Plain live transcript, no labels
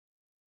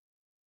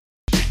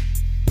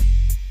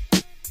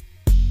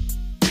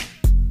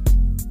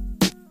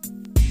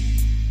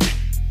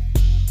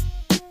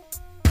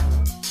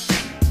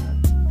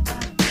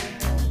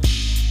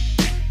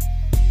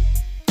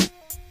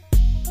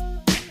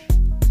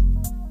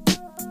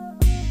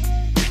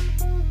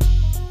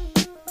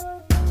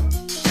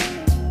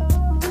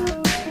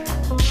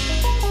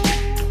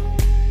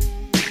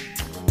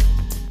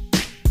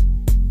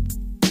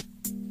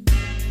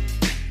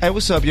right,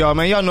 what's up, y'all,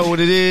 man? Y'all know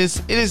what it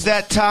is. It is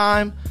that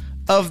time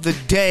of the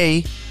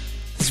day.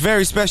 It's a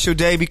very special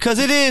day because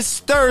it is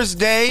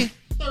Thursday.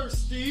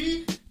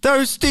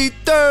 Thirsty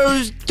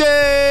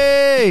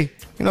Thursday.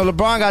 You know,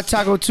 LeBron got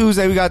Taco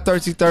Tuesday. We got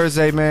Thirsty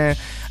Thursday, man.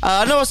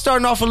 I know it's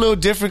starting off a little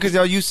different because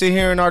y'all used to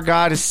hearing our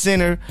guy, the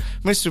center,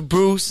 Mr.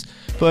 Bruce.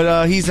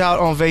 But he's out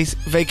on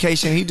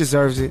vacation. He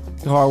deserves it.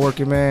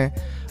 Hard-working, man.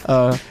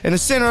 In the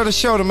center of the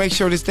show to make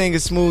sure this thing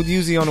is smooth,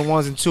 usually on the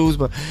ones and twos.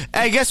 But,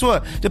 hey, guess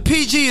what? The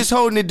PG is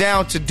holding it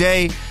down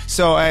today.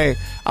 So, hey,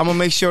 I'm going to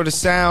make sure the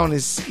sound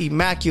is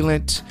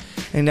immaculate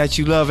and that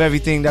you love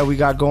everything that we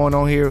got going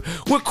on here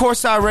with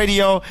Courtside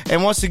Radio.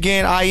 And once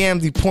again, I am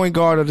the point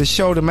guard of the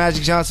show, the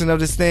Magic Johnson of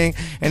this thing.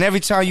 And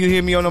every time you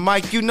hear me on the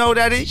mic, you know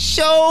that it's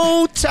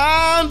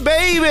showtime,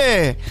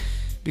 baby.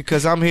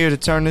 Because I'm here to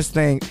turn this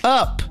thing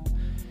up.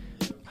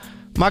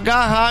 My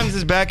guy Hines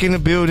is back in the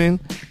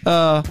building.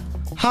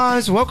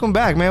 Hines, welcome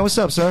back, man. What's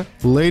up, sir?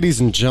 Ladies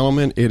and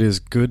gentlemen, it is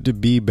good to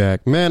be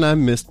back. Man, I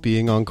missed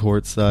being on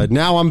Courtside.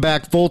 Now I'm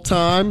back full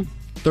time.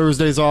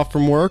 Thursdays off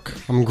from work.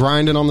 I'm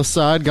grinding on the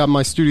side. Got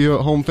my studio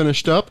at home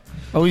finished up.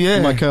 Oh,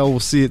 yeah. Michael will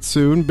see it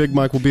soon. Big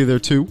Mike will be there,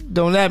 too.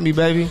 Don't at me,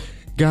 baby.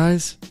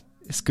 Guys,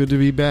 it's good to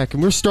be back.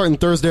 And we're starting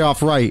Thursday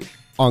off right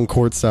on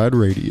Courtside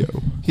Radio.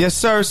 Yes,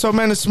 sir. So,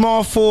 man, the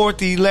small forward,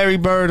 the Larry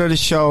Bird of the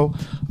show.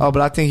 Oh,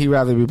 but I think he'd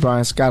rather be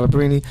Brian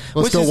Scalabrine.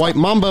 Let's go White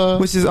Mamba.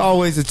 Which is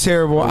always a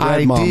terrible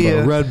Red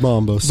idea. Red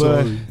Mamba,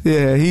 sorry. But,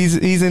 yeah,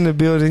 he's in the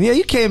building. Yeah,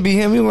 you can't beat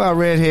him. He got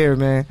red hair,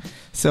 man.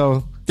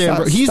 So...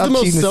 Damn, he's the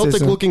most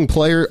Celtic-looking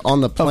player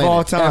on the planet of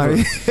all time.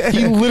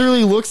 He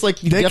literally looks like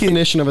the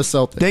definition of a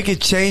Celtic. They could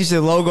change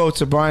the logo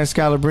to Brian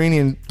Scalabrine,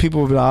 and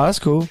people would be like, oh, that's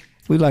cool.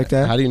 We like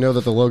that. How do you know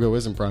that the logo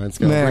isn't Brian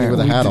Scalabrine with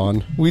a hat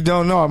on? We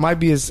don't know. It might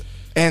be his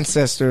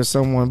ancestor or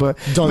someone. But,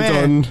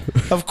 dun.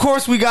 Of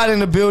course, we got in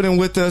the building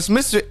with us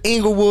Mr.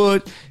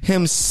 Inglewood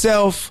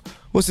himself.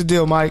 What's the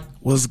deal, Mike?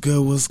 What's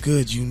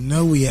good? You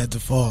know we had to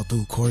fall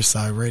through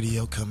Courtside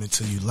Radio coming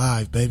to you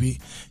live, baby.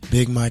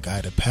 Big Mike,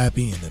 Ida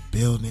Pappy in the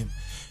building.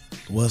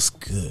 What's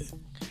good?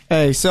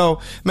 Hey, so,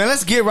 man,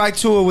 let's get right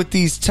to it with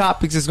these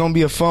topics. It's going to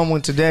be a fun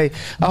one today.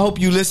 I hope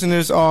you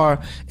listeners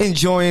are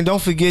enjoying.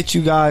 Don't forget,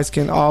 you guys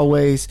can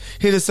always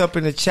hit us up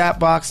in the chat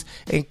box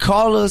and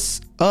call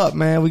us up,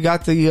 man. We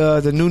got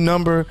the new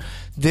number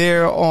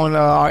there on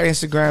our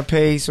Instagram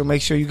page, so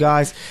make sure you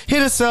guys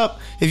hit us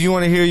up if you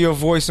want to hear your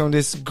voice on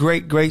this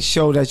great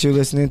show that you're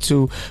listening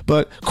to.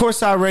 But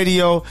Courtside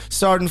Radio,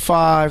 starting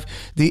 5,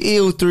 the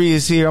ill 3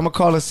 is here. I'm gonna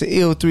call us the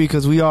ill 3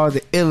 because we are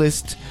the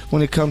illest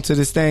when it comes to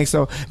this thing.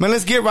 So, man,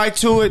 let's get right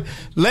to it.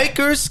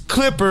 Lakers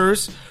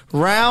Clippers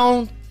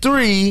round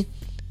 3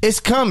 is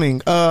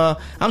coming.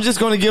 I'm just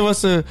going to give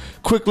us a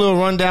quick little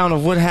rundown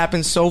of what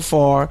happened so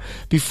far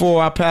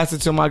before I pass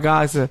it to my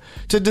guys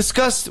to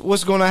discuss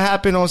what's going to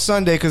happen on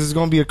Sunday, because it's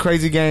going to be a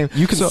crazy game.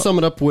 You can sum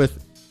it up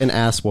with an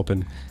ass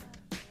whooping.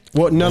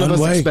 What none of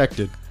us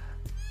expected.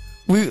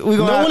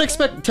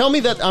 Tell me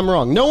that I'm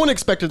wrong. No one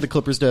expected the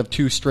Clippers to have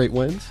 2 straight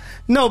wins.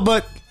 No,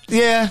 but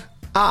yeah,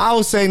 I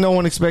would say no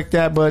one expected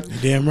that. But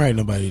you're damn right,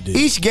 nobody did.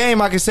 Each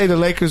game, I can say the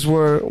Lakers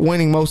were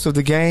winning most of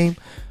the game.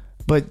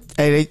 But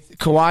hey,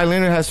 Kawhi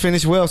Leonard has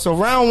finished well. So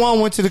round 1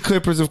 went to the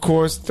Clippers, of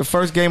course. The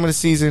first game of the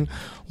season,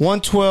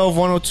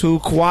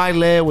 112-102. Kawhi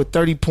led with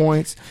 30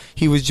 points.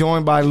 He was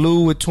joined by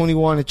Lou with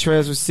 21 and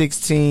Trez with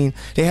 16.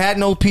 They had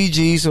no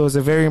PG, so it was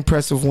a very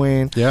impressive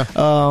win. Yeah.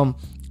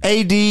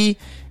 AD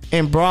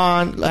and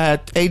Bron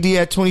AD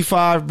at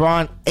 25,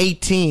 Bron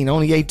 18,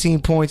 only 18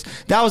 points.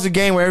 That was a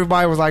game where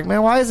everybody was like,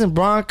 man, why isn't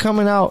Bron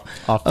coming out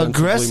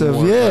aggressive?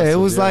 Yeah, it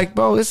was like,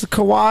 bro, it's a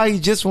Kawhi. He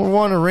just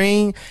won a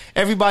ring.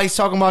 Everybody's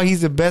talking about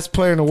he's the best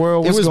player in the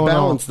world. What's going on? It was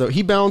balanced, though.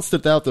 He balanced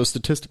it out, though,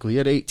 statistically. He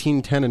had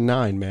 18, 10, and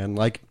 9, man.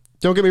 Like,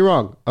 don't get me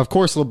wrong. Of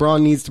course,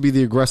 LeBron needs to be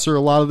the aggressor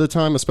a lot of the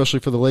time, especially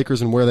for the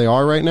Lakers and where they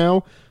are right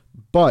now.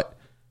 But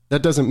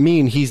that doesn't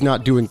mean he's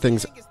not doing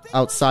things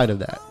outside of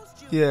that.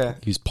 Yeah.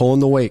 He's pulling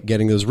the weight,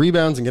 getting those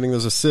rebounds and getting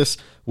those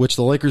assists, which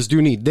the Lakers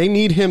do need. They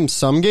need him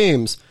some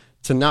games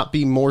to not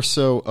be more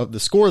so of the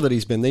scorer that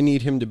he's been. They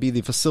need him to be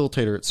the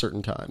facilitator at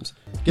certain times.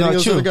 Getting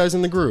those other guys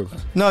in the groove.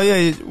 No,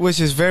 yeah, which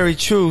is very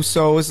true.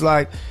 So it's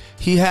like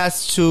he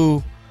has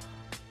to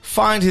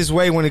find his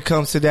way when it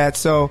comes to that.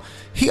 So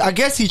I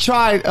guess he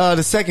tried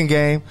the second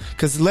game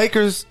because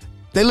Lakers,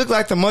 they look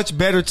like the much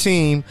better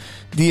team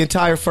the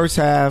entire first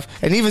half,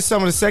 and even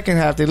some of the second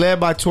half. They led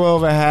by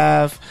 12 at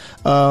half.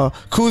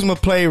 Kuzma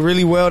played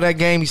really well that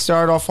game. He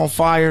started off on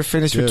fire,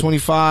 finished with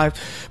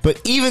 25. But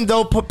even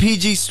though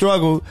PG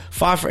struggled,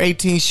 5 for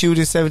 18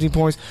 shooting, 17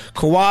 points,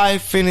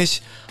 Kawhi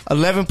finished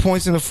 11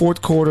 points in the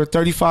fourth quarter,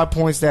 35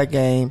 points that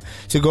game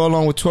to go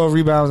along with 12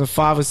 rebounds and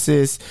 5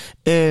 assists.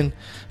 And,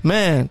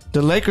 man,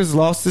 the Lakers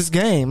lost this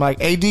game.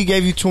 Like, AD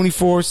gave you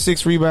 24,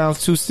 6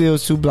 rebounds, 2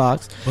 steals, 2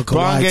 blocks. But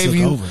Kawhi took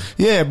over.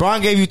 Yeah,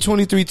 Bron gave you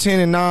 23, 10,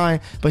 and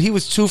 9, but he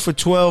was 2 for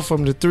 12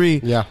 from the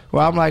 3. Yeah.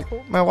 Well, I'm like,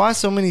 man, why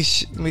so many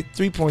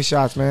 3-point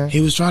shots, man?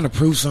 He was trying to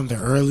prove something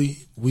early.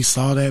 We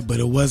saw that, but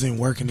it wasn't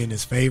working in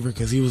his favor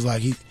because he was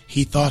like,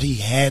 he thought he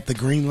had the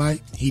green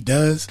light. He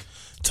does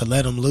to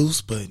let him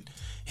loose, but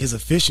his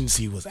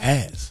efficiency was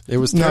ass. It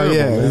was No, terrible.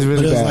 yeah, man. it's really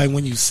But it's bad. like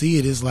when you see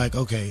it, it's like,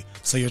 okay,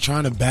 so you're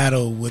trying to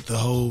battle with the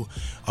whole,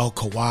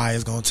 Kawhi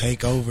is going to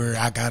take over.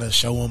 I got to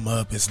show him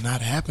up. It's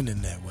not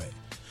happening that way.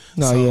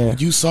 No, so yeah.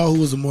 you saw who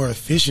was a more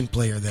efficient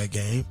player that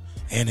game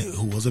and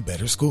who was a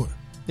better scorer.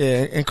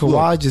 Yeah, and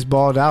Kawhi just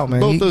balled out, man.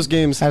 both those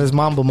games- had his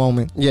Mamba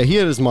moment. Yeah, he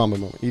had his mama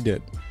moment. He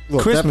did.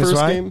 Look, Christmas, that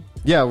first right? game,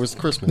 yeah, it was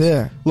Christmas.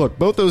 Yeah. Look,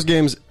 both those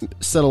games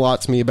said a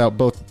lot to me about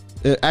both.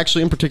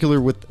 Actually, in particular,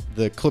 with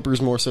the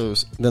Clippers more so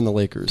than the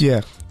Lakers.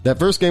 Yeah. That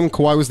first game,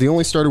 Kawhi was the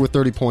only starter with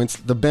 30 points.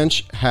 The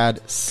bench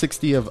had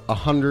 60 of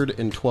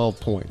 112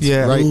 points.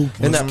 Yeah. right. Who In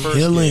was that first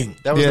killing. game.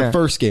 That was Yeah. the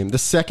first game. The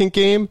second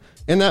game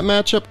in that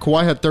matchup,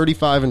 Kawhi had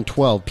 35 and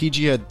 12.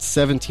 PG had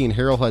 17.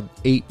 Harrell had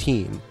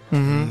 18.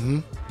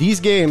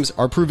 These games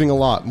are proving a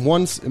lot.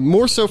 One's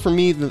more so for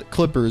me the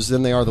Clippers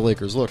than they are the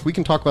Lakers. Look, we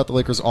can talk about the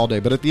Lakers all day,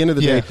 but at the end of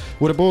the Yeah. day,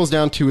 what it boils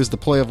down to is the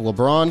play of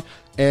LeBron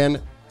and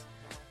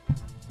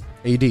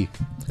AD.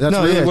 That's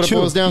No, really yeah, what true.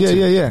 it boils down Yeah, to.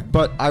 yeah, yeah.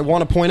 But I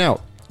want to point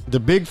out the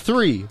big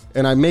three,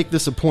 and I make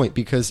this a point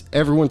because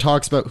everyone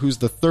talks about who's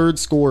the third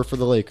scorer for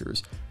the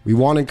Lakers. We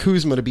wanted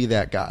Kuzma to be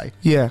that guy.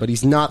 Yeah. But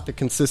he's not the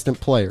consistent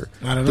player.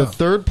 Not at The all.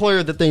 third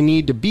player that they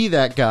need to be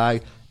that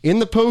guy in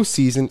the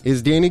postseason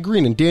is Danny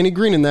Green. And Danny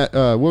Green in that,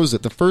 what was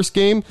it, the first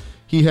game?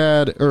 He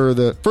had, or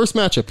the first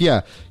matchup,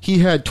 yeah. He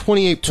had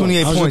 28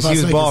 28 points. I points. just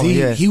He was about to say, 'cause balling,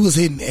 yeah. He was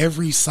hitting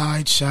every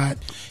side shot.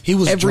 He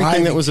was Everything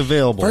driving. that was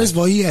available. First of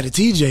all, he had a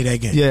TJ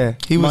that game. Yeah,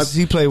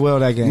 he played well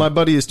that game. My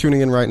buddy is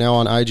tuning in right now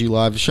on IG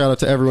Live. Shout out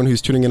to everyone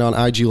who's tuning in on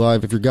IG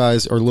Live. If you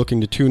guys are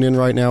looking to tune in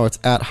right now, it's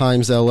at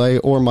Himes LA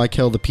or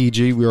Michael the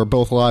PG. We are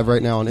both live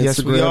right now on Instagram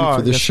Yes, we are.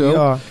 for this Yes,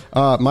 show.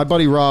 we My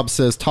buddy Rob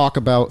says talk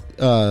about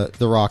the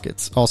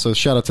Rockets. Also,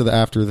 shout out to the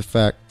after the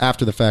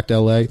fact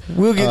LA.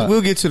 we'll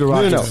get to the No,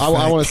 Rockets. no,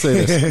 I want to say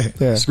this.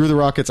 Yeah. Screw the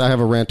Rockets. I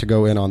have a rant to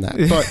go in on that.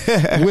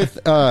 But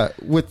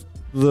with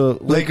the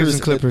Lakers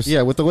and Clippers.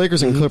 yeah, with the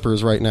Lakers and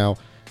Clippers right now,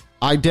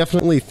 I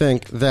definitely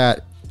think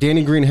that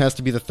Danny Green has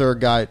to be the third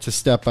guy to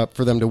step up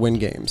for them to win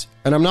games.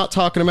 And I'm not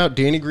talking about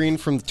Danny Green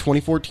from the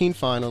 2014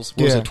 finals.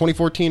 Was Yeah. it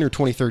 2014 or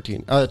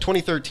 2013?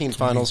 2013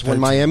 finals when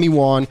Miami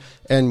won,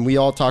 and we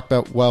all talked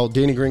about, well,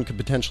 Danny Green could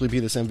potentially be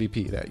this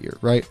MVP that year,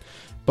 right?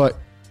 But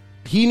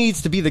he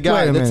needs to be the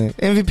guy Wait a that's minute.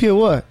 MVP of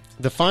what?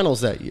 the finals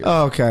that year.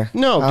 Oh, okay.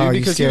 No, Oh, dude, you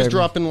because he was scared me.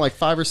 dropping like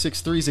 5 or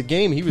 6 threes a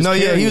game. He was No,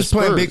 yeah, carrying he the was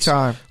playing Spurs. big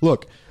time.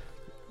 Look,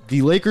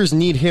 the Lakers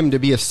need him to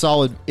be a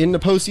solid in the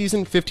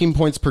postseason, 15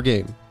 points per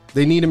game.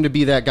 They need him to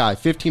be that guy,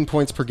 15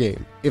 points per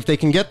game. If they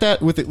can get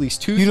that with at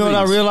least 2 You know what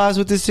I threes- realized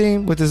with this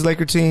team, with this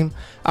Laker team?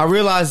 I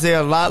realized they're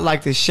a lot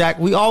like the Shaq.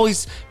 We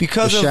always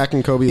because The of Shaq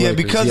and Kobe yeah, Lakers,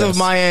 because yes. of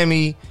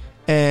Miami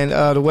and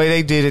the way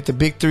they did it, the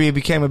Big Three, it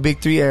became a Big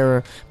Three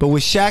era. But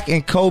with Shaq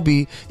and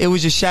Kobe, it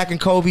was just Shaq and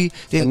Kobe.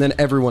 and then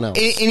everyone else.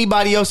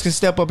 Anybody else can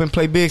step up and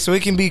play big. So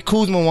it can be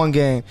Kuzma one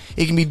game.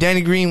 It can be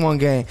Danny Green one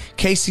game.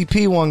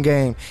 KCP one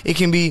game. It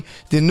can be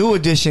the new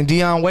addition,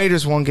 Deion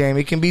Waiters one game.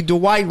 It can be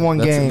Dwight one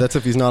game. That's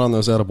if he's not on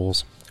those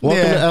edibles.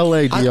 Welcome Yeah. to LA,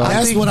 I Dion.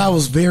 That's think- what I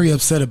was very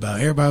upset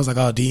about. Everybody was like,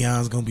 "Oh,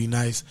 Deion's gonna be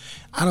nice."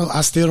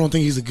 I still don't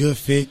think he's a good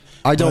fit.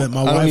 I don't- But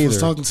my I don't wife was either.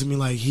 talking to me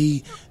like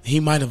he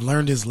might have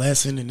learned his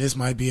lesson, and this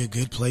might be a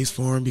good place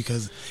for him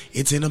because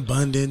it's in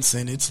abundance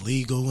and it's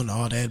legal and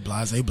all that.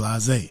 Blase,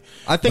 blase.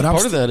 I think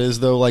part of that is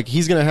though, like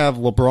he's going to have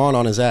LeBron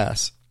on his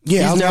ass.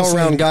 Yeah, I he's was now gonna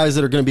around say- guys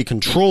that are going to be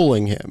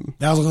controlling him.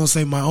 That was gonna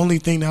say my only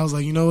thing that I was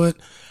like, you know what?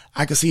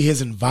 I could see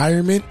his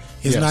environment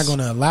is Yes. not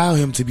gonna allow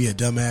him to be a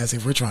dumbass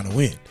if we're trying to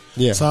win.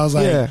 Yeah. So I was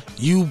like, Yeah.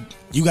 you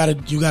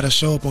gotta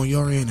show up on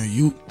your end, or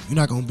you're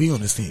not gonna be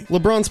on this team.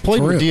 LeBron's played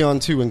For with real. Dion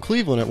too in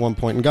Cleveland at one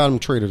point and got him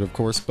traded, of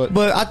course. But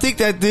But I think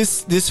that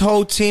this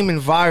whole team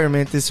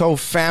environment, this whole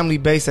family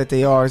base that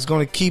they are, is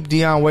going to keep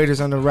Deion Waiters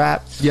under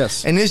wraps.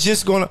 Yes. And it's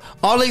just going to,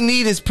 all they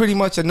need is pretty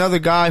much another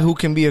guy who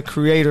can be a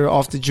creator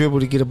off the dribble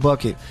to get a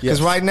bucket. Because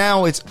Yes. right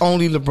now it's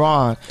only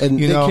LeBron. And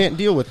you they know? can't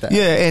deal with that.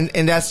 Yeah,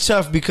 and that's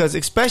tough because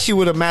especially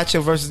with a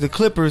matchup versus the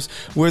Clippers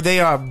where they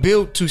are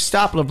built to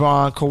stop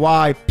LeBron,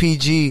 Kawhi,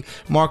 PG,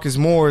 Marcus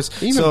Morris.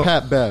 even So-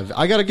 Pat Bev,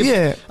 I gotta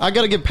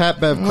give Pat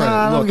Bev credit.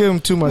 Nah, I don't Look, give him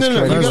too much no,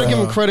 credit. you gotta First give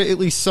him off, credit at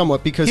least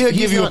somewhat because He'll he's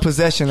give you not- a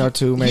possession or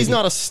two, maybe. He's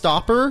not a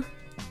stopper.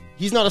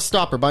 He's not a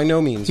stopper by no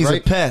means. He's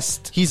right? a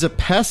pest. He's a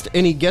pest,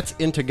 and he gets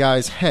into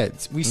guys'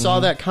 heads. We saw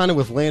Mm-hmm. that kind of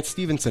with Lance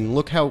Stevenson.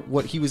 Look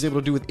what he was able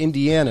to do with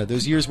Indiana.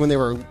 Those years when they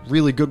were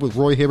really good with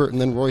Roy Hibbert, and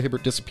then Roy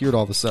Hibbert disappeared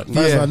all of a sudden.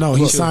 First Yeah. of all, no,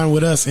 he signed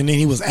with us, and then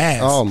he was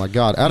ass. Oh my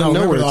God! Out of No,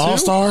 nowhere, remember the too?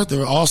 All-Star,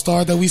 the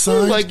All-Star that we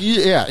signed, Like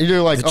yeah,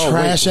 you're like the oh,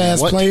 trash wait,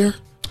 ass what? player.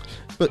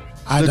 But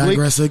I the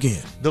digress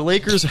again. The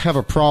Lakers have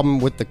a problem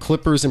with the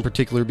Clippers in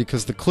particular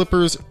because the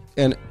Clippers,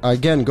 and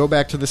again, go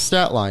back to the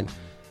stat line.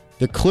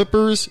 The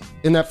Clippers,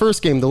 in that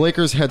first game, the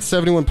Lakers had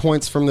 71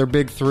 points from their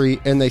big three,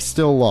 and they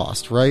still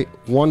lost, right?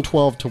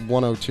 112 to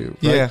 102. Right?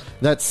 Yeah.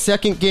 That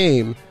second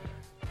game,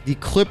 the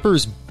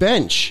Clippers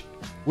bench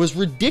was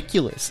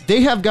ridiculous. They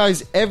have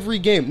guys every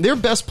game. Their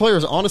best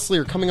players, honestly,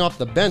 are coming off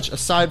the bench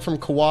aside from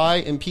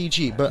Kawhi and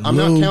PG. But I'm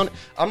Lou.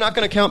 not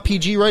going to count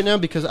PG right now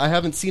because I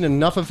haven't seen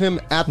enough of him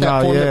at that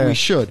No, form that yeah. we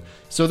should.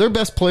 So their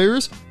best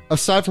players,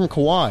 aside from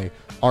Kawhi,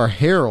 are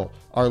Harrell,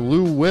 are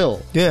Lou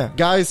Will. Yeah.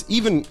 Guys,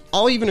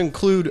 I'll even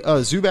include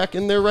Zubac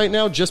in there right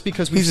now just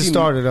because we've He's a seen,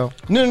 starter, though.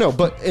 No,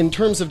 but in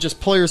terms of just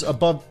players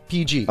above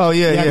PG. Oh,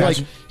 yeah. Like,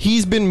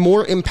 he's been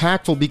more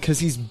impactful because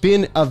he's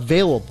been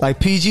available. Like,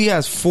 PG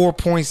has 4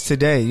 points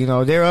today. You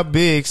know, they're up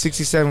big,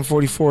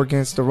 67-44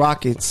 against the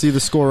Rockets. See the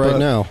score right But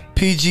now.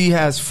 PG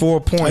has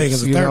 4 points.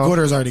 Because the third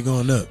quarter is already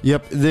going up.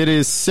 Yep, that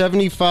is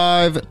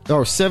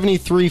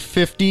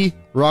 73-50.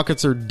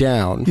 Rockets are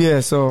down.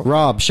 Yeah, so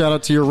Rob, shout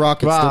out to your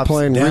Rockets. They're Rob's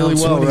playing down really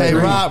well 20. right Hey,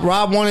 now.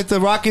 Rob wanted the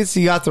Rockets.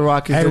 He got the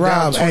Rockets. Hey, They're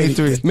Rob, down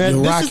 23. Man,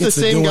 Your this Rockets is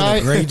the are same doing a guy.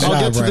 great I'll job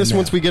get to right this now.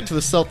 once we get to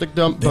the Celtic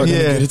dump. They're But going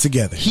to Yeah. get it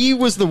together. he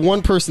was the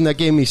one person that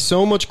gave me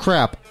so much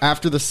crap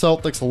after the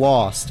Celtics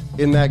lost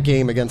in that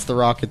game against the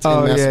Rockets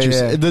Oh, in yeah,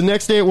 Massachusetts. yeah. The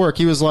next day at work,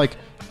 he was like,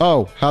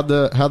 "Oh, how'd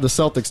the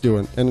Celtics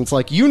doing?" And it's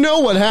like, you know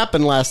what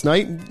happened last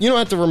night. You don't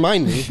have to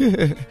remind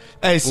me.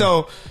 Hey,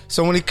 so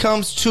when it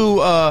comes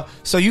to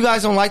so you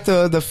guys don't like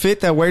the fit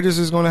that Waiters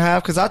is going to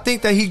have, because I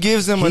think that he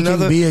gives them He can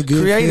another be a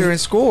good creator fit. and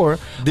scorer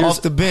There's-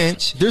 off the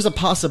bench. There's a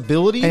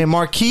possibility. And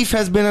Markeith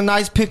has been a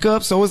nice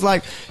pickup, so it's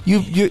like you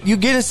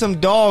getting some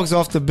dogs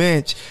off the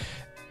bench.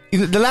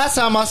 The last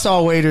time I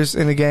saw Waiters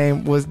in the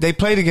game was they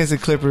played against the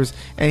Clippers,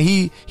 and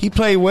he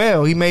played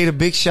well. He made a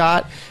big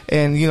shot,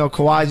 and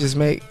Kawhi just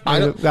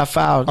got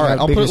fouled. All right, Got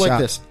a I'll put bigger it like shot.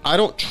 this. I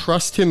don't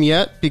trust him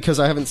yet because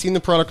I haven't seen the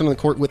product on the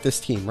court with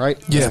this team, right?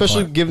 Yeah.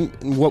 Especially given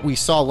what we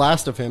saw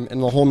last of him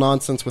and the whole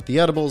nonsense with the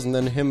edibles and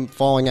then him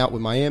falling out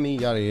with Miami,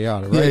 yada,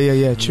 yada, right?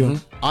 Yeah, true.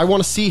 I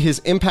want to see his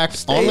impact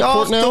on Stay the off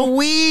court now. the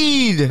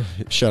weed.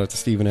 Shout out to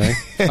Stephen A.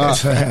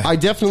 I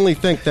definitely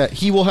think that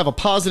he will have a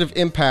positive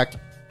impact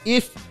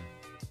if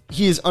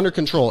he is under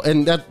control.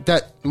 And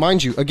that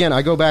mind you, again,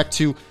 I go back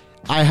to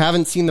I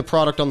haven't seen the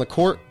product on the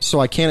court, so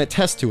I can't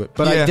attest to it.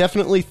 But Yeah. I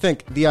definitely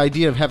think the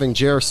idea of having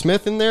J.R.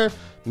 Smith in there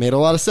made a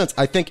lot of sense.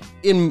 I think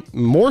in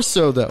more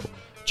so, though,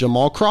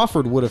 Jamal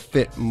Crawford would have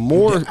fit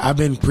more. I've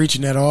been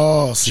preaching that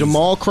all season.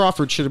 Jamal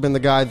Crawford should have been the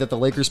guy that the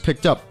Lakers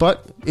picked up.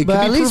 But it But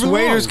could at be least proven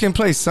Waiters wrong. can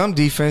play some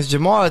defense.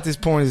 Jamal at this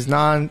point is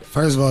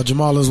First of all,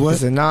 Jamal is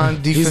what? a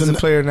non-defensive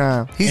player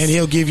now. And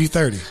he'll give you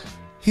 30.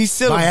 He's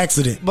still by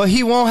accident. but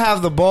he won't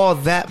have the ball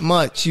that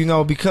much,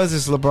 because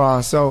it's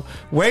LeBron. So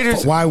Waiters,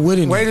 But why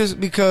wouldn't he? Waiters?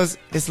 Because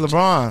it's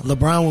LeBron.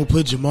 LeBron will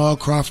put Jamal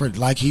Crawford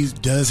like he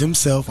does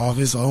himself off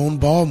his own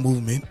ball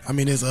movement. I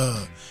mean, his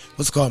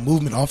what's it called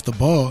movement off the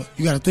ball.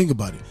 You got to think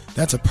about it.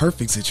 That's a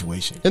perfect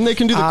situation. And they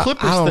can do the I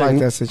Clippers don't thing. like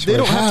that situation. They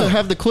don't have How? to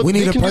have the Clippers. We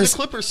need They a can do the person-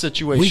 Clippers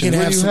situation. we can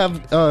where have you some-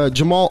 have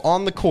Jamal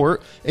on the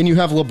court and you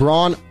have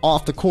LeBron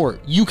off the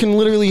court. You can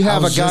literally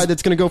have a was guy just-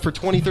 that's going to go for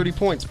 20, 30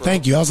 points, bro.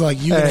 Thank you. I was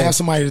like, you can Hey, have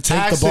somebody to take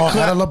the ask ball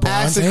Cl- out of LeBron's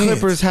Ask the hands.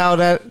 Clippers how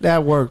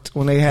that worked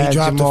when they had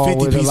dropped a Jamal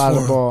 50 with a piece lot for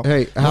of him. ball.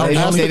 Hey, how, They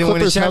ask the didn't win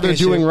Clippers how they're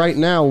championship. doing right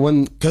now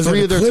when 'Cause three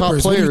of of the their top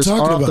Clippers, what are you players are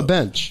talking off the about?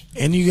 bench.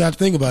 And you got to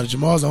think about it.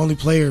 Jamal's the only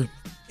player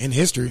in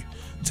history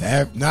to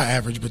have, not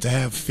average, but to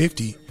have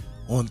 50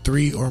 on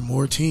 3 or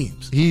more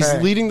teams. He's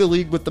Hey. leading the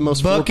league with the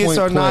most Buckets 4-point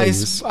are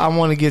plays. nice. I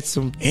want to get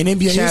some In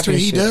NBA history,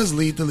 he championship. does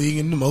lead the league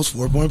in the most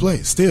 4-point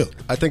plays. Still,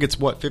 I think it's,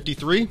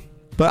 53?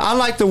 But I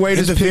like the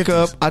Waiters In the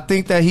pickup. 50s. I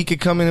think that he could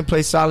come in and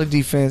play solid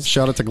defense.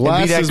 Shout out to and be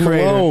that Glasses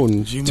creator.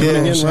 Malone. G Tuning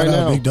Malone, in shout right out,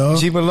 now. big dog.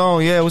 G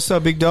Malone, yeah, what's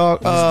up, big dog?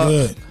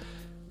 He's good.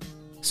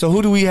 So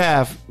who do we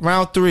have?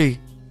 Round 3,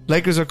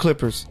 Lakers or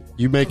Clippers?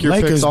 You make your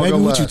Lakers, picks, I'll baby, go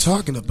what last. you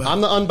talking about?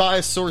 I'm the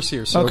unbiased source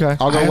here, so Okay.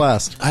 I'll go I have-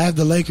 last. I have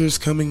the Lakers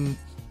coming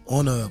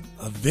on a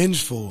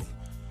vengeful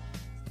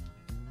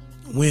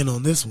win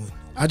on this one.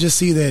 I just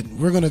see that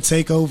we're going to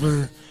take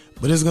over,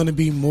 but it's going to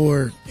be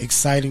more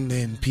exciting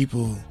than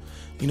people,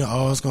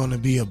 it's going to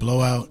be a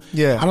blowout.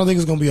 Yeah. I don't think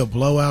it's going to be a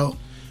blowout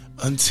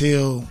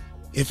until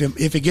if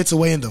it gets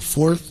away in the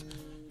 4th,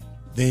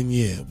 then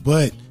yeah.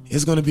 But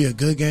it's going to be a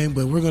good game,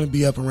 but we're going to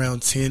be up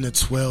around 10 to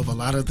 12 a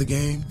lot of the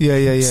game.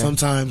 Yeah.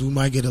 Sometimes we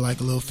might get a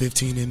little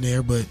 15 in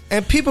there, but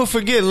And people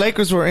forget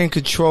Lakers were in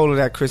control of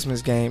that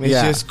Christmas game. It's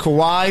Yeah. just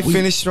Kawhi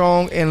finished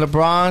strong and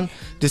LeBron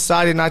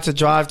decided not to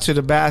drive to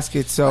the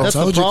basket. So That's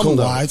the told you problem,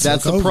 though. Kawhi took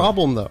That's the over.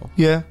 problem, though.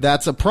 Yeah.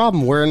 That's a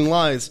problem. Wherein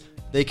lies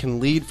they can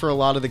lead for a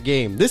lot of the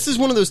game. This is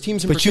one of those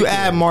teams in but you particular.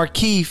 add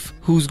Markeith,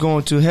 who's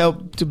going to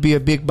help to be a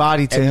big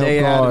body to and help they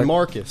guard. added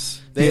Marcus.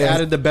 They Yeah.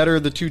 added the better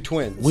of the two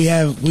twins. we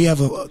have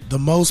the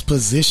most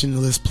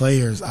positionless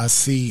players I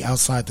see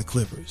outside the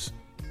Clippers.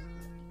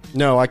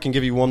 No, I can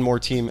give you one more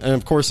team. And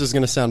of course, this is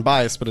going to sound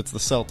biased, but it's the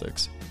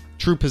Celtics.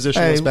 True positionless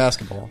Hey,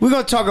 basketball. We're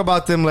going to talk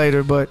about them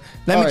later, but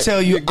let All me right,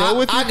 tell you, you go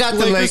with I your got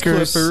the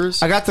Lakers.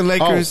 Clippers. I got the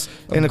Lakers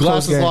in the close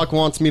Glasses game. Lock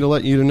wants me to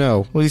let you to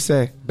know. What do you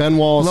say? Ben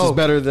Wallace is Loke.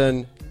 better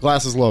than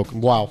Glasses Loke.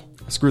 Wow.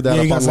 I screwed that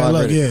Yeah, you up gotta on say live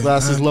Loke, radio. yeah.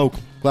 Glasses Loke.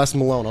 Glasses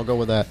Malone. I'll go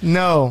with that.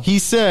 No. He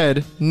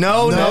said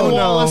No. Ben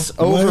Wallace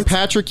over What?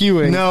 Patrick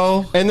Ewing.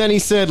 No. And then he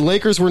said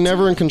Lakers were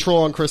never in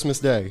control on Christmas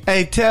Day.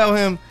 Hey, tell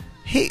him.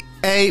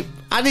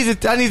 I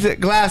need the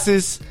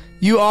glasses.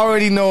 You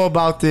already know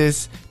about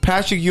this.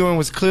 Patrick Ewing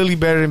was clearly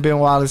better than Ben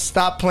Wallace.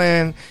 Stop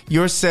playing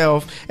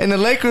yourself. And the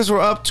Lakers were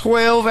up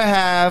 12 and a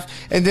half,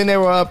 and then they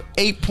were up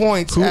 8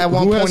 points at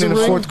one has point in the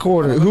the ring? fourth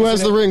quarter. Who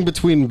has the ring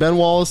between Ben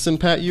Wallace and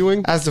Pat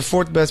Ewing? As the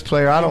fourth best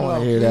player, I don't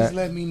want to hear Please that.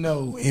 let me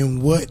know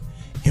in what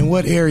in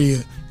what area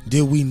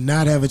did we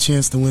not have a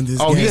chance to win this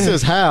game? Oh, he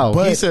says how.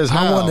 But He says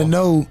how. I want to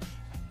know.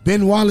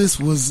 Ben Wallace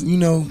was, Hey,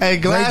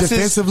 great Glasses,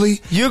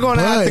 defensively. you're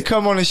gonna have to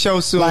come on the show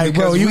soon. Like,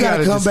 because bro, you we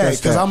gotta come back discuss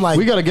that. because I'm like,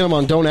 we got to get him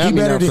on Don't At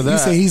Me now for You that.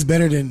 say he's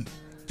better than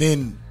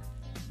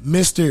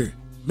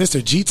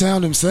Mr.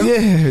 G-Town himself?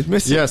 Yeah,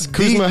 Mr. Yes,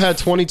 Kuzma had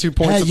 22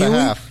 points Had at the Ewing?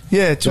 half.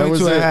 Yeah, That 22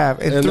 was and a it. half,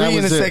 and that 3 in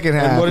was the it. second And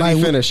half. what did Like,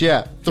 he finish?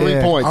 Yeah, 3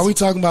 Yeah. points. Are we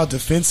talking about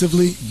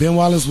defensively? Ben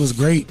Wallace was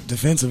great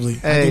defensively.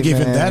 I Hey, can give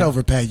him man. that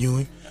over Pat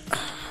Ewing.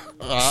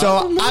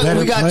 So Better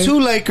we got play. 2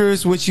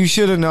 Lakers, which you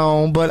should have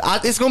known, but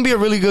it's going to be a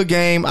really good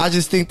game. I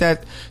just think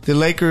that the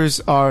Lakers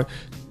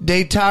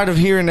they tired of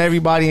hearing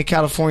everybody in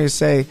California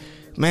say,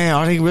 man,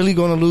 are they really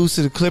going to lose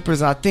to the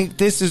Clippers? I think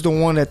this is the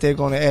one that they're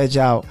going to edge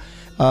out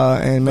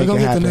and make We're it going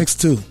to get happen. the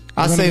next 2.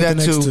 I say that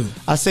too.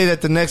 I say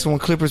that the next one,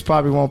 Clippers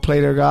probably won't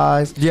play their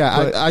guys. Yeah,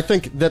 but I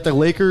think that the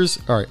Lakers.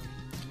 All right,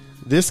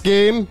 this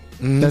game.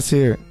 let's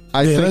hear it.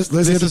 I Yeah, think let's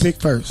this hit the is-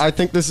 pick first. I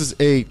think this is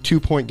a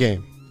 2-point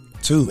game.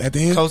 2 at the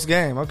end. Close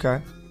game,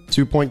 okay.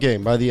 2-point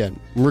game by the end,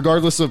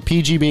 regardless of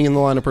PG being in the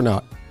lineup or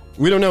not.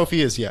 We don't know if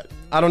he is yet.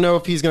 I don't know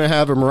if he's going to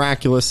have a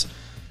miraculous.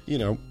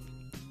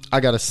 I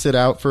got to sit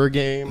out for a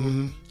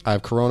game. I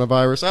have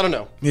coronavirus. I don't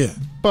know, Yeah.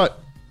 but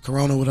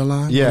Corona with a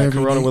line. yeah, whatever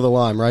you corona need. with a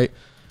lime, right?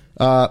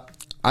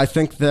 I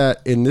think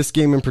that in this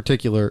game in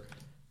particular,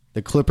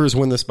 the Clippers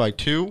win this by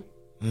 2,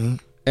 and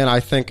I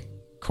think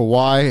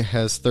Kawhi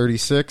has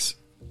 36,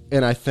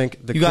 and I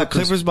think the You got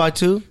Clippers by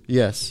 2?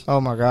 Yes, Oh,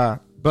 my God.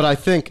 but I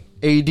think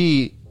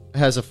AD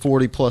has a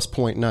 40-plus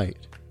point night,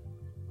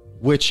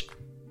 which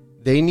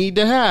they need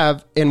to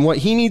have, and what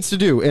he needs to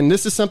do, and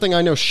this is something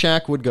I know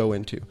Shaq would go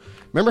into.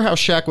 Remember how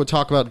Shaq would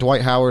talk about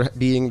Dwight Howard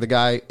being the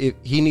guy,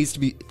 he needs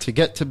to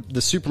get to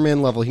the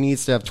Superman level, he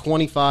needs to have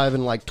 25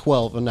 and like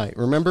 12 a night.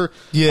 Remember?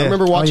 Yeah. I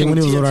remember watching when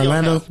he was with TNT on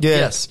Orlando? Half. Yeah.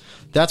 Yes.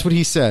 That's what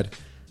he said.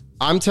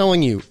 I'm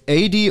telling you,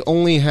 AD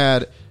only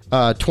had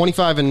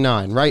 25 and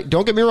 9, right?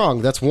 Don't get me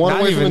wrong. That's one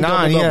Not away from a even 9.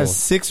 He double-double. has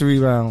 6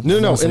 rebounds. No,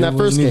 I was in gonna that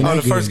say, first wasn't game. he Oh,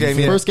 the first game,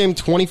 yeah. First game,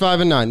 25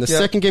 and 9. The Yep.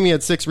 second game, he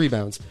had 6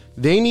 rebounds.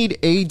 They need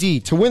AD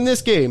to win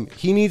this game.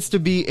 He needs to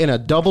be in a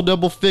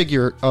double-double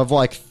figure of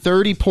like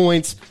 30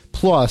 points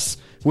plus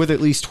with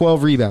at least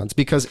 12 rebounds,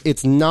 because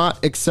it's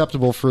not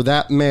acceptable for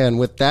that man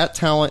with that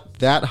talent,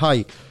 that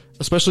height,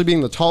 especially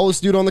being the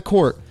tallest dude on the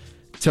court,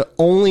 to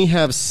only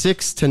have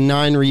 6 to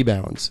 9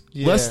 rebounds.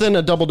 Yeah. Less than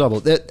a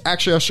double-double.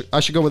 Actually, I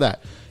should go with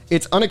that.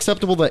 It's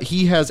unacceptable that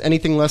he has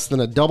anything less than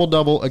a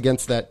double-double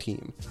against that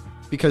team,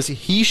 because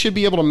he should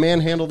be able to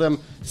manhandle them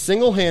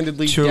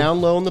single-handedly True. down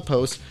low in the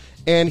post,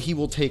 and he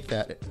will take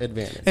that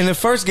advantage. In the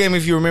first game,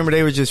 if you remember,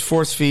 they were just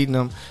force feeding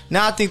them.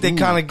 Now I think they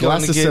kind of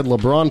going to Glasses get. said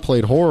LeBron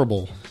played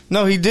horrible.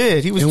 No, he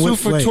did. He was And 2 what-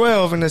 for wait.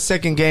 12 in the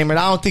second game, and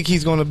I don't think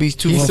he's going to be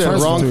 2 He for said first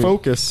 12. wrong three.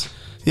 focus.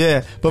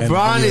 Yeah, but And-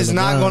 Brian yeah, is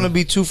not LeBron. going to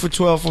be 2 for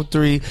 12 from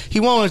 3. He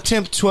won't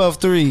attempt 12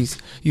 threes,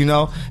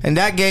 and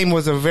that game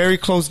was a very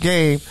close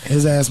game.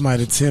 His ass might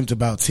attempt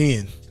about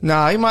 10.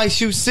 Nah, he might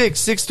shoot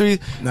 6 threes.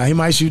 Now he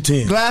might shoot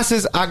 10.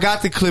 Glasses, I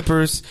got the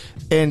Clippers,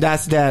 and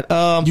that's that.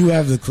 You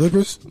have the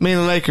Clippers? Me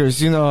and the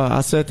Lakers,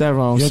 I said that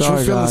wrong. Your Sorry,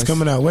 true feelings guys.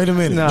 coming out. Wait a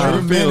minute. No. Wait a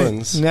True minute.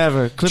 feelings.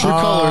 Never. Clipper True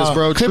colors,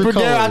 bro. True Clipper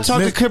Dale, I colors.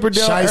 talked to Clipper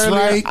Dale Shice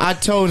earlier. right. I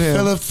told him.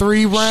 Phillip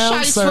 3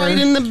 rounds, Shice sir. right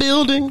in the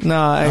building.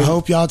 Nah, I hey,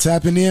 hope y'all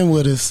tapping in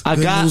with us. I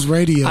Good got News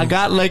Radio. I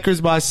got Lakers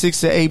by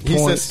 6 to 8 He said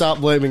points. stop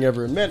blaming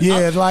everyone. Man,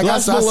 Yeah, like I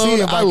see Malone,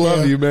 it, I Michael.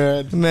 love you,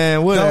 man.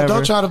 Man, whatever.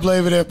 Don't try to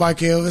blame it at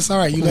Michael. It's all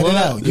right. You let it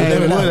out. You Hey,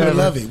 let it out. whatever. We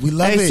love it. We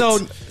love Hey,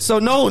 it. So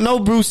no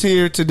Bruce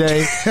here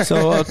today.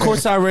 So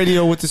Courtside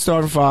Radio with the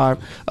starting 5.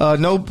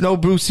 No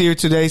Bruce here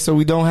today. So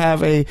we don't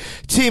have a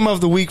team of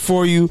the week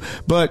for you,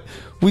 but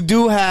we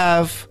do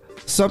have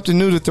something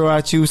new to throw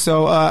at you.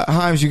 So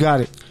Himes, you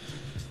got it.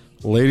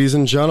 Ladies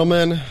and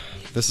gentlemen,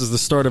 this is the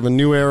start of a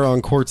new era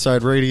on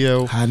Courtside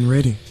Radio. Hot and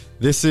ready.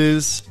 This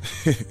is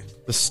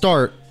the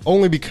start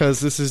only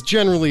because this is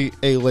generally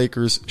a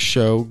Lakers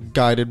show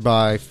guided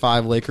by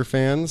 5 Laker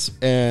fans,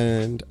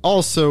 and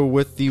also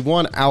with the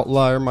one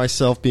outlier,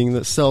 myself, being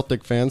the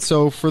Celtic fan.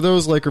 So for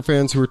those Laker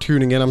fans who are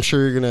tuning in, I'm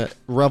sure you're going to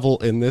revel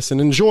in this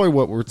and enjoy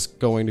what's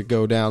going to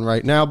go down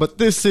right now. But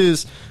this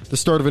is the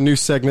start of a new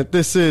segment.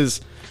 This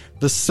is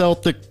the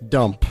Celtic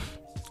Dump,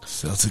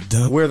 Celtic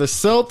dump. where the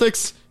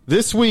Celtics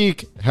this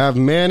week have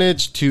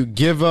managed to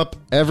give up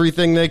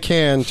everything they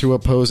can to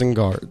opposing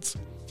guards.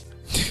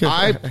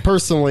 I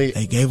personally,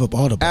 They gave up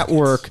all the at buckets.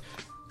 work,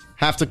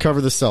 have to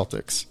cover the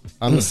Celtics.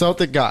 I'm the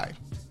Celtic guy.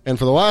 And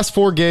for the last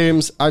 4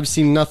 games, I've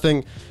seen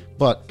nothing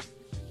but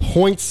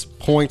points.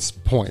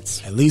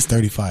 At least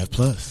 35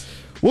 plus.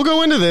 We'll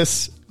go into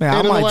this. Man, I And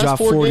in the might last drop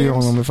 4 40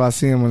 games- on him if I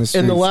see him on the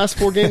street. In the last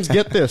 4 games,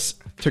 get this,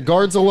 to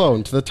guards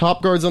alone, to the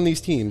top guards on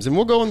these teams, and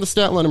we'll go in the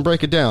stat line and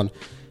break it down.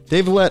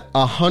 They've let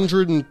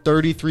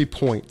 133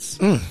 points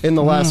in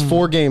the last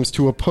 4 games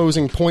to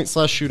opposing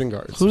point/shooting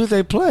guards. Who did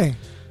they play?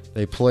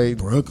 They played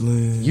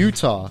Brooklyn.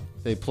 Utah.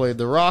 They played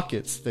the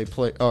Rockets. They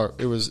played.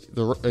 It was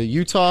the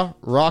Utah,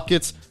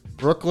 Rockets,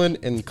 Brooklyn,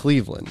 and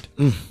Cleveland.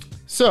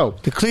 So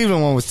The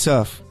Cleveland one was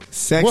tough.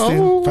 Sexton.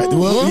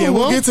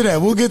 We'll get to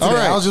that. We'll get to All that.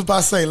 right. I was just about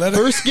to say. Let it.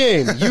 First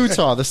game,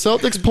 Utah. The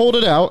Celtics pulled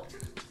it out.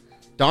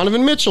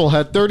 Donovan Mitchell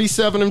had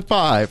 37 and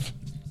 5.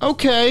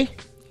 Okay,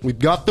 we've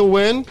got the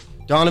win.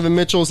 Donovan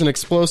Mitchell's an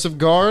explosive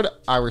guard.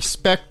 I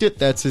respect it.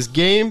 That's his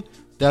game.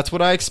 That's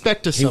what I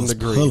expect to some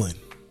degree.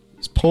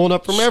 He's pulling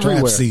up from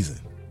everywhere. Season.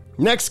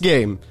 Next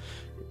game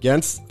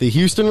against the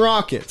Houston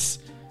Rockets.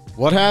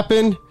 What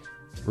happened?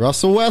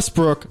 Russell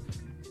Westbrook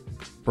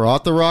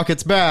brought the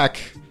Rockets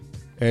back,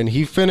 and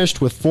he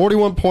finished with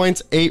 41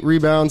 points, 8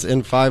 rebounds,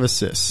 and 5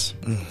 assists.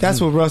 That's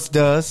what Russ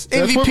does.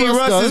 That's what MVP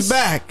Russ does. is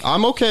back.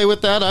 I'm okay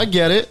with that. I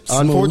get it.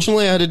 Smooth.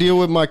 Unfortunately, I had to deal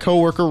with my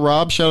coworker,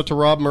 Rob. Shout out to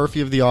Rob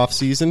Murphy of the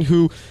offseason,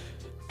 who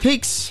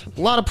takes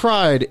a lot of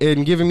pride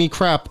in giving me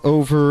crap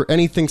over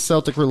anything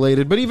Celtic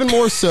related, but even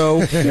more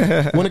so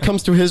when it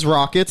comes to his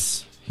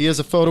Rockets. He has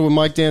a photo with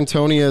Mike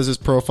D'Antoni as his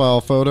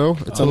profile photo.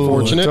 It's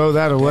unfortunate. Throw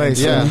that away.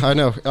 Yeah, son. I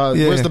know.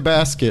 Yeah. Where's the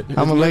basket?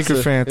 I'm a Laker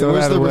fan. Throw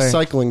Where's that the away.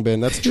 recycling bin?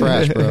 That's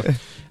trash, bro.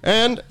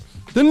 And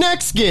the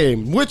next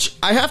game, which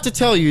I have to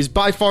tell you is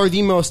by far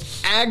the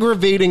most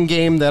aggravating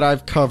game that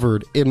I've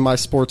covered in my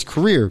sports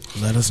career.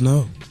 Let us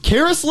know.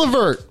 Karis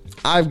LeVert.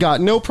 I've got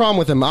no problem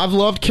with him. I've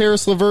loved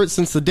Karis LeVert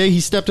since the day he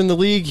stepped in the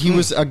league. He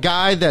was a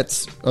guy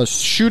that's a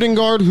shooting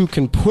guard who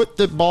can put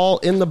the ball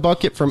in the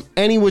bucket from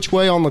any which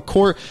way on the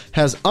court,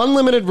 has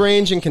unlimited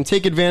range, and can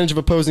take advantage of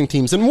opposing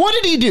teams. And what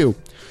did he do?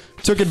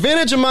 Took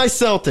advantage of my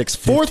Celtics.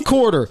 Fourth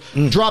quarter,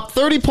 dropped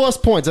 30-plus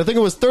points. I think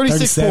it was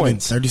 36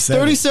 points.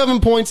 37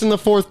 points in the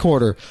fourth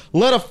quarter.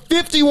 Led a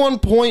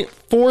 51-point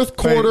fourth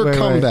quarter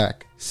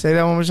comeback. Say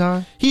that one more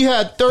time. He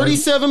had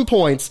 37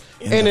 points,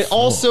 and it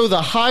also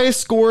the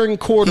highest scoring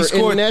quarter He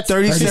scored in Nets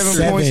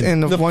 37 points in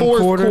the one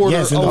fourth quarter.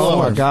 Yes, in the alone.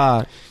 Oh my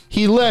God.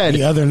 He led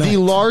The other night. the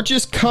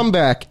largest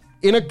comeback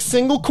in a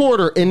single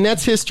quarter in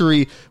Nets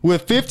history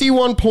with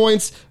 51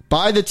 points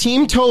by the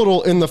team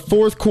total in the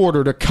fourth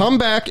quarter to come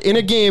back in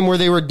a game where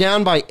they were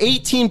down by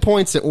 18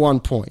 points at one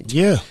point.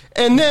 Yeah.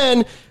 And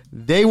then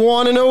they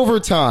won in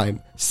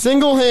overtime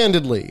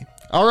single-handedly.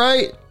 All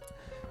right?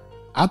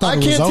 I thought I it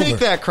was can't over. take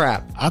that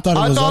crap. I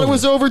thought it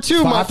was over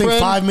too, my I think friend.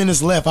 5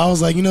 minutes left. I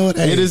was like, you know what?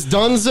 Hey, It is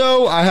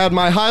donezo. I had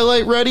my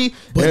highlight ready.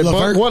 But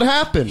LeVert, what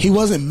happened? He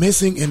wasn't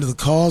missing into the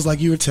calls like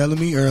you were telling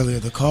me earlier.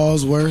 The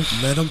calls were,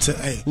 let him to,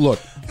 hey. Look.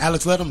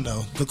 Alex, let him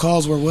know. The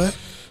calls were what?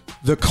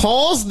 The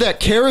calls that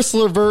Karis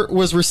LeVert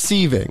was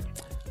receiving,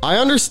 I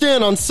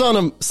understand on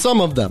some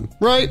of them,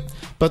 right?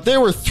 But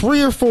there were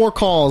 3 or 4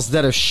 calls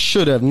that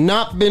should have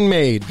not been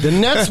made. The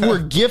Nets were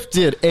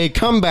gifted a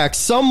comeback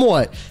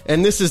somewhat,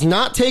 and this is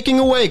not taking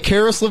away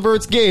Karis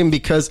LeVert's game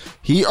because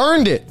he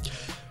earned it.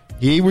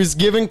 He was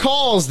given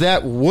calls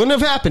that wouldn't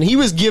have happened. He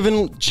was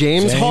given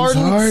James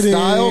Harden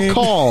style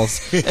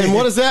calls. And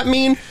what does that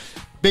mean?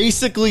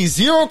 Basically,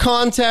 zero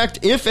contact,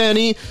 if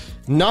any.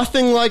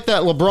 Nothing like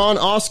that LeBron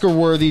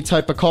Oscar-worthy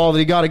type of call that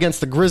he got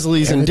against the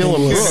Grizzlies and Everything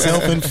Dylan was Brooks.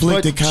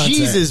 self-inflicted But contact.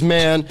 Jesus,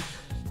 man,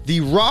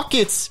 the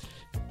Rockets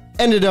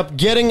ended up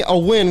getting a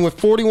win with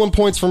 41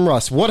 points from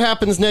Russ. What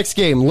happens next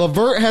game?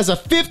 LeVert has a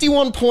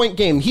 51-point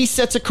game. He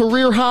sets a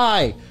career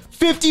high.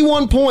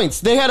 51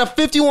 points. They had a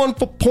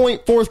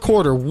 51-point fourth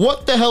quarter.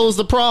 What the hell is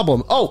the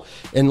problem? Oh,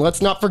 and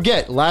let's not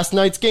forget last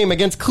night's game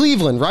against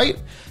Cleveland,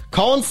 right?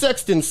 Colin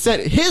Sexton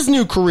set his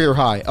new career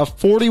high of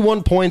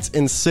 41 points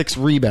and 6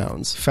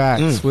 rebounds.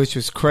 Facts, which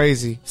was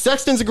crazy.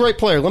 Sexton's a great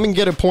player. Let me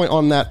get a point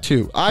on that,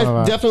 too.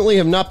 I definitely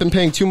have not been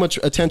paying too much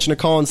attention to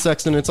Colin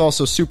Sexton. It's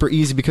also super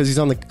easy because he's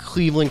on the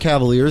Cleveland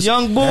Cavaliers.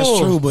 Young bull. That's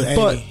true, but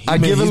I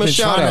give him a shout out. He's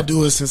been trying to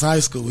do it since high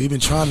school. We've been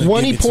trying to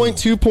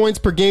 20.2 points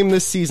per game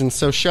this season,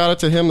 so shout out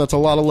to him. That's a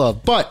lot of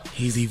love. But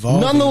he's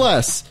evolving.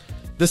 Nonetheless,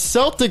 the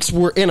Celtics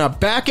were in a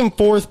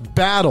back-and-forth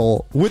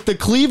battle with the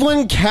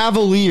Cleveland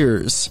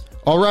Cavaliers.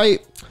 All right?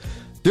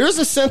 There's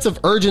a sense of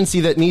urgency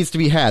that needs to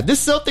be had.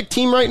 This Celtic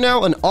team right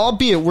now, and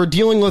albeit we're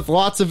dealing with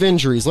lots of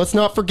injuries, let's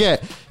not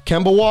forget,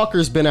 Kemba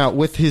Walker's been out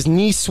with his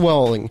knee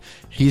swelling.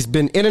 He's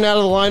been in and out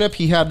of the lineup.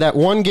 He had that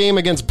one game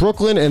against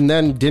Brooklyn and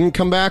then didn't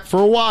come back for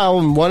a while.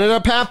 And what ended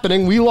up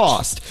happening? We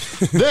lost.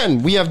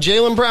 Then we have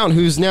Jaylen Brown,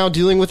 who's now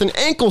dealing with an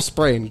ankle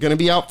sprain, going to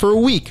be out for a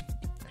week.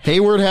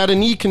 Hayward had a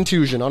knee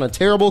contusion on a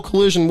terrible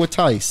collision with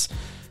Tice.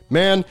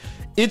 Man,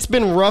 it's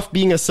been rough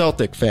being a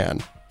Celtic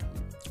fan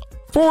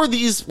for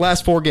these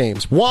last 4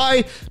 games.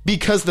 Why?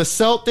 Because the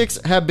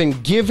Celtics have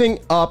been giving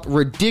up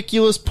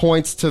ridiculous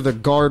points to the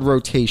guard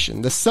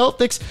rotation. The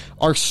Celtics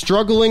are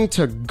struggling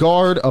to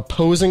guard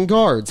opposing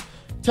guards.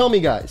 Tell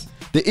me, guys,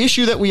 the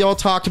issue that we all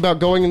talked about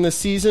going in this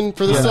season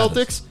for the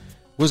Celtics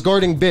was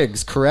guarding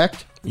bigs,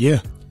 correct?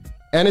 Yeah.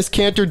 Enes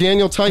Kanter,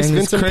 Daniel Tice, And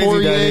it's Vincent crazy that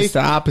Poirier, it's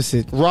the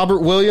opposite. Robert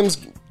Williams,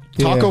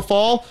 Taco Yeah.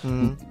 Fall.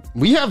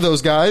 We have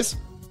those guys.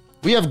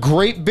 We have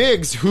great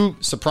bigs who,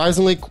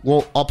 surprisingly,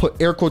 well, I'll put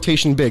air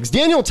quotation bigs.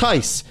 Daniel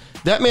Tice,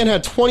 that man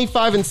had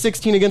 25 and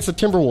 16 against the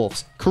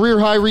Timberwolves. Career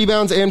high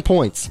rebounds and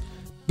points.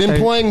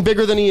 Been playing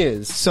bigger than he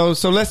is. So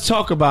let's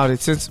talk about it.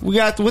 Since we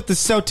got with the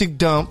Celtic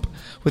dump,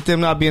 with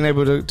them not being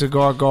able to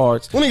guard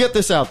guards. Let me get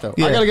this out, though.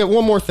 Yeah. I got to get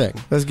one more thing.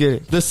 Let's get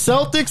it. The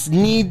Celtics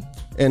need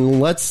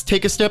And let's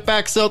take a step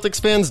back,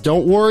 Celtics fans.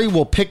 Don't worry,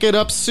 we'll pick it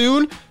up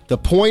soon. The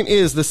point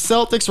is, the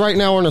Celtics right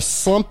now are in a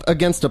slump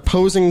against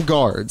opposing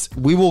guards.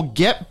 We will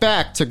get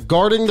back to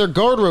guarding their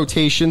guard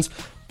rotations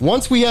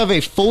once we have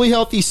a fully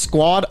healthy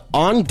squad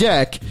on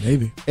deck.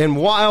 Maybe. And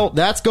while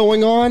that's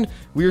going on,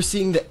 we are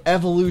seeing the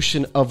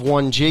evolution of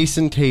one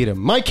Jason Tatum.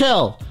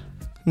 Michael,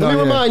 let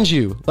me remind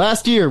you,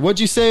 last year, what'd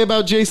you say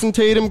about Jason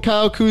Tatum,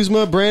 Kyle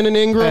Kuzma, Brandon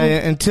Ingram?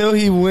 Until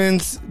he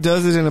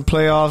does it in the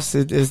playoffs,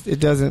 it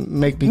doesn't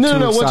make me too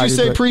excited. What'd you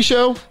say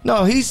pre-show?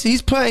 No,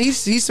 he's playing.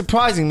 He's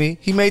surprising me.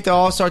 He made the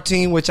All-Star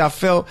team, which I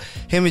felt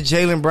him and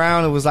Jaylen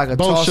Brown, it was like a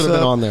toss-up. Both should have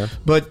been on there.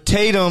 But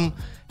Tatum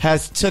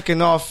has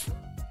taken off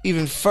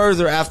even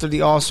further after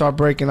the All-Star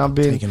break, and I've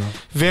been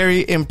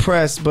very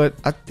impressed. But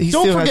he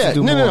still has to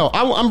do more. No.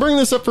 I'm bringing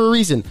this up for a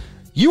reason.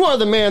 You are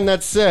the man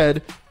that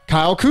said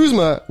Kyle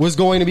Kuzma was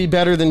going to be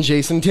better than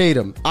Jason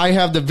Tatum. I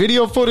have the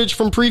video footage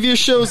from previous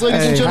shows,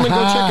 ladies and gentlemen.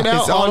 Go check it out.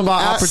 It's all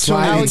about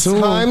opportunity. Alex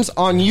Times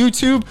on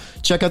YouTube.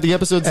 Check out the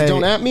episodes that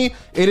don't at me.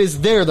 It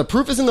is there. The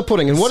proof is in the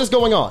pudding. And what is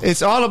going on?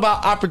 It's all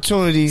about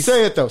opportunities.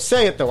 Say it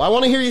though. I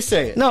want to hear you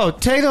say it. No,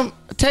 Tatum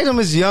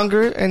is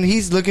younger and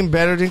he's looking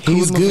better than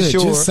Kuzma good. for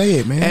sure. Just say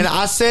it, man. And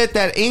I said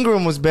that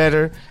Ingram was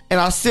better, and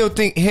I still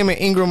think him and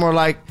Ingram are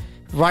like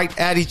right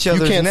at each other's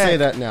neck. You can't neck. say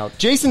that now.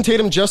 Jason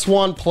Tatum just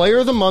won Player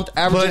of the Month,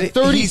 averaging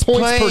 30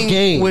 points per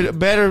game.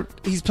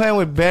 He's playing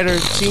with better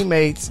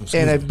teammates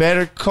and a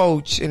better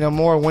coach in a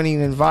more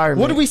winning environment.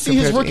 What did we see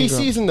his rookie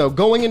season, though?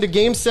 Going into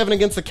Game 7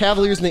 against the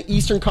Cavaliers in the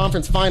Eastern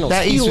Conference Finals.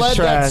 He led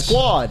that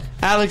squad.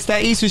 Alex,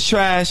 that East was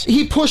trash.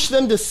 He pushed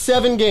them to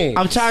 7 games.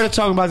 I'm tired of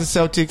talking about the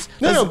Celtics.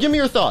 No, give me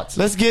your thoughts.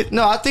 I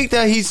think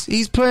that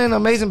he's playing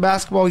amazing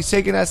basketball. He's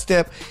taking that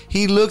step.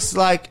 He looks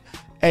like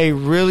a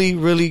really,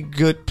 really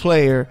good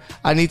player.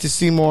 I need to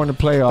see more in the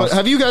playoffs. But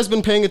have you guys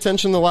been paying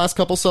attention the last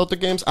couple Celtic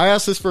games? I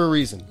asked this for a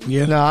reason.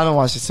 Yeah. No, I don't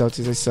watch the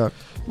Celtics. They suck.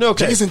 No,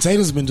 okay. Jason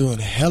Tatum's been doing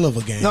a hell of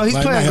a game. No, he's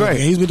playing great.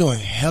 He's been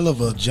doing a hell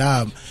of a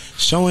job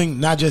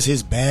showing not just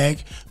his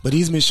bag, but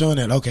he's been showing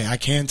that, okay, I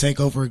can take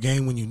over a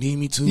game when you need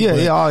me to.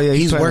 Yeah.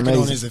 He's working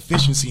amazing on his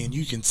efficiency, and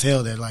you can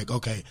tell that, like,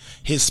 okay,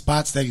 his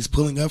spots that he's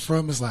pulling up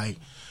from is like,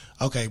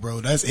 okay, bro,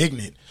 that's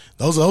ignorant.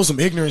 Those are some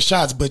ignorant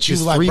shots, but you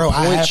was like, bro,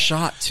 I have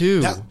shot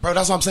too. That's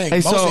what I'm saying.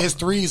 Most of his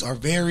threes are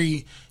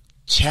very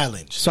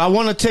challenged. So I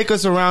want to take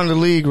us around the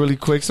league really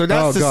quick. So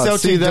that's the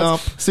Celtic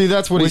dump. See,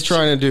 that's what he's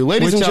trying to do.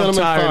 Ladies and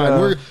gentlemen,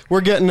 fine.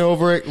 We're getting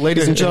over it.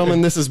 Ladies and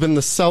gentlemen, this has been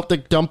the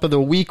Celtic dump of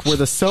the week, where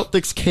the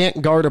Celtics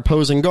can't guard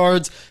opposing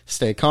guards.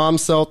 Stay calm,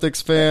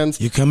 Celtics fans.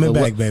 You're coming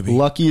back, baby.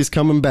 Lucky is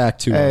coming back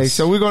to us. Hey,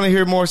 so we're going to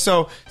hear more.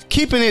 So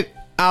keeping it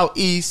out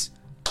east,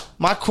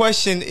 my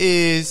question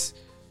is,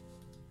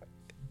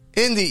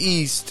 in the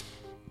East,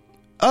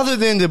 other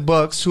than the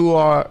Bucks, who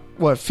are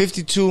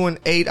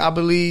 52-8, I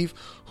believe,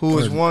 who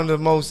is one of the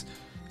most,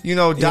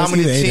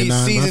 dominant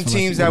season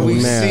teams that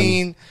we've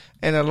seen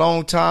in a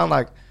long time.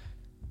 Like,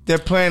 they're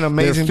playing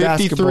amazing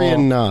basketball.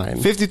 53-9.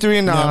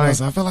 53-9.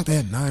 Yeah, I felt like they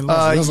had 9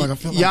 losses.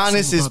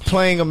 Giannis is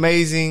playing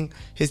amazing.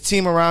 His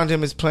team around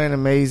him is playing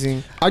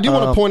amazing. I do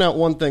want to point out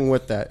one thing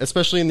with that,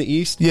 especially in the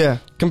East. Yeah.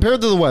 Compared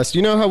to the West,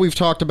 you know how we've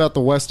talked about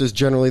the West is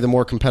generally the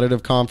more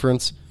competitive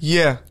conference?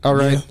 Yeah. All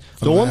right. Yeah.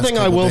 The one thing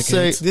I will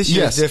say... This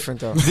year is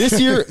different, though. This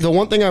year, the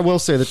one thing I will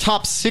say, the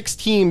top 6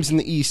 teams in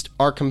the East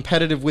are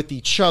competitive with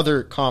each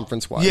other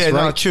conference-wise. Yeah, right?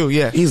 no, true,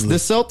 yeah. Easily. The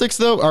Celtics,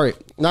 though, all right,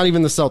 not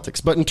even the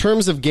Celtics, but in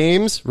terms of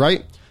games,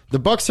 right, the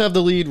Bucks have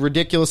the lead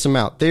ridiculous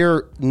amount. They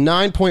are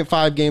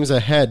 9.5 games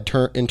ahead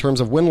in terms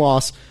of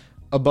win-loss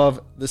above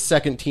the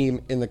second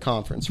team in the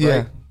conference, right?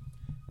 Yeah.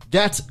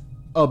 That's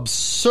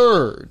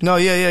absurd. No,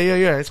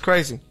 yeah. It's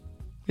crazy.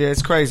 Yeah,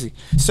 it's crazy.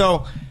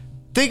 So,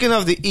 thinking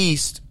of the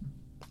East,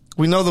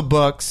 we know the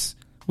Bucks.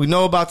 We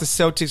know about the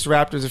Celtics,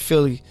 Raptors, and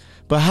Philly.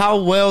 But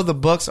how well the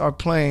Bucks are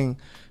playing,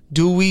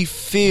 do we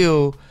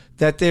feel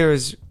that there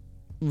is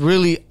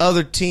really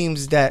other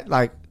teams that,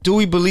 like, do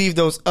we believe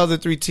those other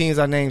 3 teams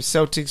I named,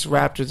 Celtics,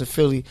 Raptors, and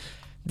Philly,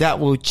 that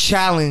will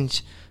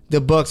challenge the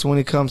Bucks when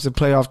it comes to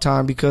playoff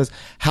time? Because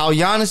how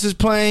Giannis is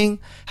playing,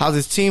 how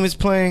this team is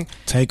playing,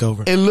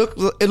 takeover.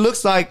 It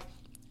looks like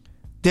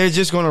they're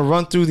just going to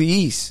run through the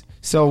East.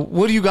 So,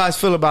 what do you guys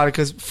feel about it?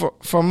 Because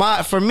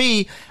for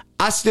me,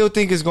 I still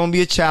think it's going to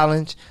be a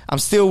challenge. I'm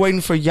still waiting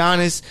for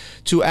Giannis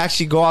to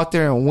actually go out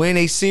there and win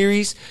a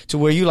series to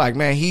where you like,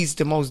 man, he's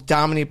the most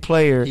dominant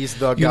player. He's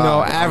the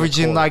guy,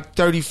 averaging like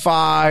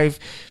 35,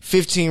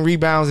 15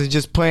 rebounds and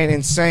just playing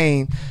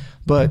insane.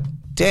 But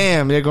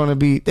damn, they're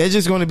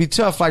just going to be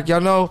tough. Like, y'all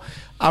know,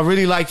 I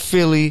really like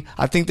Philly.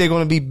 I think they're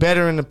going to be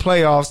better in the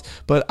playoffs,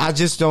 but I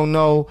just don't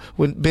know.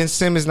 When Ben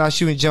Simmons not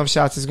shooting jump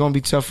shots, it's going to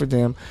be tough for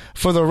them.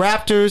 For the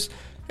Raptors,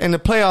 in the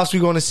playoffs,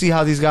 we're going to see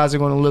how these guys are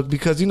going to look,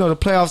 because the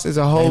playoffs is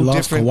a whole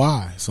different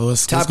Kawhi, so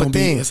it's type of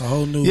thing. It's a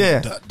whole new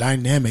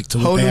dynamic to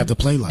what they have to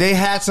play like. They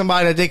had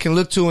somebody that they can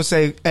look to and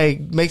say, "Hey,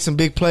 make some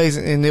big plays,"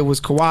 and it was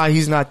Kawhi.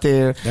 He's not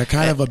there. They're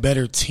kind of a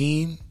better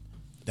team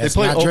that's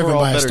play not driven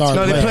overall by a better star team.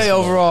 No, player. they play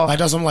overall. Like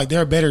that's what I'm like.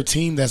 They're a better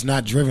team that's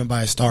not driven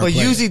by a star But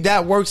player. usually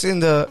that works in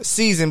the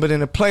season, but in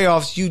the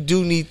playoffs, you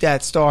do need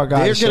that star guy.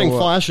 They're to show getting up.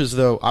 flashes,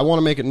 though. I want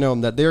to make it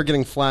known that they're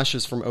getting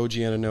flashes from OG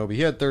Anunoby.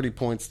 He had 30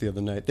 points the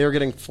other night. They're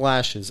getting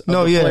flashes of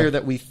the player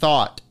that we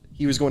thought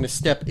he was going to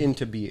step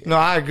into being. No,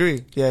 I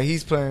agree. Yeah,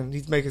 he's playing.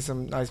 He's making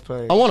some nice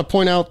plays. I want to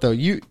point out, though,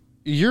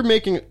 you're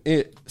making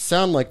it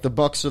sound like the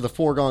Bucks are the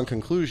foregone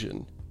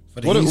conclusion.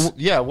 What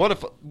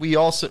if we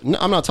also? No,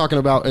 I'm not talking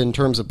about in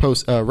terms of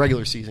post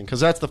regular season because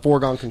that's the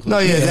foregone conclusion. No,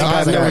 yeah, they I got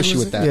have that. no issue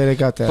with that. Yeah, they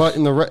got that. But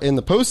in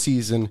the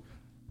postseason,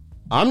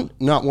 I'm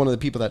not one of the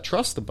people that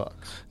trust the Bucks.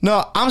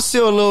 No, I'm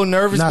still a little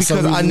nervous Not so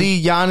because I easily.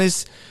 need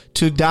Giannis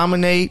to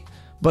dominate.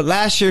 But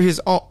last year,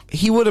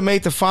 he would have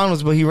made the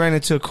finals, but he ran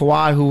into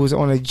Kawhi, who was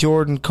on a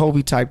Jordan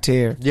Kobe type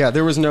tear. Yeah,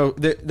 there was no.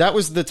 That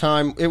was the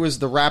time. It was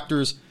the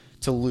Raptors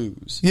to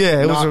lose.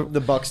 Yeah, it not was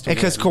the Bucks to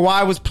because win.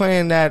 Kawhi was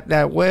playing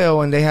that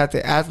well, and they had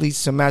the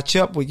athletes to match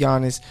up with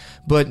Giannis.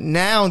 But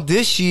now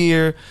this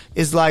year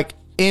is like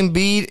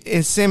Embiid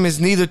and Simmons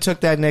neither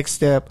took that next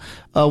step.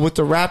 With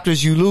the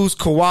Raptors, you lose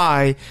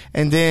Kawhi,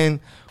 and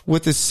then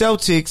with the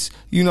Celtics,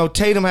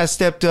 Tatum has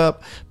stepped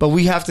up, but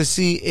we have to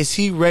see, is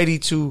he ready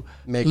to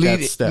Make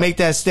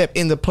that step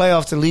in the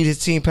playoffs to lead his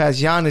team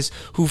past Giannis,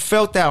 who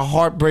felt that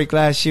heartbreak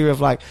last year of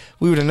like,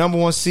 we were the number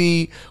one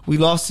seed, we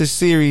lost this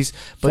series.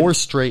 But 4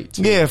 straight.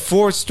 yeah,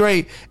 4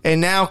 straight. And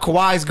now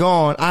Kawhi's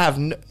gone. I have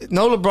no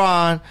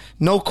LeBron,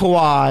 no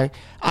Kawhi.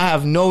 I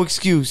have no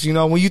excuse.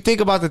 When you think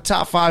about the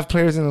top 5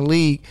 players in the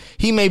league,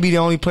 he may be the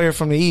only player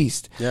from the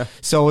East. Yeah.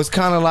 So it's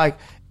kind of like,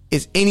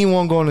 is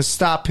anyone going to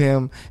stop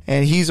him?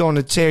 And he's on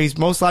the tear. He's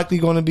most likely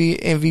going to be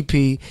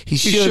MVP. He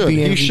should be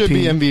MVP. He should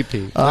be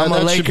MVP. I'm a That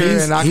should Laker,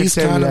 be- and I can he's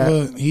tell you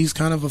kind that. he's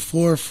kind of a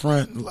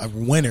forefront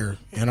winner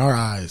in our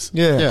eyes.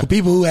 Yeah. For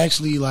people who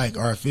actually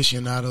are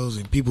aficionados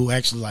and people who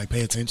actually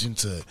pay attention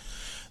to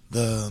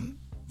the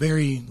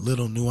very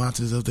little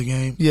nuances of the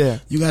game. Yeah.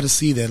 You got to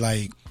see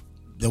that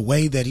the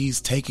way that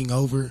he's taking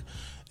over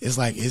is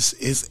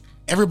it's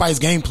everybody's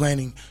game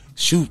planning.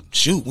 Shoot.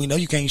 We know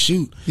you can't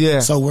shoot. Yeah.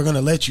 So we're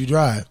gonna let you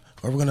drive,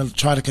 or we're gonna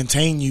try to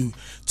contain you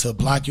to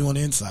block you on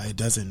the inside. It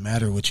doesn't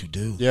matter what you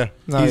do. Yeah.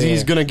 No,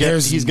 He's gonna get.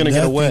 There's He's gonna get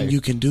nothing away.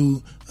 you can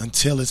do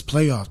until it's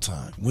playoff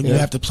time. When you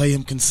have to play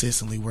him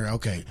consistently, where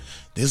okay,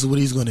 this is what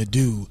he's gonna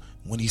do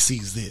when he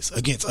sees this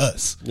against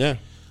us. Yeah.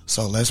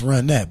 So let's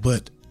run that.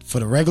 But for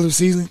the regular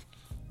season,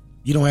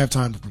 you don't have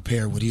time to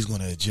prepare what he's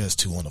going to adjust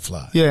to on the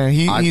fly. Yeah,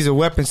 he's a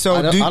weapon. So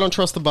I don't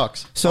trust the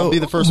Bucks. So I'll be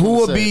the first who one to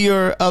will say be it.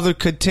 your other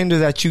contender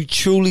that you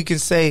truly can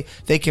say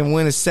they can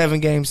win a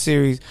 7-game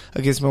series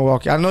against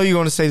Milwaukee? I know you're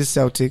going to say the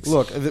Celtics.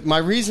 Look, my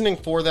reasoning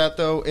for that,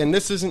 though, and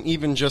this isn't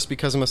even just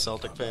because I'm a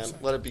Celtic fan.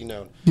 Let it be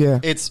known. Yeah.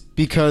 It's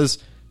because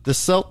the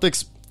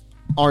Celtics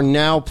are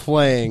now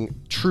playing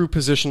true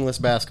positionless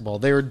basketball.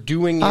 They are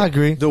doing I it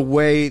agree. the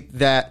way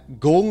that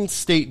Golden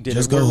State did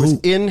Just it, where go it was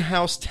hoop.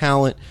 in-house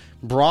talent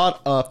brought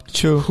up,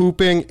 True.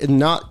 hooping, and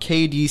not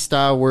KD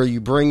style where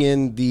you bring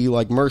in the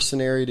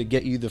mercenary to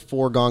get you the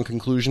foregone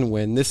conclusion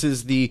win. This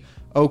is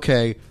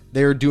okay,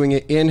 they're doing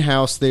it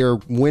in-house. They are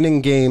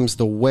winning games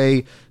the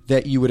way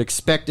that you would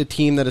expect a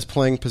team that is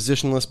playing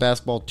positionless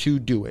basketball to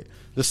do it.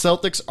 The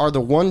Celtics are the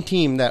one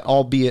team that,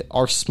 albeit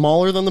are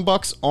smaller than the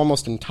Bucks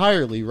almost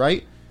entirely,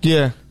 right?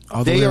 Yeah.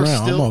 All the way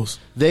around, almost.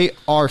 They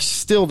are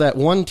still that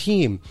one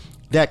team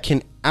that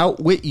can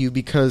outwit you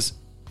because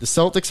the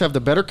Celtics have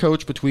the better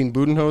coach between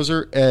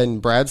Budenholzer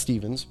and Brad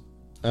Stevens.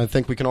 I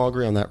think we can all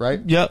agree on that, right?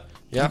 Yep.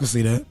 Yeah. I can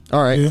see that.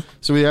 All right. Yeah.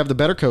 So we have the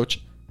better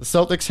coach. The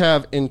Celtics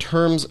have, in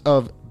terms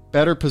of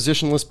better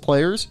positionless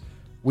players,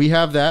 we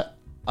have that,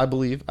 I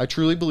believe. I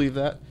truly believe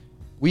that.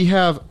 We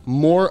have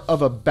more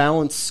of a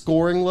balanced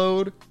scoring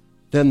load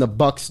than the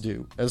Bucks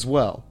do as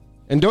well.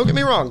 And don't get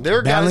me wrong, there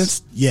are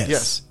Balanced? guys.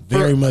 Yes.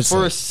 Very much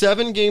for so. a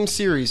 7-game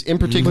series in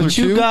particular.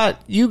 But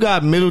you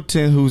got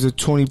Middleton, who's a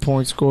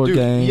 20-point score Dude,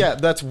 game. yeah,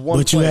 that's one.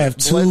 But you player. have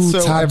two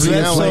Bledsoe top every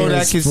tier now and Bledsoe then. that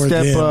players can for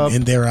step them up.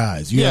 in their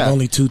eyes. You Yeah. have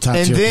only 2 top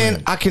And tier then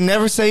players. I can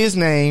never say his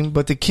name,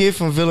 but the kid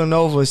from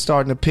Villanova is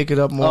starting to pick it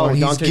up more. Oh, and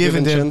he's Dante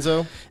giving DiVincenzo?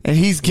 them, and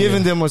he's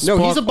giving them a spark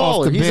No, he's a off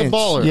baller. the He's a bench.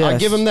 baller. I Yes.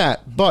 give him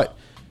that. But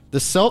the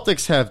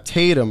Celtics have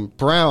Tatum,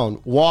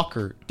 Brown,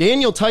 Walker,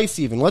 Daniel Tice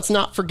even. Let's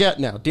not forget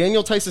now.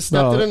 Daniel Tice has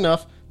stepped it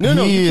enough.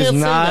 No, he you is can't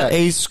say not that.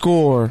 a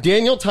scorer.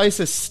 Daniel Tice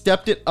has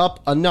stepped it up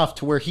enough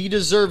to where he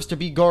deserves to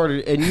be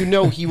guarded, and you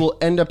know he will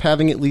end up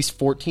having at least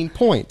 14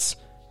 points,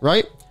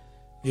 right?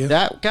 Yeah.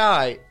 That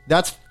guy,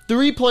 that's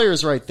 3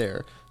 players right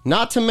there.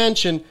 Not to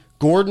mention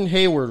Gordon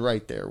Hayward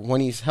right there. When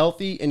he's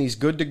healthy and he's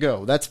good to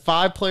go. That's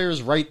 5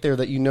 players right there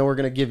that you know are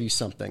going to give you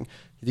something.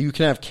 You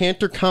can have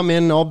Cantor come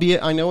in,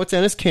 albeit I know it's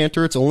Enes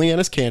Kanter. It's only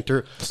Enes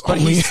Kanter, but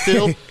only- he's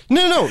still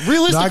no.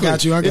 Realistically, No, I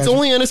got you. It's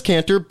only Enes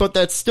Kanter, but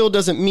that still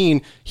doesn't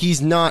mean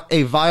he's not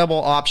a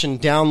viable option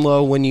down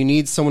low when you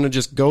need someone to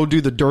just go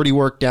do the dirty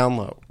work down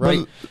low, right?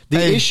 But, the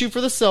hey, issue for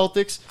the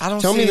Celtics. I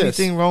don't tell see me this.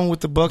 anything wrong with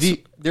the Bucks.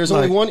 There's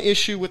only one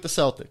issue with the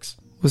Celtics.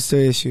 What's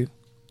the issue?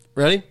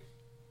 Ready?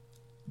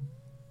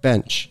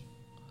 Bench.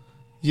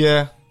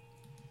 Yeah.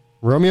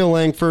 Romeo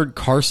Langford,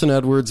 Carson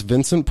Edwards,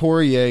 Vincent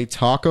Poirier,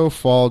 Taco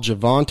Fall,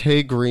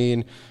 Javonte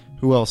Green.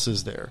 Who else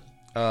is there?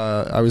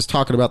 I was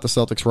talking about the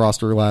Celtics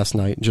roster last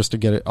night just to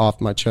get it off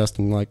my chest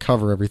and like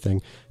cover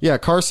everything. Yeah,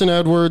 Carson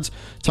Edwards,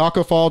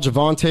 Taco Fall,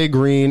 Javonte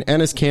Green,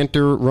 Enes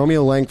Kanter,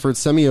 Romeo Langford,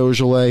 Semi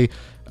Ojeleye,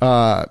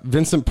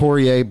 Vincent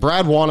Poirier,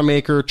 Brad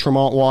Wanamaker,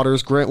 Tremont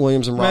Waters, Grant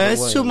Williams, and Robert Man,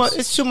 Williams.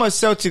 it's too much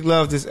Celtic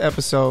love this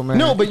episode, man.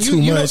 No, but Too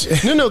you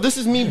much. no, this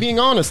is me being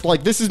honest.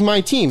 Like, this is my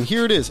team.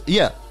 Here it is.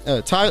 Yeah.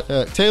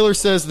 Taylor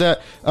says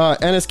that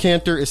Enes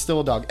Kanter is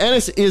still a dog.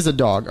 Enes is a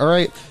dog. All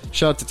right.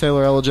 Shout out to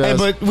Taylor Elajaz. Hey,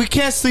 but we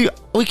can't sleep.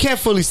 We can't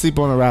fully sleep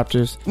on the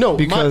Raptors. No,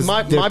 because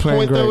my they're playing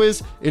point great. though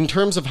is in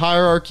terms of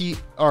hierarchy.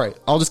 All right,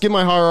 I'll just give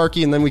my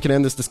hierarchy and then we can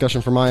end this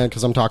discussion from my end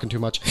because I'm talking too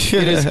much.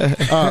 It is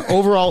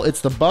overall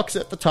it's the Bucks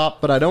at the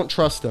top, but I don't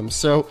trust them.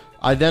 So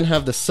I then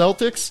have the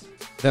Celtics,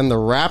 then the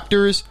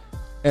Raptors,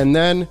 and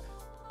then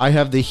I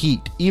have the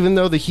Heat. Even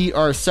though the Heat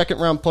are a second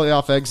round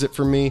playoff exit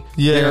for me,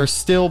 they are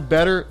still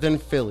better than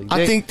Philly.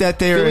 I think that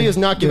Philly has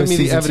not given me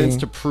the season evidence team.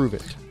 to prove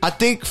it. I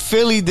think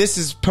Philly, this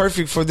is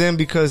perfect for them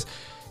because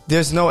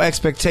there's no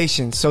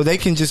expectation. So they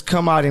can just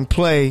come out and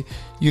play.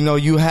 You know,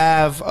 you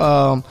have,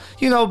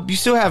 you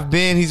still have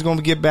Ben. He's going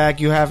to get back.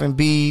 You have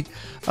Embiid.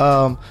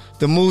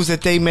 The moves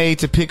that they made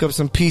to pick up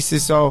some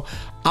pieces. So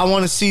I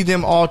want to see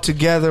them all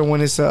together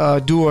when it's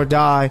a do or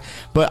die.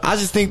 But I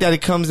just think that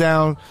it comes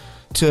down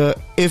to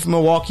if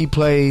Milwaukee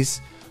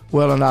plays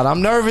well or not.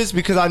 I'm nervous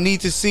because I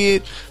need to see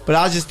it, but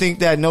I just think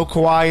that no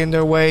Kawhi in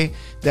their way,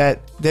 that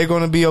they're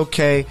going to be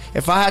okay.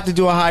 If I had to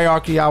do a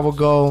hierarchy, I would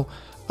go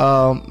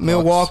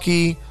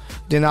Milwaukee,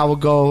 then I would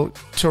go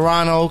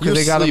Toronto because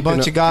they got a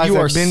bunch of guys that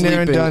have been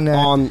there and done that.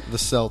 On the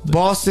Celtics.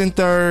 Boston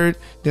third,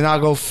 then I'll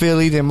go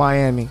Philly, then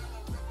Miami.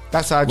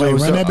 That's how I do it.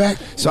 Run that back.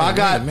 So I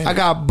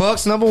got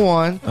Bucks number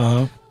one.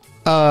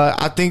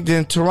 I think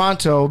then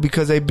Toronto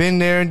because they've been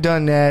there and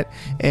done that,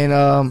 and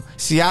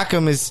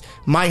Siakam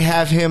might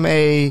have him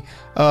a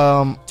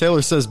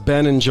Taylor says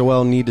Ben and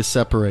Joel need to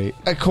separate.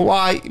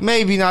 Kawhi.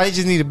 Maybe not. They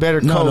just need a better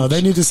coach. No,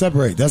 they need to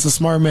separate. That's a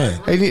smart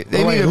man. They need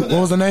what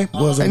was the name?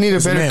 They need a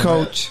better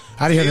coach.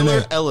 How do you hear the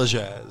name?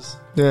 Elajaz.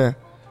 Yeah,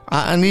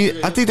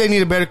 I think they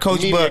need a better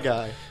coach. Media But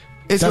guy.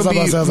 it's That's gonna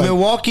what I be was like.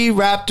 Milwaukee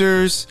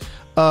Raptors,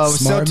 Smart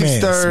Celtics man,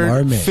 smart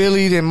third, man.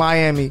 Philly, then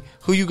Miami.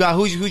 Who you got?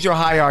 Who's your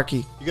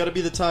hierarchy? You got to be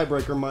the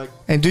tiebreaker, Mike.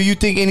 And do you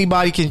think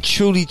anybody can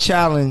truly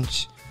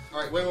challenge?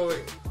 All right,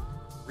 wait.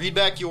 Read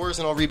back yours,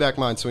 and I'll read back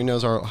mine, so he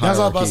knows our hierarchy. That's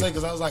what I was about to say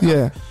because I was like,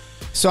 Yeah.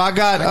 So I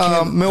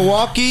got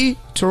Milwaukee,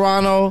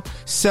 Toronto,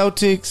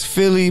 Celtics,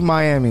 Philly,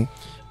 Miami.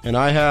 And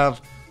I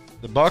have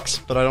the Bucks,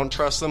 but I don't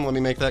trust them. Let me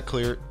make that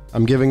clear.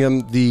 I'm giving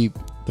them the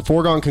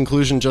foregone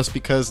conclusion just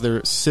because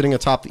they're sitting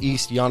atop the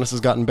East. Giannis has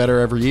gotten better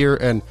every year,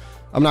 and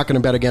I'm not going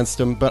to bet against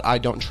them, but I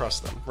don't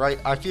trust them. Right?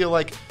 I feel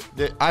like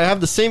I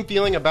have the same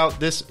feeling about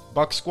this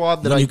Bucks squad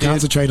that when I you did.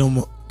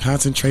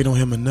 concentrate on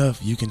him enough,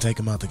 you can take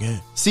him out the game.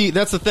 See,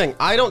 that's the thing.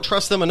 I don't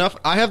trust them enough.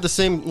 I have the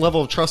same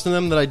level of trust in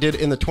them that I did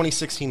in the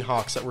 2016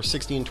 Hawks that were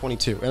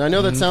 16-22. And I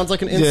know that sounds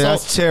like an insult. Yeah,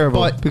 that's terrible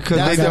but because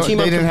that's they the team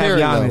I'm didn't have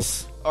comparing,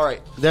 Giannis. though. All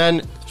right.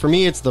 Then, for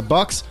me, it's the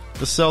Bucks,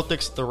 the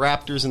Celtics, the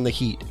Raptors, and the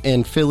Heat.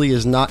 And Philly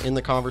is not in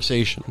the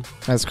conversation.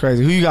 That's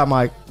crazy. Who you got,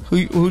 Mike?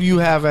 Who do you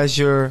have as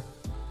your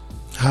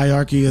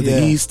Hierarchy of Yeah.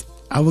 the East,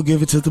 I will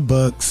give it to the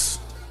Bucks,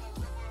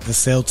 the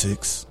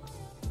Celtics.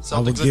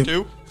 Celtics at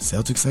 2?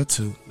 Celtics at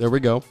 2. There we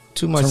go.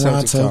 too much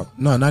Celtics Toronto. talk?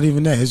 No, not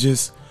even that. It's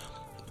just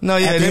No,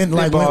 yeah, at the they end,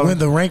 like balling. when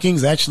the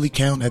rankings actually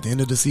count at the end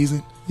of the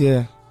season,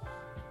 Yeah.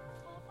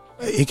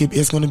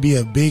 it's going to be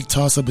a big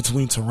toss up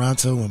between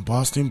Toronto and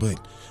Boston, but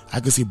I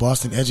could see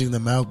Boston edging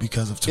them out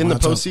because of In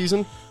Toronto. the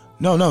postseason?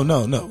 No.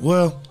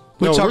 Well,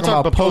 We're talking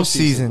about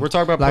postseason. postseason. We're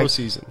talking about Like,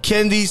 postseason.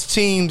 Can these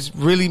teams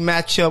really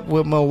match up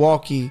with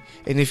Milwaukee?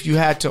 And if you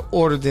had to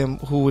order them,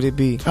 who would it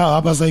be? I'm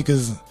about to say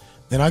because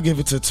then I give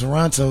it to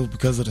Toronto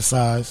because of the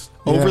size.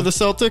 Over Yeah. the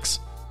Celtics?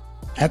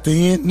 At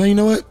the end, no, you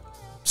know what?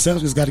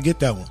 Celtics got to get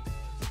that one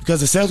because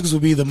the Celtics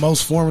will be the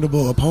most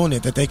formidable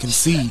opponent that they can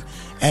see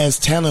as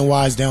talent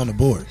wise down the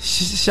board.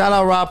 Shout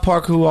out Rob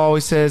Parker, who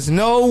always says,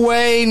 "No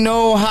way,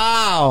 no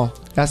how."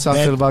 That's how I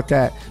That- feel about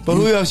that. But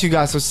who else you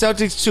got? So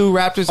Celtics 2,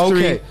 Raptors 3.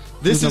 Okay.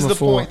 This Who's is number the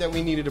 4? point that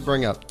we needed to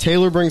bring up.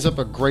 Taylor brings up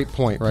a great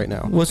point right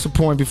now. What's the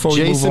point before we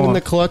Jason move in on?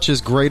 the clutch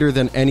is greater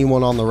than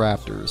anyone on the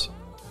Raptors.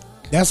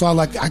 That's why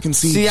I can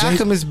see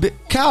Siakam is big.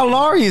 Kyle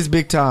Lowry is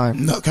big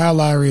time. No, Kyle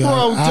Lowry.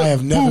 Bro, I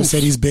have never boof,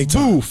 said he's big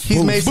time. boof.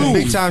 He's made some Boof.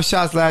 big time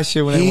shots last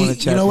year when they won the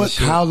championship. You know what?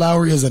 Kyle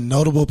Lowry is a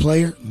notable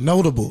player.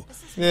 Notable.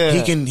 Yeah.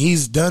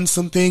 He's done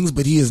some things,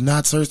 but he is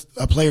not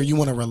a player you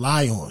want to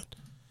rely on.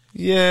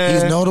 Yeah.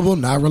 He's notable,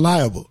 not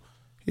reliable.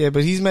 Yeah,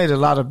 but he's made a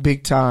lot of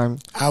big time.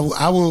 I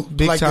will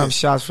Big like time this.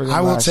 shots for them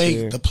I will last take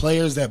year. the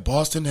players that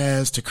Boston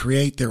has to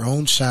create their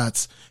own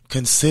shots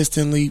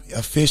consistently,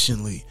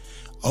 efficiently,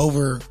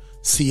 over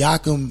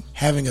Siakam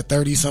having a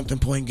 30-something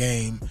point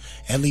game,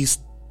 at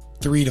least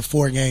 3 to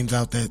 4 games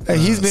out that. Hey,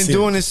 he's been series.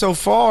 doing it so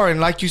far, and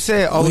like you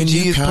said, OG When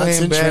you is playing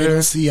concentrate on better.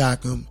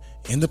 Siakam,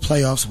 in the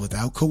playoffs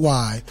without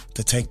Kawhi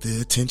to take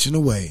the attention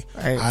away.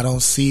 Hey. I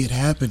don't see it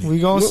happening.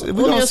 Let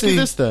me ask you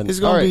this then. It's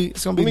gonna be.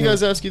 It's gonna be. Let me good.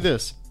 guys ask you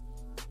this: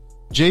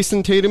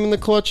 Jason Tatum in the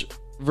clutch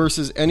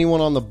versus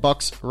anyone on the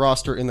Bucks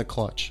roster in the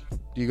clutch.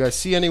 Do you guys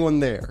see anyone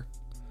there?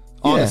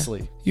 Yeah.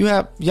 Honestly, You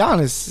have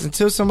Giannis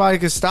until somebody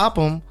can stop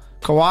him.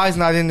 Kawhi's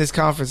not in this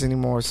conference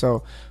anymore,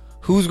 so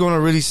who's going to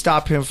really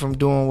stop him from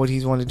doing what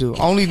he's want to do?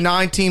 Only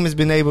 9 teams has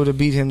been able to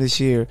beat him this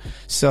year.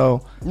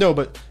 So, no,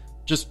 but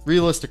just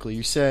realistically,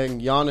 you're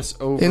saying Giannis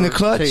over In the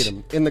clutch?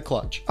 Tatum in the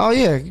clutch. oh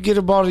yeah, you get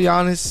a ball to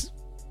Giannis.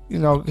 You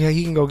know, yeah,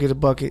 he can go get a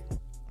bucket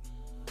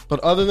But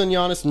other than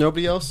Giannis,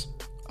 nobody else.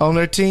 on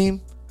their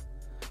team.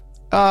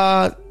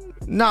 Nah,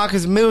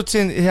 because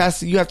Middleton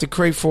you have to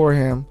create for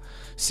him.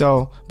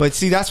 So, but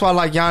see, that's why I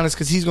like Giannis,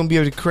 because he's going to be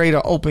able to create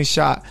an open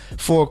shot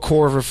for a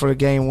Corver for the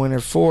game winner,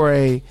 for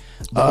a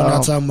But we're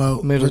not talking about.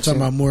 We're Middleton.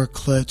 talking about more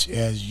clutch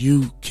as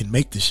you can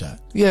make the shot.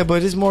 Yeah,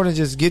 but it's more than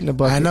just getting a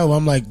bucket. I know.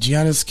 I'm like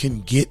Giannis can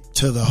get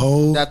to the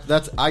hole.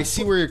 That's. I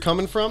see where you're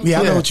coming from.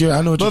 Yeah, I know what you're.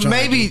 I know what But you're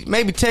trying to do.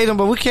 maybe Tatum,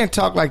 but we can't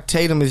talk like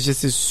Tatum is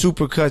just this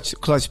super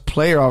clutch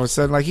player all of a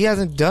sudden. Like, he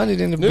hasn't done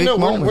it in the big No,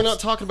 moments. we're not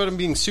talking about him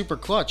being super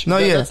clutch. No,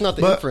 yeah, that's not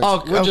the but- inference.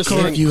 oh, We're just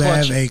okay. saying If you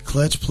clutch. have a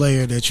clutch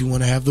player that you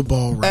want to have the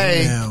ball right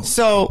Hey, now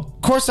so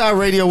Courtside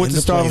Radio with in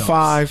the starting playoffs,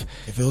 5.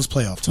 If it was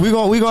playoff time, We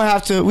gonna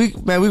have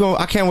to.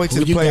 I can't wait to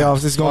Who the you got?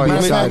 playoffs. It's gonna be Let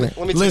me- exciting.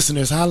 let me-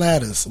 listeners, holla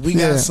at us. We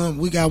Yeah. got some.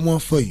 We got one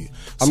for you.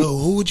 So,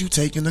 who would you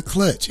take in the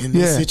clutch in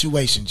this Yeah.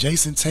 situation?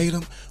 Jason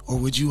Tatum, or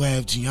would you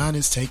have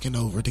Giannis taking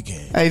over the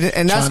game? Hey,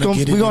 and that's Trying to gonna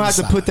get it we're gonna have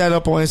to inside. put that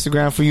up on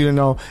Instagram for you to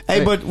know.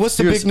 Hey, but what's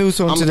the here's- big news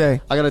on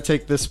today? I got to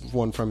take this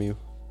one from you.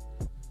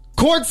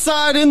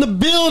 Courtside in the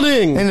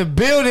building. In the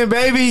building,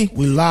 baby.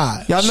 We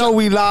live. Y'all know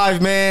we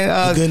live,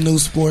 man. Good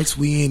News Sports.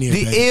 We in here.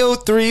 The baby. Ill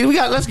 3.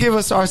 Let's give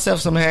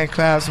ourselves some hand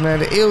claps, man.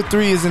 The Ill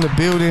 3 is in the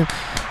building.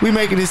 We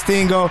making this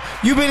thing go.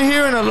 You've been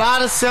hearing a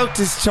lot of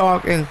Celtics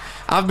talk, and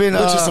I've been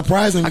Which is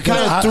surprising I because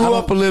kind I of threw don't-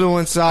 up a little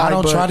inside. I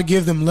don't but try to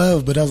give them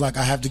love, but I was like,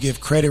 I have to give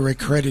credit where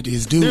credit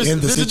is due There's-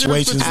 in the there's a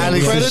difference situations between that we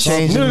Alex have is to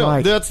changing. solve. No,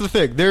 Mike. that's the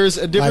thing. There's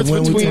a difference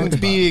when we between talked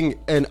about being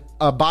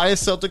a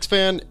biased Celtics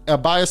fan, a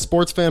biased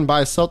sports fan,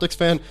 biased Celtics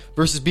fan,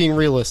 versus being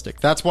realistic.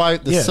 That's why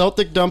the Yeah.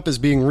 Celtic dump is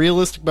being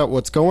realistic about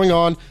what's going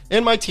on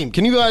in my team.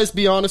 Can you guys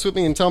be honest with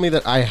me and tell me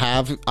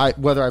that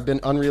whether I've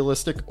been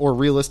unrealistic or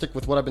realistic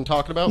with what I've been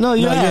talking about? No,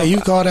 Yeah, you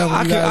called out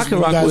when you I guys, can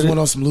when rock you guys with went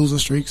it. on some losing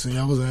streaks and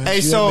y'all was ass. Hey,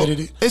 You so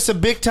admitted it. it's a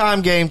big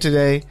time game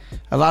today.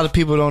 A lot of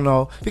people don't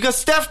know because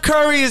Steph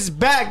Curry is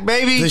back,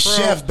 baby. The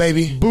chef,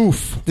 baby.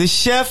 Boof. The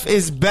chef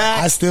is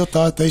back. I still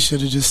thought they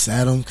should have just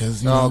sat him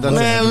because No, that's-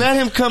 Man, let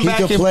him come back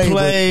could and play.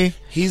 but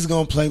He's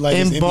gonna play like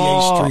And his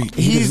ball. NBA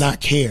street. He does not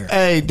care.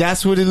 Hey,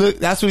 that's what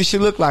it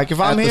should look like. If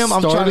I'm At the him,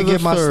 I'm start trying to of the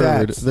get my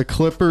third, stats. The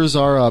Clippers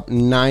are up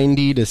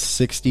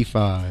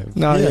 90-65.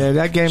 No, yeah,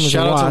 that game is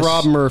Shout a out wash. to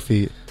Rob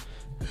Murphy.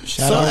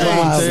 Shout So, out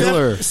hey, Rob.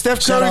 Taylor.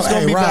 Steph Shout Curry's out- gonna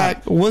hey, be Rob.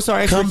 back. What's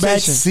our Comeback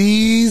expectation?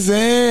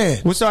 season.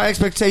 What's our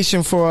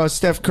expectation for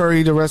Steph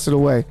Curry the rest of the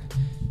way?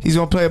 He's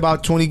gonna play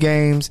about 20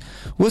 games.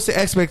 What's the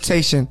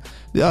expectation?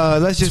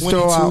 Let's just throw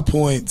 22 out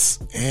points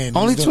and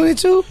only he's gonna-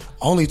 22.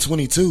 Only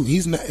 22.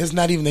 He's not. It's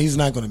not even that he's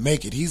not going to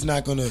make it. He's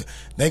not going to.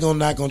 They're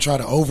not going to try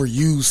to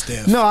overuse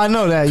Steph. No, I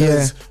know that.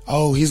 Yeah,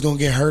 Because he's going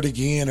to get hurt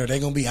again, or they're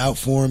going to be out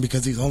for him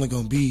because he's only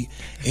going to be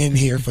in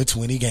here for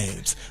 20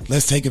 games.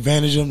 Let's take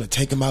advantage of him to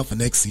take him out for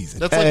next season.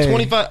 That's Hey. like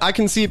 25. I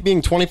can see it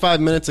being 25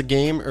 minutes a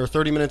game or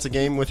 30 minutes a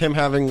game with him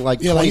having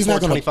like Yeah, 24, like he's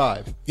not gonna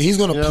 25. He's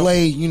going to You know?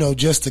 play,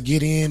 just to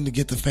get in, to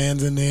get the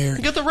fans in there,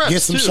 Get the reps,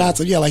 get some too. shots.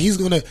 Yeah, like he's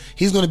going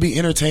to be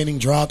entertaining,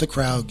 draw out the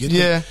crowd, get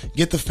Yeah.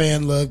 the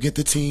fan love, get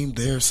the team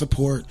their support,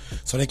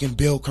 so they can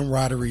build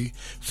camaraderie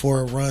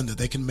for a run that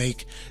they can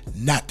make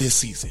not this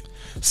season.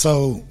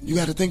 So you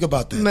got to think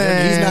about that.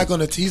 Man. He's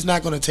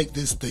not gonna take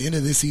the end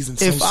of this season.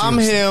 So if I'm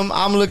seriously. him,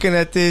 I'm looking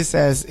at this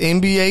as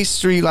NBA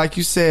Street, like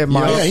you said,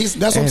 Mike. yeah, that's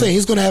what I'm And saying.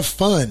 He's gonna have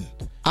fun.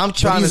 I'm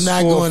trying to he's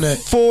not score gonna-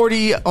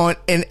 40 on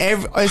in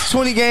every. It's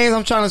 20 games.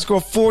 I'm trying to score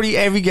 40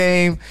 every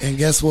game And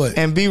guess what?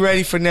 and be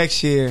ready for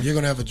next year. You're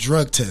gonna have a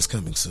drug test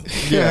coming soon.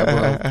 Yeah,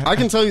 bro. I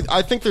can tell you,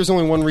 I think there's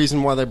only one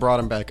reason why they brought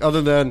him back,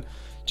 other than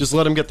just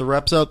let him get the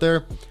reps out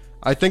there.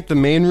 I think the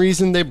main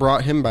reason they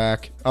brought him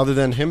back, other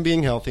than him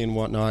being healthy and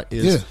whatnot,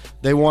 is Yeah.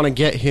 they want to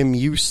get him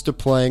used to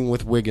playing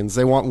with Wiggins.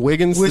 They want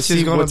Wiggins Which to is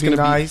see gonna what's be going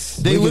to nice.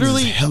 be. They Wiggins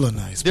literally, is hella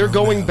nice. they're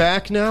bro, going now.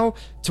 back now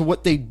to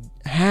what they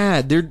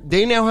had.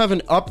 They now have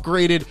an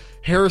upgraded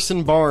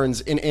Harrison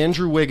Barnes and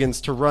Andrew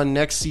Wiggins to run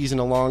next season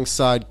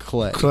alongside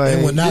Clay. Clay.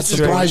 And would not This is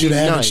surprise you to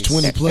gonna be average nice.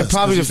 20 plus. and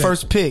probably the 'cause he's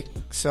first pick.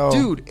 So,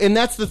 Dude, and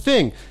that's the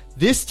thing.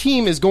 This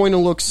team is going to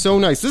look so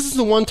nice. This is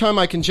the one time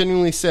I can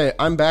genuinely say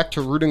I'm back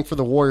to rooting for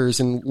the Warriors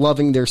and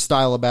loving their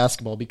style of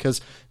basketball,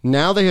 because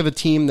now they have a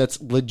team that's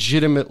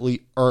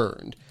legitimately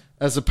earned,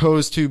 as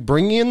opposed to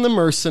bringing in the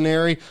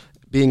mercenary,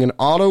 being an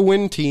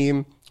auto-win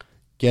team,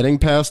 getting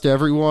past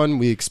everyone.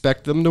 We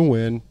expect them to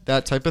win,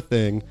 that type of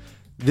thing.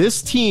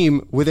 This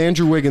team with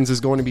Andrew Wiggins is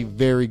going to be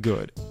very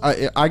good.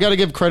 I got to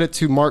give credit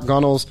to Mark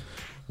Gunnels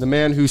the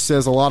man who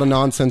says a lot of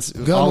nonsense.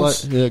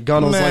 Gunnels.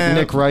 Gunnels like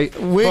Nick Wright.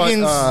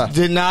 Wiggins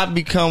did not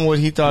become what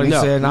he thought he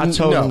said, and I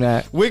told him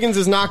that. Wiggins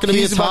is not going to be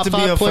a He's about top to be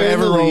 5 a player in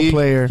the forever role league.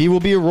 player. He will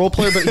be a role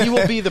player, but he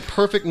will be the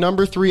perfect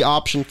number 3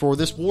 option for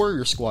this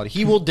Warrior squad.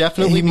 He will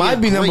definitely He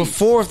might be a great- number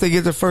 4 if they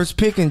get the first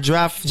pick and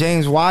draft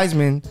James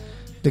Wiseman,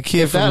 the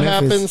kid If from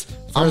that Memphis. happens,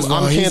 I'm First of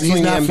all, canceling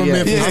he's not the from NBA.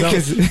 Memphis. Yeah, Don't-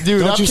 'cause- dude,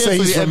 don't I'm you say canceling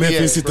he's the from NBA,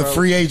 Memphis? He's the bro.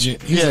 free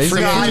agent. He's Yeah, a he's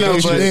free a free agent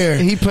agent. there.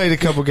 He played a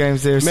couple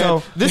games there. Man,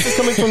 So this is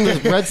coming from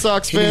the Red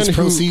Sox He fan needs who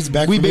proceeds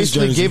back we from his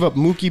basically jersey. gave up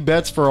Mookie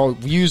Betts for a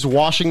used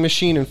washing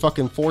machine and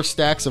fucking 4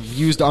 stacks of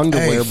used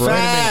underwear, Hey, bro.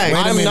 facts. Wait a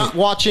I'm minute. not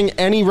watching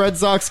any Red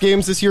Sox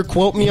games this year.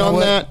 Quote me You know on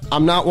what? that.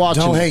 I'm not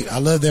watching. Don't hate. I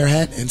love their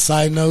hat. And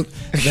side note,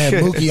 that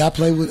Mookie, I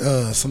played with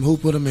some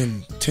hoop with him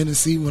in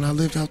Tennessee when I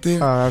lived out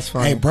there. Oh, that's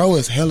funny. Hey, bro,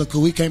 it's hella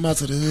cool. We came out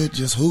to the hood,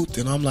 just hooped,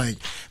 and I'm like,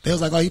 they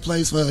was like, oh, he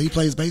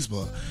plays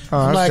baseball.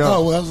 I'm that's like, dope.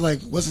 oh, well, I was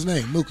like, what's his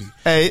name, Mookie?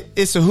 hey,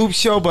 it's a hoop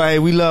show, but hey,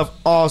 we love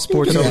all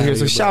sports Get over outta here.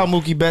 So here, shout out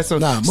Mookie Betts. So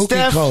Nah, Mookie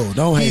Steph, cold.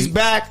 Don't he's hate.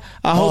 back.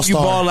 I hope you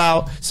All-star. ball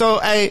out. So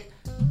hey,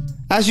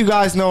 as you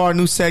guys know, our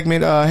new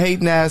segment,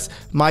 Hating Ass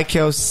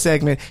Michael's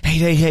segment.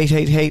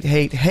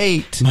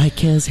 Hate.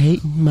 Michael's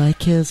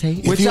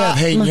hating. If you have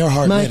hate in your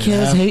heart, let it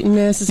Michael's happen. hating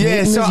ass is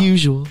hating as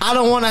usual. I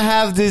don't want to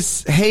have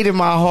this hate in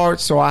my heart,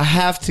 so I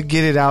have to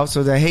get it out.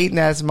 So the Hating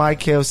Ass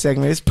Michael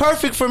segment is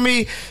perfect for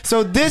me.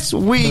 So this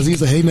week, Because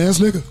he's a hating ass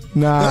nigga.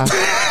 nah,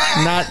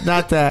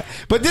 not that.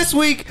 But this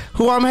week,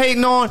 who I'm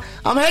hating on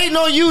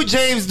you,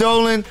 James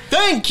Dolan.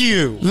 Thank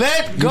you.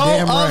 Let go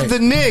damn of right. the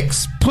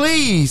Knicks,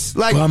 please.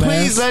 Like, Bum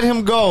please ass. let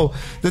him go.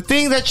 The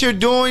thing that you're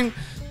doing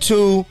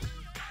to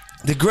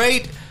the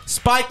great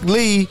Spike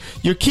Lee,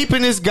 you're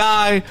keeping this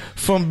guy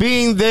from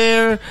being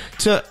there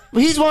to.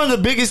 He's one of the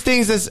biggest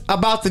things that's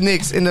about the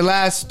Knicks in the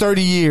last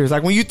 30 years.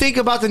 Like, when you think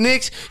about the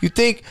Knicks, you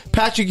think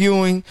Patrick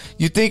Ewing,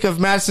 you think of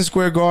Madison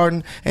Square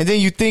Garden, and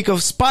then you think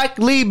of Spike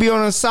Lee being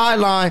on the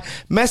sideline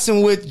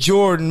messing with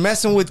Jordan,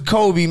 messing with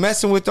Kobe,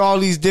 messing with all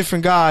these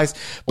different guys.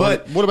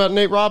 But What about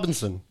Nate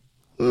Robinson?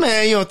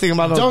 man, you don't think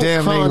about no Dunk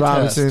damn Nate contest.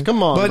 Robinson.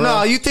 Come on, but bro.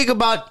 no, you think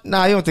about you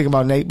don't think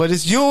about Nate. But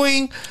it's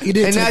Ewing. He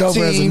did and take that over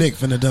team. as a Knick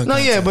from the dunk No,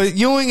 yeah, contest. but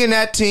Ewing and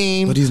that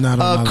team. But he's not on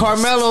my list.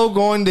 Carmelo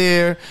going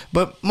there,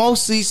 but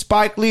mostly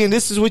Spike Lee. And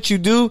this is what you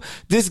do.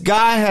 This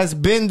guy has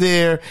been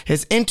there,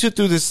 has entered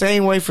through the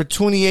same way for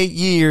 28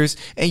 years,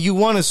 and you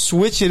want to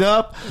switch it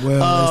up.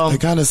 Well, they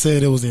kind of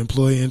said it was the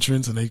employee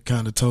entrance, and they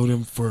kind of told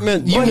him for.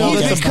 Man, But know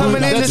he's that's been coming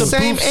in that's the a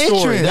same boof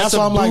story. entrance. That's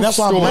why I'm like, boof that's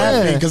why I'm story.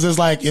 laughing, because it's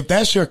like, if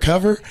that's your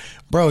cover,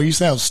 bro, you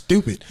sound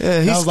stupid. Yeah, And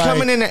I he's was like,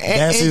 coming in the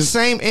that's his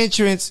same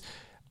entrance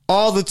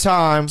all the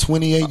time.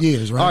 28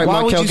 years, right? All right,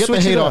 Why would Michael, you get the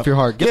switch hate it up? off your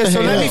heart. Get yeah, the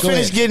so hate let me off. Go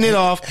finish ahead. getting it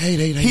off.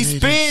 Hate. He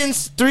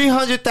spends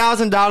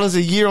 $300,000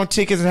 a year on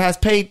tickets and has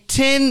paid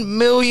 $10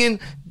 million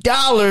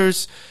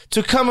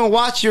to come and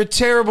watch your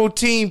terrible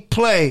team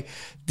play.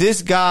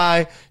 This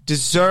guy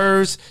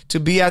deserves to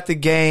be at the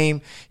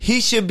game.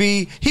 He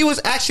was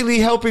actually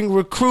helping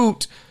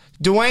recruit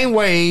Dwayne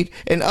Wade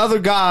and other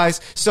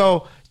guys.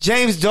 So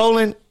James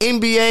Dolan,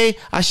 NBA,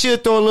 I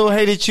should throw a little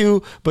hate at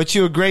you, but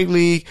you're a great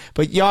league.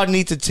 But y'all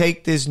need to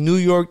take this New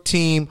York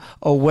team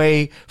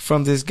away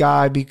from this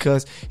guy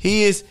because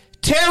he is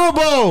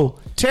terrible.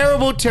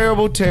 Terrible,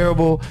 terrible,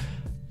 terrible.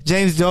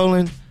 James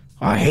Dolan,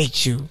 I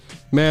hate you.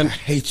 Man,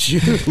 Hate you.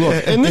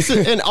 look,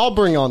 and I'll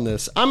bring on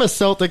this. I'm a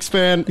Celtics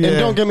fan, Yeah. and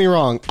don't get me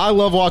wrong, I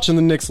love watching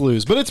the Knicks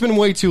lose, but it's been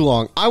way too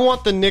long. I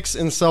want the Knicks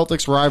and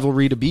Celtics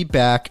rivalry to be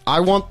back. I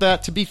want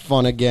that to be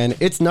fun again.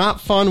 It's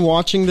not fun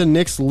watching the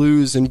Knicks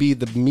lose and be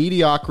the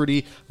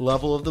mediocrity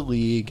level of the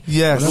league.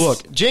 Yes.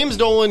 Look, James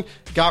Dolan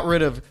got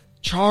rid of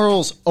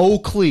Charles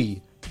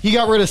Oakley. He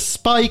got rid of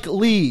Spike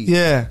Lee.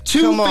 Yeah,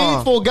 Two come on.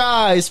 faithful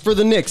guys for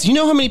the Knicks. You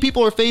know how many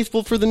people are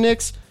faithful for the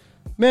Knicks?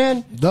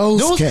 Man,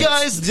 Those cats.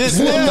 guys Just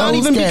will them. not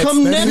Those even cats.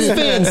 become That's Nets it.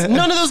 fans.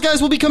 None of those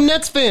guys will become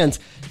Nets fans.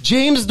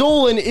 James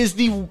Dolan is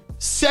the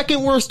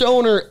second worst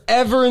owner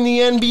ever in the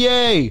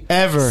NBA.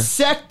 Ever.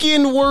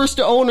 Second worst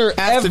owner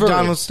After ever.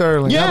 Donald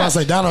Sterling. Yeah. I was about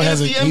to say, Donald And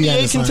has if a- the he NBA had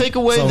to can sign- take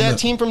away sold that up.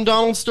 team from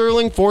Donald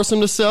Sterling, force him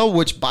to sell,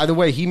 which, by the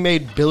way, he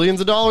made billions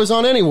of dollars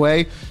on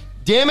anyway.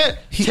 Damn it.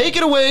 Take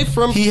it away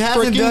from He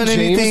hasn't frickin' done James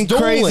anything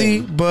Dolan.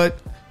 crazy, but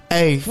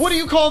hey, What do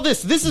you call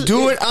this? This is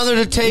do it under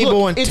the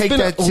table and it's take been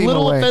that team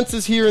little away.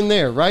 offenses here and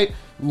there, right?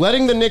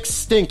 Letting the Knicks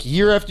stink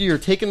year after year,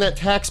 taking that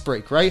tax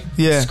break, right?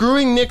 Yeah.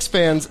 Screwing Knicks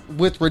fans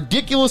with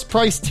ridiculous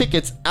price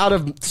tickets out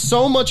of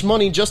so much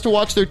money just to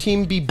watch their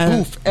team be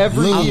boof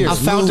every Lose, year. I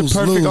found the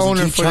perfect lose,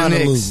 owner keep for the trying to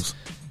Knicks. lose.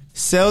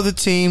 Sell the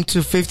team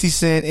to 50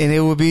 Cent and it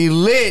will be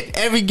lit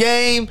every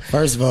game.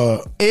 First of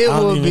all, It I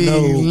don't will even be know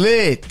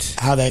lit.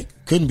 how that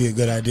couldn't be a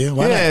good idea.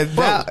 Why Yeah,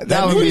 not?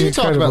 that would what be are you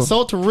talking incredible. about?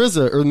 Sell it to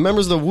RZA or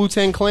members of the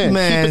Wu-Tang Clan.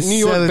 Man, Keep it New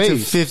sell York it to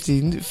based.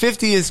 50.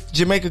 50 is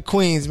Jamaica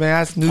Queens, man.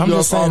 That's New I'm York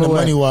just all saying the the way.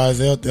 money wise,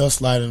 they'll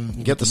slide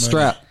in. Get the money.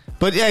 strap.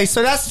 But yeah,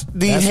 so that's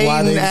the That's why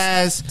hating they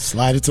as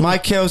slide it to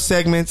Michael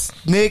segments.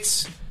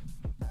 Knicks,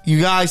 you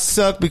guys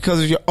suck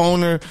because of your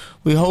owner.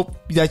 We hope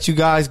that you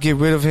guys get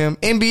rid of him.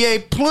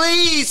 NBA,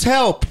 please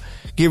help.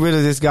 get rid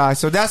of this guy.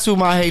 So that's who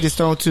my hate is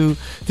thrown to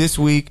this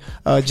week.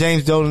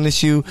 James Dolan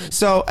issue.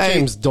 So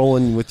James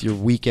Dolan with your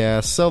weak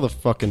ass. Sell the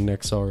fucking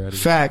Knicks already.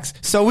 Facts.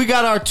 So we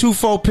got our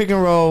twofold pick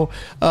and roll.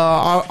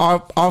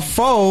 Our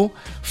foe,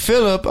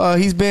 Philip,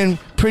 he's been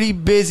pretty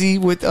busy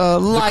with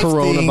life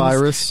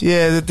coronavirus. things.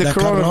 Yeah, the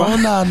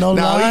coronavirus. No, we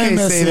can't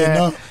say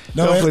that.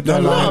 Don't put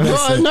that line.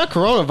 Bro, not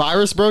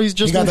coronavirus, bro. He's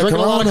just He got been the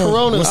drinking a lot of corona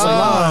Corona. with some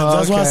limes.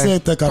 That's why I okay.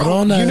 said the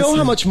corona. You know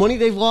how much money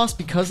they've lost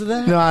because of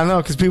that? No, I know,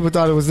 because people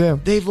thought it was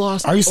them. They've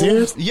lost. Are you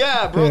serious?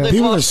 Yeah, bro. Yeah. They've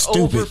People are lost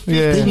stupid. over 15,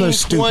 Yeah. People are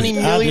stupid. $20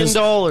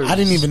 million. I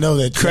didn't even know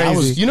that. Crazy. I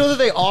was, You know that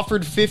they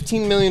offered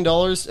 $15 million?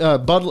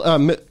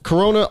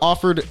 Corona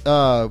offered,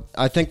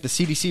 I think, the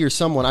CDC or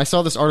someone. I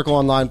saw this article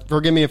online.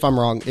 Forgive me if I'm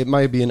wrong. It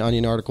might be an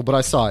Onion article, but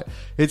I saw it.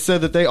 It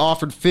said that they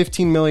offered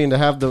 $15 million to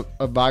have the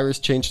virus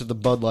changed to the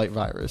Bud Light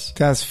virus.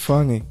 That's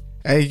funny.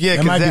 Hey, yeah,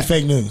 That might be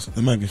fake news.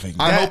 It might be fake news.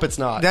 I hope it's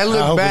not. That I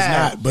looked hope it's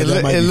bad. not, but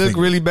that might it be looked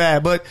fake. really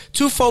bad. But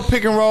 2-4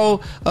 pick and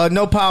roll.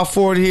 No power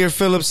forward here,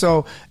 Philip.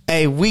 So,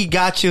 hey, we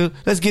got you.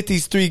 Let's get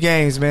these 3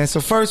 games, man.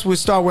 So first, we'll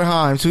start with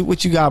Himes.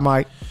 What you got,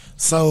 Mike?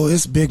 So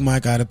it's Big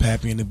Mike out of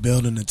Pappy in the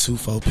building, the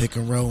 2-4 pick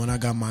and roll, and I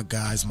got my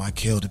guys,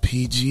 Michael the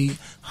PG,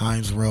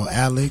 Himes Roll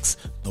Alex,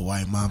 the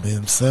White Mamba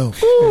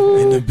himself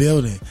in the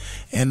building.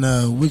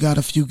 And we got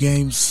a few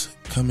games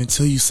coming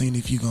to you, seeing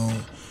if you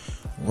gonna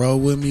roll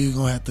with me. You're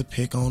gonna have to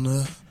pick on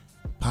the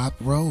Pop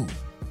Road.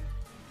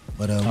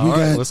 But we All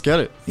right, got, let's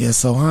get it. yeah,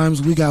 so Himes,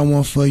 we got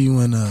one for you,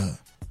 and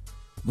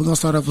we're gonna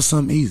start off with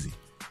something easy.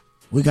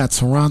 We got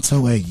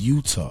Toronto at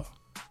Utah.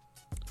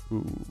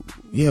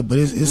 Yeah, but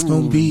it's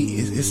gonna be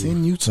it's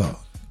in Utah.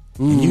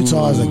 And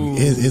Utah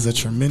is a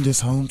tremendous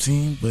home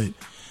team, but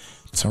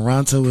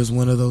Toronto is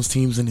one of those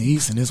teams in the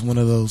East, and it's one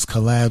of those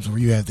collabs where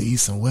you have the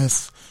East and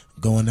West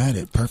going at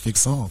it. Perfect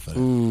song for that.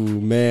 Ooh,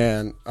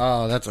 man.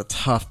 Oh, that's a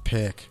tough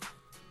pick.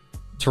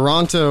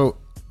 Toronto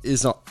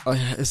is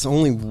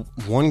only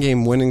 1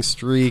 game winning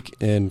streak,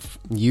 and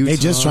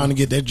Utah.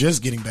 They're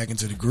just getting back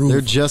into the groove.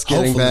 They're just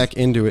getting Hopefully. back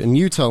into it. And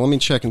Utah, let me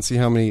check and see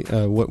how many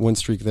what win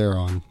streak they're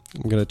on.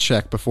 I'm gonna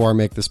check before I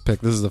make this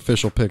pick. This is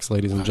official picks,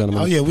 ladies and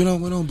gentlemen. Oh yeah, we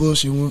don't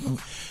bullshit.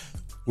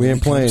 we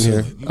ain't come playing to here.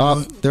 it, you know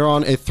what? They're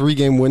on a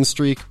 3-game win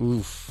streak.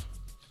 Oof.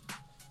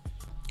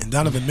 And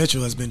Donovan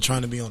Mitchell has been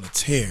trying to be on a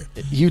tear.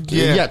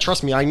 Yeah,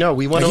 trust me, I know.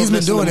 We went. Like, he's over been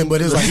this in doing the- it,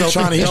 but it's the like he's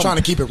Celtic trying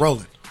to keep it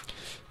rolling.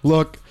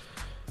 Look.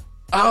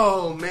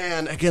 Oh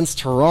man, against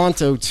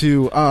Toronto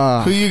too.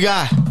 Who you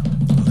got?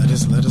 Let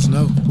us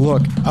know.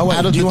 Look. Oh wait,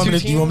 out of do you the want me two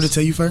to teams-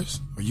 tell you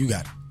first, or you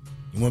got it?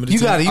 You want me to? You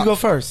tell got it. You go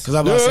first. Because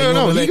I'm about to say,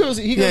 No. you He goes.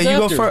 He goes Yeah,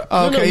 you after. go first. No,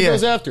 Okay, he yeah.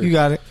 goes after. You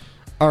got it.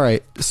 All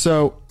right.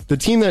 So the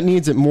team that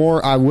needs it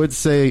more, I would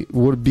say,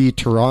 would be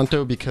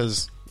Toronto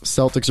because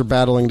Celtics are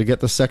battling to get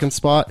the 2nd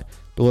spot.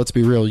 But let's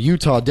be real,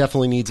 Utah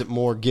definitely needs it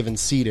more given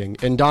seeding.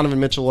 And Donovan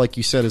Mitchell, like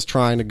you said, is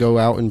trying to go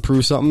out and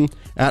prove something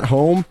at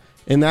home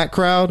in that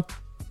crowd.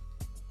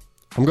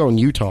 I'm going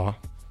Utah.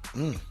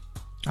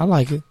 I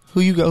like it. Who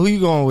you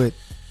going with?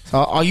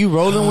 Are you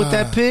rolling with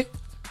that pick?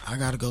 I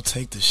gotta go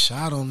take the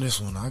shot on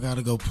this one. I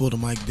gotta go pull the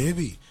Mike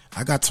Bibby.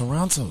 I got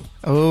Toronto.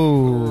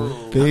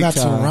 Oh, big I got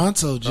time.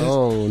 Toronto. Just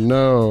Oh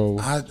no!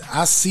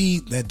 I see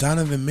that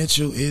Donovan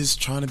Mitchell is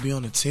trying to be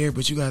on a tear,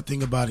 but you gotta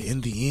think about it.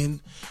 In the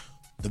end,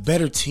 the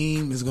better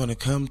team is gonna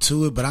come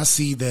to it. But I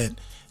see that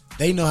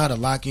they know how to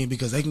lock in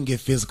because they can get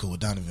physical with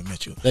Donovan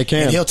Mitchell. They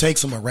can. And he'll take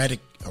some erratic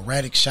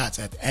shots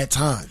at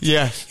times.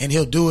 Yes. And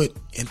he'll do it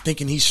and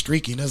thinking he's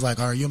streaking. It's like,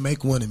 all right, you'll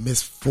make one and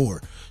miss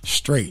 4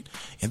 straight.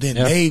 And then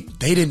Yep.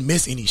 they didn't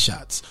miss any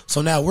shots.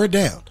 So now we're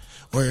down.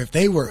 Or if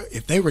they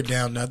were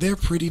down, now they're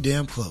pretty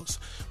damn close.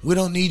 We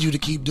don't need you to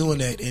keep doing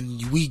that,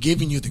 and we're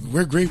giving you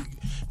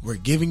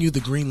the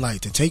green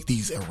light to take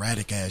these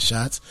erratic ass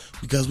shots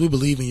because we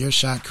believe in your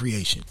shot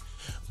creation.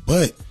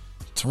 But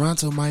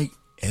Toronto might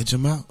edge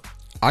them out.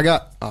 I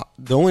got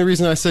the only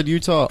reason I said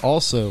Utah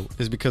also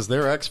is because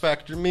their X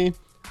factor to me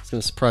is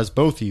going to surprise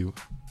both of you.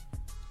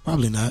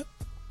 Probably not.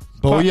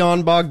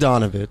 Bojan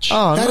Bogdanovic.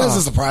 Oh, That no.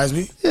 doesn't surprise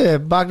me. Yeah,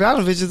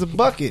 Bogdanovich is a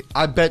bucket.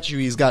 I bet you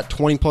he's got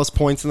 20 plus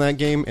points in that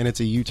game, and it's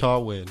a Utah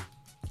win.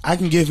 I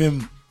can give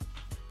him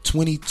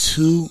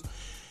 22,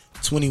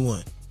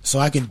 21. So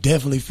I can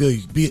definitely feel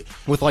you.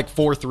 With like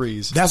 4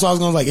 threes. That's what I was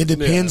going to like. It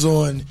depends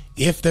on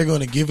if they're going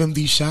to give him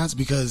these shots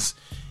because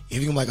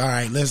if you're like, all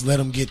right, let's let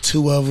him get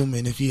 2 of them.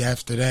 And if he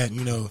after that,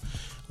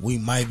 we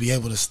might be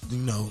able to,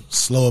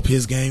 slow up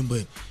his game.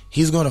 But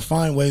he's going to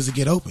find ways to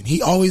get open.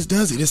 He always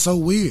does it. It's so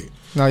weird.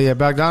 No, yeah,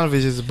 Bogdanovich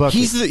is a bucket.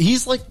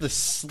 He's like the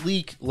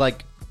sleek,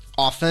 like,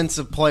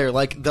 offensive player,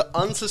 like the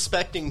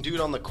unsuspecting dude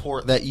on the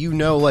court that you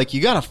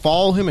got to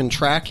follow him and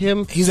track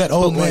him. He's that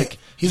old But, man. like,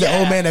 He's that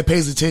old man that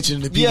pays attention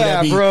to people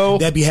Yeah, bro.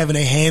 that be having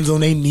their hands on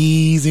their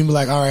knees and be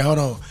like, all right, hold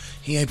on.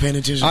 He ain't paying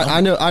attention.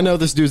 I know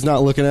this dude's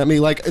not looking at me.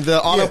 Like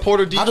the Otto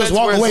Porter defense. I just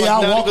walk where it's away. like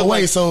I'll not walk even,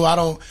 away like, so I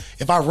don't.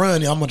 If I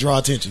run, I'm gonna draw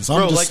attention. So I'm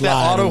Bro, just like that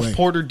slide Otto away.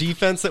 Porter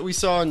defense that we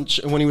saw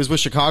when he was with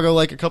Chicago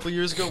like a couple of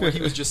years ago, where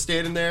he was just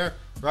standing there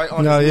right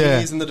on No, his yeah.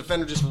 knees, and the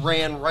defender just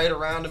ran right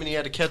around him, and he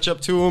had to catch up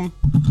to him.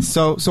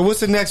 So what's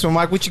the next one,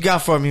 Mike? What you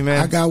got for me,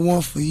 man? I got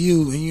one for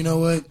you, and you know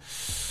what?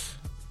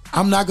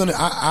 I'm not gonna.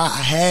 I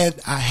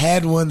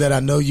had one that I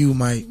know you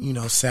might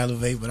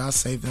salivate, but I'll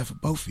save that for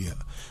both of you.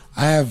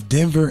 I have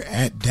Denver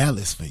at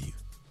Dallas for you.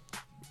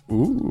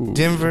 Ooh.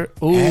 Denver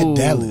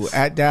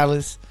at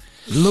Dallas.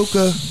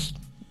 Luka.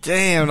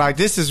 Damn, like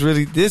this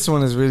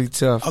one is really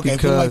tough. Okay,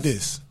 put it like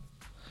this.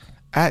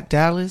 At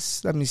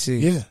Dallas, let me see.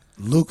 Yeah,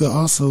 Luka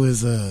also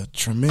is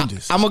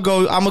tremendous. I'm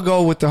gonna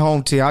go with the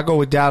home team. I go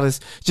with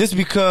Dallas just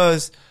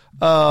because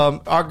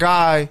our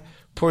guy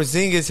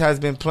Porzingis has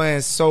been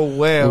playing so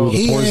well. Ooh,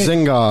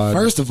 Porzingis.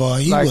 First of all,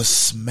 he was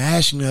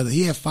smashing the other.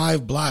 He had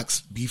 5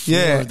 blocks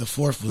before the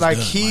fourth was like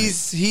done.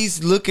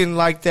 He's looking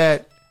like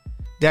that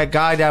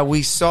guy that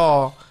we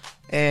saw,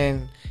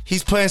 and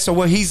he's playing so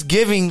well. He's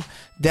giving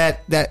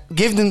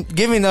giving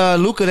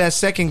Luka that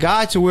second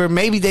guy to where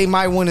maybe they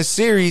might win a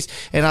series,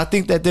 and I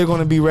think that they're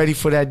going to be ready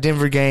for that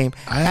Denver game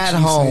at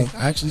home.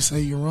 I actually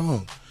say you're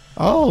wrong.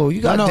 Oh,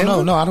 you got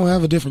Denver? No, I don't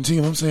have a different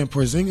team. I'm saying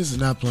Porzingis is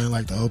not playing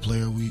like the old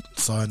player we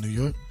saw in New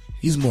York.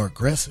 He's more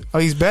aggressive. Oh,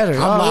 he's better.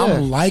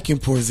 I'm liking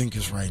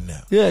Porzingis right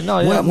now. Yeah, no,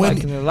 I'm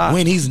liking it a lot.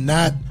 When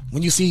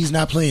you see he's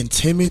not playing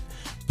timid,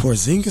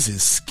 Porzingis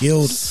is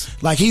skilled.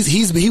 Like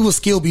he was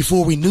skilled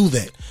before we knew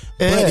that.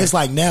 Yeah. But it's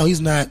like now he's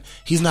not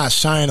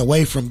shying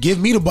away from give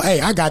me the ball.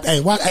 Hey, I got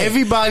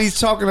everybody's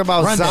talking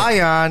about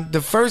Zion. The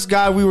first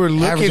guy we were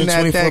looking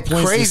at that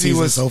crazy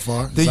was so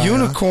far, the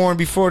Zion. Unicorn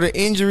before the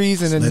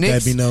injuries and the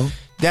Knicks. That be known.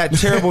 That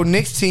terrible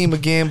Knicks team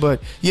again, but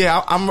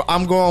yeah,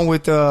 I'm going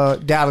with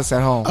Dallas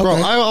at home. Okay. Bro,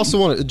 I also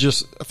want to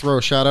just throw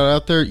a shout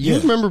out there. You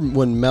remember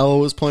when Melo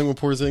was playing with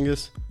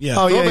Porzingis? Yeah.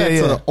 Oh, yeah, Throwback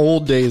to the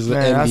old days of the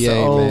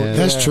NBA, man.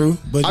 That's true.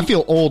 But I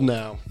feel old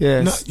now.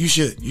 Yes. No, you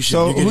should.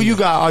 So who you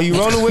got? Are you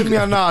rolling with me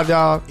or not,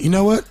 dog? You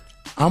know what?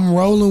 I'm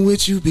rolling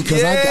with you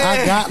because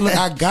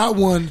I got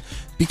one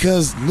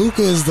because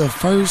Luka is the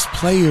first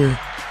player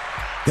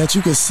that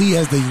you could see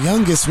as the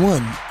youngest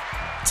one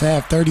to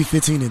have 30,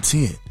 15, and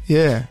 10.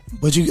 Yeah.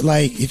 But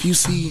if you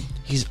see,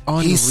 he's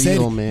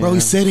unreal, man. Bro,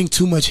 he's setting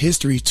too much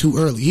history too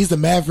early. He's the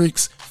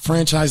Mavericks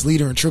franchise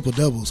leader in triple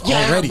doubles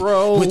already,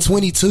 bro. with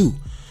 22.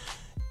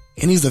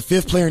 And he's the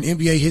 5th player in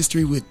NBA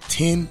history with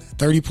 10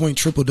 30-point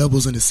triple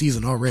doubles in the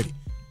season already.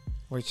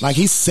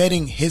 He's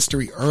setting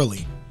history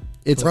early.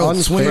 It's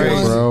unfair,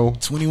 bro.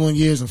 21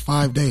 years and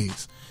 5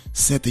 days.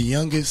 Set the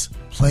youngest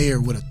player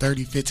with a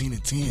 30, 15,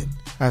 and 10.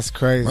 That's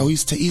crazy. Bro,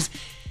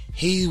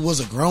 he was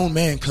a grown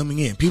man coming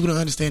in. People don't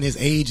understand his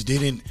age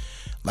didn't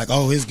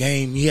his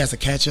game, he has to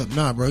catch up.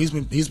 Nah, bro, he's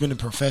been a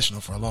professional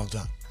for a long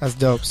time. That's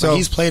dope. So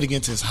he's played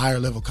against his higher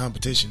level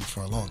competition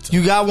for a long time.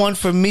 You got one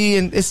for me,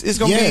 and it's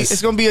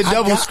gonna be a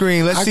double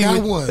screen. Let's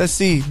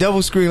see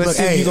double screen. Let's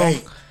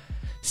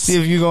see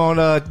if you're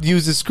gonna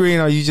use the screen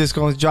or you just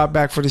gonna drop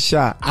back for the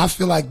shot. I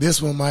feel like this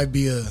one might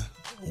be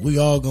we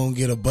all gonna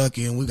get a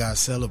bucket and we gotta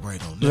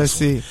celebrate on this. Let's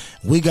see.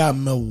 We got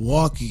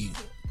Milwaukee,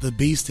 the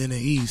beast in the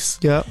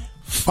East. Yep.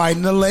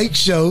 Fighting the Lake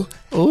Show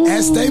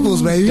at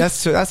Staples, baby.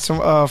 That's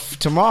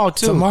tomorrow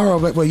too. Tomorrow,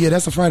 but yeah,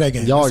 that's a Friday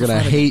game. Y'all are gonna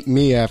hate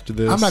me after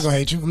this. I'm not gonna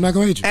hate you. And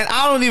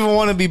I don't even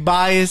want to be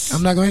biased.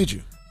 I'm not gonna hate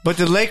you. But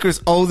the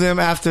Lakers owe them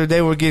after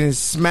they were getting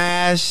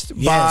smashed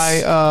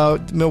by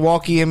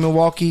Milwaukee and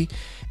Milwaukee.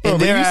 Bro, And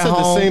but they're you at said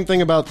home. the same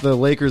thing about the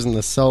Lakers and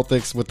the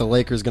Celtics. With the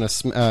Lakers gonna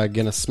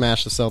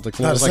smash the Celtics,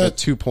 and it was like a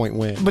 2-point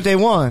win. But they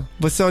won.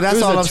 But so that's It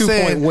was all a I'm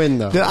saying. 2-point win,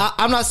 though.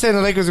 I'm not saying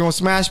the Lakers are going to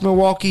smash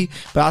Milwaukee,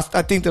 but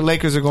I think the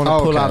Lakers are going to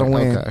pull out a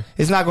win. Okay.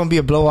 It's not going to be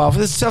a blowout.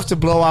 It's tough to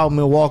blow out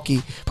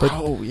Milwaukee, but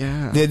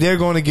they're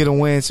going to get a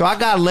win. So I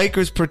got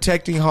Lakers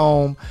protecting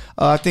home.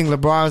 I think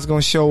LeBron's going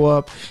to show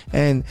up,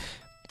 and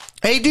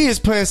AD is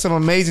playing some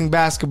amazing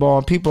basketball,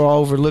 and people are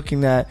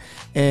overlooking that.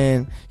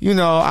 And,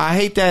 I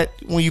hate that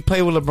when you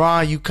play with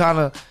LeBron, you kind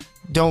of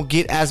don't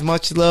get as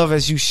much love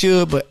as you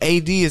should, but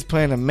AD is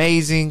playing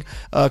amazing.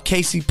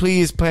 KCP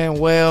is playing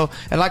well.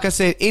 And like I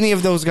said, any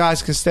of those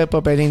guys can step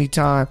up at any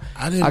time.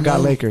 I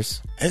got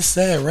Lakers. It's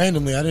sad,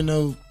 randomly. I didn't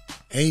know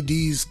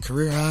AD's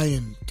career high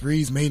in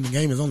threes made in the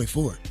game is only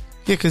 4.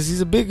 Yeah, because he's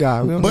a big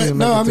guy. But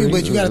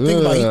you got to think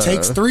about he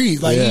takes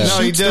threes. He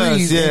shoots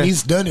threes, and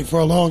he's done it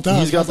for a long time.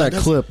 He's got that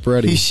clip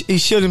ready. He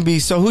shouldn't be.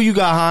 So who you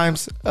got,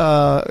 Himes?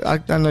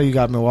 I know you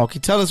got Milwaukee.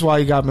 Tell us why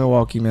you got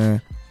Milwaukee,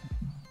 man.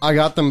 I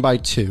got them by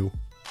 2.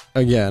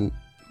 Again.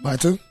 By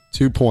 2?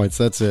 2 points.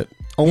 That's it.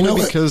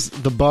 Only because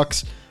the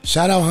Bucks.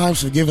 Shout out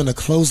Himes for giving a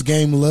close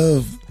game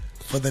love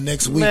for the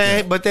next week.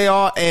 Man, but they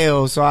all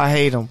L, so I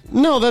hate them.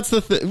 No, that's the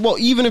thing. Well,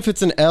 even if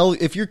it's an L,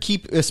 if you're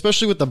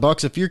especially with the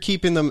Bucks, if you're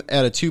keeping them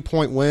at a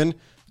 2-point win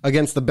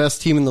against the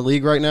best team in the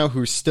league right now,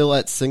 who's still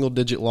at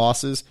single-digit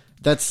losses,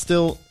 that's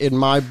still, in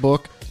my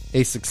book,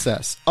 a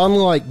success.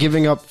 Unlike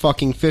giving up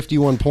fucking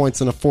 51 points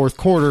in a fourth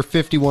quarter,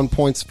 51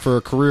 points for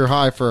a career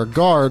high for a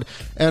guard,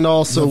 and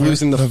also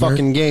losing the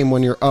fucking game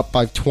when you're up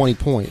by 20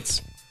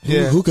 points.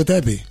 Yeah. Who could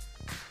that be?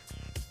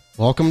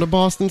 Welcome to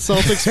Boston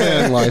Celtics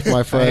fan life,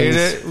 my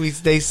friends. We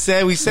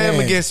say them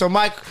again. So,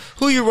 Mike,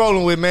 who you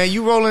rolling with, man?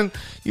 You rolling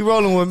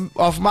with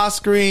off my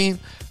screen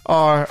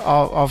or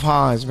off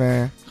Hans,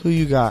 man? Who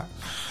you got?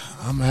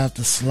 I'm gonna have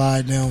to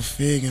slide down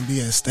Fig and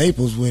be at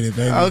Staples with it,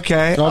 baby.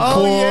 Okay. Of oh,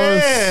 course.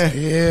 yeah.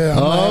 Yeah.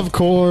 Of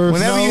course.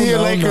 Whenever No, you hear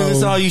no, Lakers, no.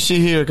 that's all you should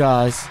hear,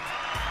 guys.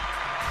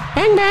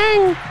 Bang,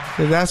 bang.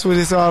 'Cause that's what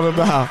it's all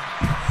about.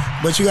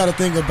 But you got to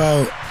think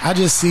about. I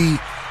just see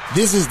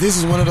this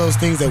is one of those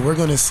things that we're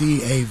going to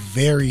see a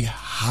very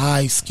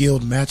high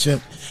skilled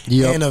matchup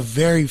Yep. and a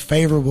very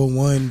favorable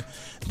one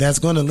that's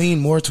going to lean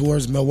more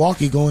towards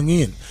Milwaukee going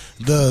in.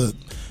 The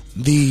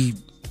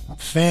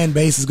fan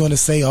base is going to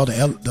say, "Oh,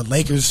 the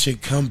Lakers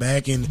should come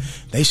back and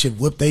they should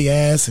whip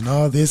their ass and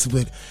all this,"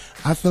 but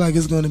I feel like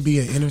it's going to be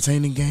an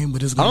entertaining game.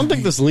 But it's I going don't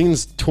think this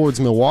leans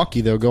towards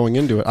Milwaukee though. Going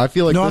into it, I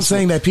feel like No, I'm this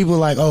saying that people are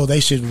like, "Oh, they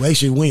should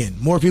win."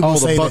 More people Oh,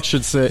 say the Bucks that,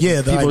 should say.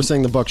 Yeah, people like, are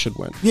saying the Bucks should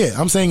win. Yeah,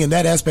 I'm saying in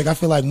that aspect, I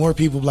feel like more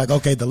people be like,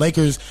 okay, the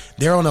Lakers,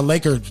 they're on the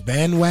Lakers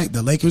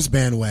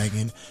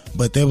bandwagon,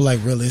 but they were like,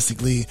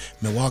 realistically,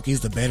 Milwaukee's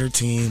the better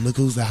team. Look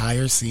who's the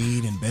higher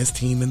seed and best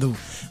team in the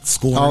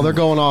score. Oh, they're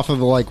going off of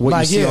like what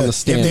you see on the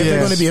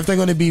standings. If they're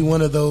going to be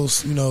one of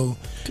those, I'm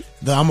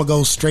gonna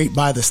go straight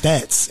by the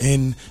stats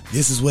and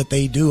this is what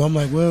they do. I'm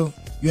like, well,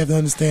 you have to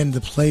understand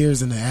the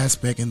players and the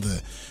aspect and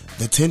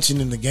the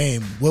tension in the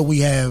game. What we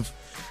have,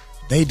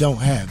 they don't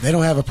have. They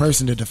don't have a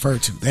person to defer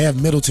to. They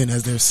have Middleton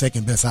as their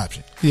second best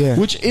option. Yeah.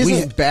 Which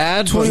isn't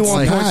bad. but 21 it's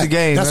like- points a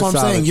game. That's what I'm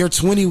solid. saying. Your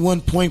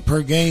 21 point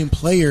per game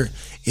player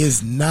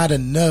is not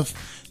enough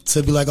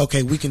to be like,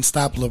 okay, we can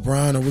stop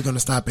LeBron or we're going to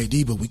stop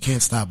AD, but we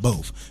can't stop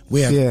both.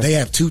 They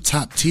have two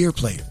top tier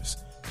players.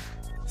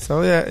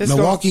 So, yeah. It's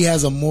Milwaukee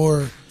has a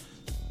more,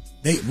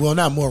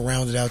 not more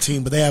rounded out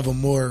team, but they have a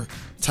more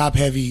top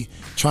heavy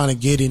trying to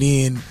get it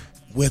in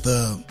with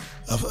a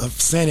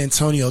San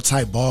Antonio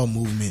type ball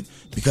movement.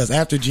 Because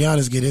after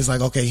Giannis get it, it's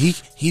like, okay,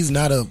 he's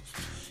not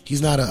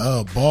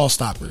a ball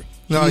stopper.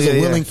 No, He's yeah,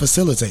 a willing yeah.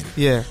 facilitator.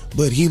 Yeah.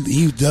 But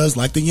he does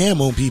like the yam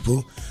on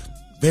people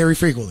very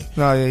frequently.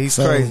 No, yeah, he's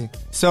crazy.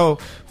 So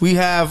we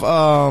have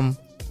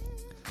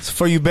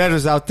for you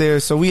bettors out there.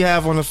 So we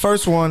have on the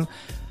first one,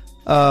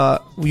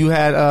 you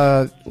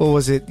had what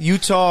was it?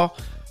 Utah,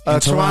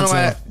 Toronto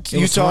at It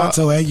was Utah,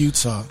 Toronto at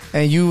Utah.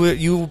 and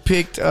you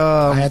picked.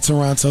 I had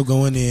Toronto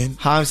going in.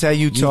 Himes had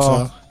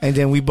Utah, and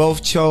then we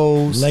both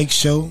chose Lake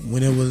Show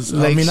when it was.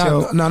 Lake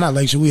Show. Not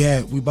Lake Show.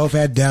 We both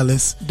had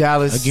Dallas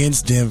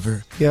against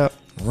Denver. Yep,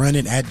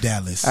 Running at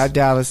Dallas.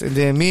 and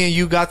then me and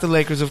you got the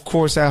Lakers, of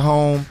course, at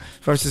home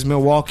versus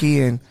Milwaukee,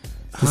 and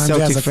the Himes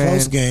Celtic has a fan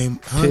close game.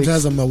 Himes picks.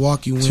 has a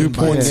Milwaukee win 2 by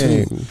point 2.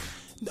 game.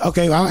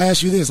 Okay, I'll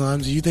ask you this,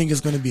 Himes. Do you think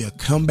it's going to be a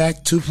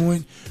comeback 2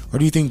 point, or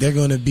do you think they're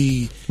going to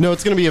be? No,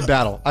 it's going to be a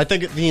battle. I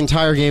think the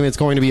entire game it's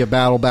going to be a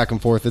battle back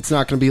and forth. It's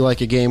not going to be like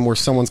a game where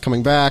someone's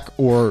coming back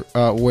or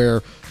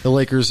where the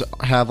Lakers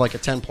have like a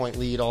 10-point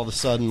lead all of a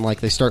sudden, like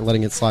they start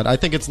letting it slide. I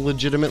think it's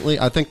legitimately.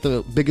 I think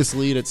the biggest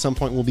lead at some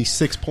point will be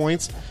 6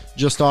 points,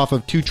 just off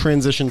of 2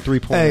 transition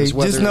 3-pointers.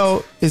 Hey, just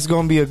know it's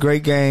going to be a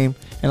great game,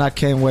 and I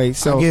can't wait.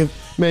 So,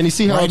 man, you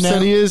see how Right upset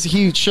now- he is?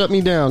 He shut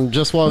me down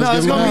just while I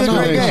was No, it's giving gonna my be a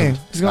great explanation.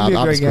 game. It's gonna be a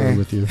I'm great screwing game.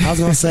 with you. I was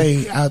going to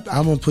say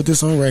I'm going to put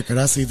this on record.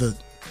 I see the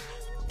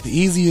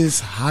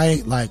easiest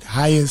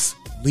highest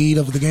lead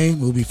of the game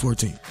will be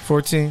 14.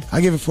 14.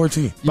 I give it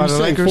 14. By the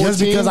saying Lakers? Just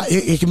 14? because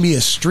it can be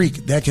a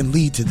streak that can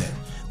lead to that.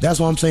 That's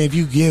why I'm saying if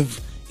you give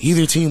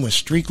either team a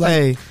streak like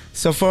Hey,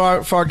 so for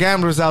our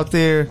gamblers out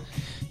there,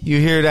 you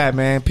hear that,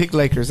 man. Pick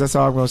Lakers. That's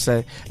all I'm going to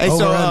say. Hey,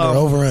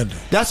 over under.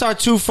 That's our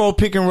 2-4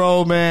 pick and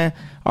roll, man.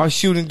 Our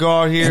shooting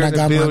guard here And I in the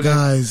got building. my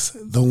guys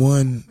the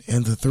 1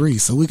 and the 3.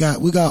 So we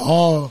got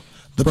all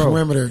the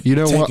perimeter You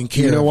know taken what?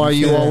 care You know of. why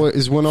you Yeah.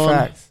 always win on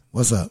Facts.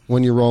 What's up?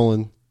 when you're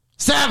rolling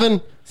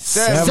 7.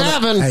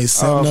 Seven. Hey,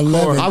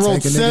 7-11. I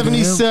rolled taking nigga to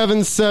him.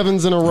 77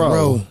 sevens in a row.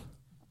 Bro.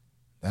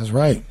 That's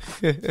right.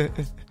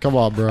 Come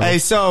on, bro. Hey,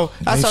 so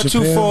that's our Dave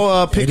 2-4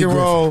 Chappelle, pick Eddie and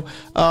roll.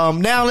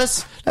 Now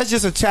let's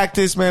just attack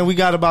this, man. We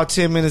got about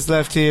 10 minutes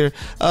left here.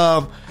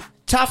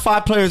 Top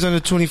 5 players under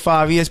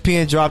 25.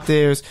 ESPN dropped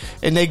theirs,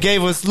 and they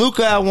gave us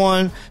Luka at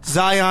 1,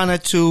 Zion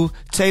at 2,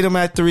 Tatum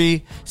at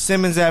 3,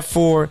 Simmons at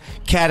 4,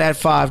 Cat at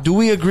 5. Do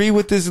we agree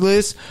with this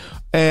list,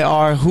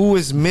 or who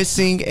is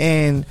missing,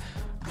 and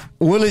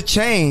will it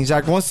change?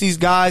 Like once these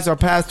guys are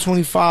past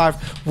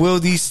 25, will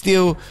these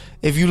still,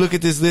 if you look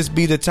at this list,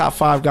 be the top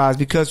 5 guys?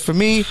 Because for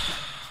me,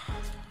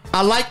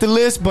 I like the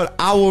list, but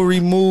I will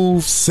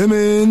remove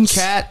Simmons.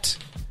 Cat.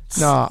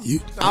 No,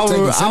 I'm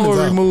taking I Simmons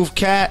will out. remove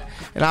Cat,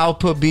 and I'll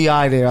put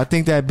BI there. I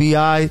think that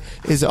BI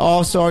is an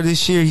all-star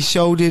this year. He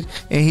showed it,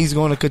 and he's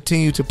going to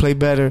continue to play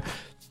better.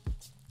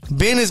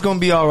 Ben is going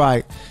to be all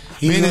right.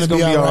 He's Ben going is to be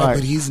going to all be all right, right.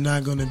 but he's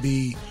not going to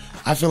be.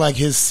 I feel like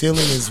his ceiling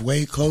is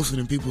way closer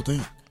than people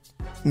think.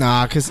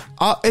 Nah, because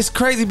it's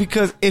crazy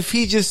because if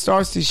he just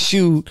starts to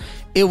shoot,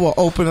 it will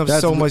open up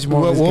so much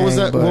more. of his What was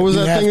game, that? but What was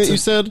you that have thing that to- you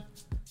said?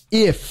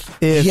 If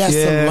if, He has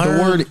yeah. to learn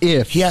the word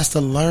if. He has to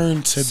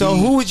learn to So be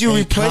who would you a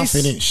replace?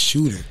 confident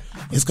shooter.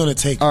 It's going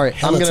to take All right,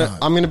 hella time.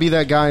 I'm gonna be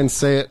that guy and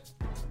say it.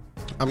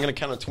 I'm gonna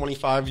count a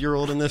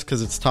 25-year-old in this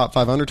because it's top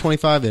 5 under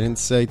 25. They didn't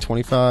say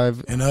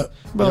 25 and up.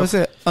 Bro, it's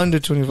at under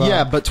 25.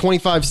 Yeah, but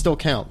 25 still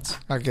counts.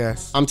 I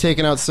guess. I'm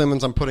taking out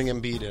Simmons. I'm putting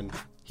Embiid in.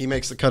 He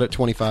makes the cut at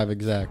 25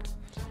 exact.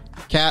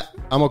 Cat,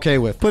 I'm okay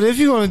with. But if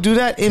you're going to do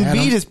that, Embiid Adam?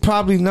 is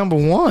probably number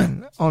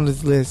one on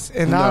this list.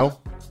 And No.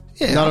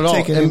 Not I'm at all.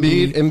 taking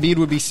Embiid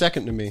would be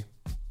second to me.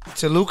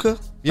 to Luka.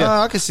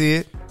 Yeah. I can see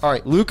it. All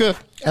right, Luka.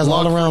 As an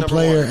all-around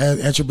player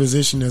at your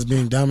position as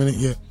being dominant,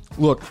 yeah.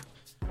 Look,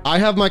 I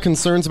have my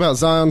concerns about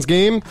Zion's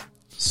game,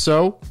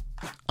 so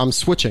I'm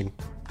switching.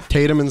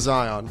 Tatum and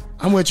Zion.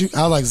 I'm with you.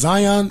 I like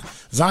Zion.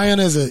 Zion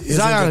is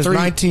Zion is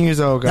 19 years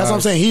old, guys. That's what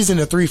I'm saying. He's in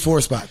the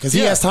 3-4 spot because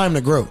he Yeah. has time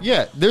to grow.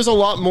 Yeah, there's a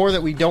lot more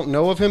that we don't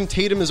know of him.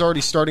 Tatum is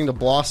already starting to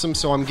blossom,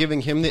 so I'm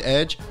giving him the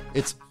edge.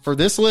 It's for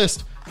this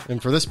list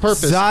and for this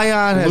purpose.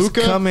 Zion has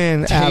Luka, come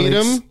in, Tatum.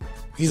 Alex.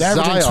 He's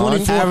averaging Zion.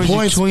 24 averaging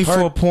points.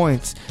 24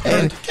 points.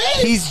 And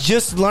he's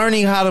just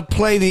learning how to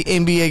play the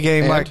NBA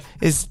game. And- Like,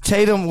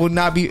 Tatum would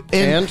not be...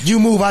 And You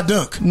move, I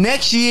dunk.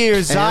 next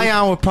year,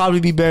 Zion would probably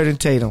be better than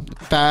Tatum.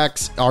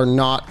 facts are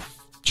not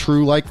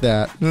true like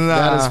that. Nah.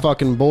 That is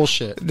fucking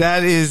bullshit.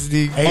 That is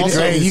the... Hey, Also,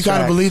 hey, greatest you kind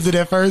of fact. believed it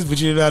at first, but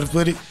you didn't know how to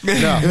put it. No.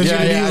 He was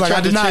Yeah, yeah, like, I I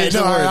tried to deny change it. the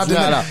No, I words.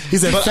 deny No, it. He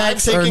said But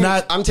facts I'm are taking-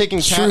 not I'm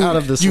taking Cat true, out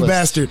of this you list.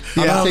 bastard.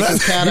 I'm taking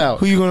Cat out.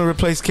 Who you going to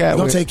replace Cat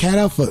Don't with? take Cat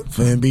out for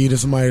Embiid or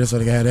somebody that's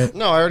going to have that.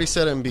 No, I already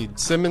said Embiid.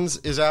 Simmons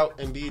is out.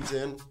 Embiid's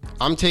in.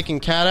 I'm taking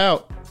Cat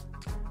out.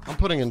 I'm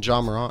putting in Ja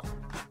Morant.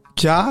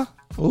 Ja?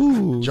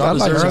 Ooh, Ja I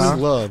like deserves Ja.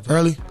 his love.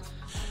 Early.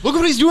 Look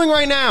what he's doing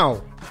right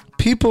now.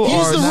 People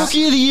He's are the not-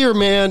 rookie of the year,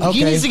 man. He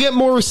Okay. needs to get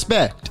more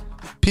respect.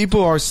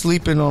 People are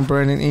sleeping on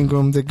Brandon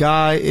Ingram. The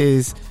guy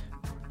is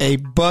a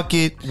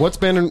bucket. What's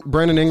Brandon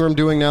Ingram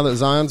doing now that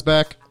Zion's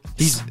back?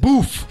 He's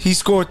boof. He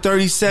scored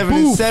 37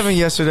 and 7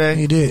 yesterday.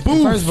 He did.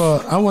 Boof. First of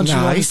all, I want you to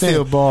Nah, he's understand.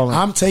 still balling.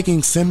 I'm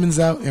taking Simmons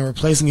out and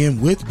replacing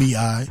him with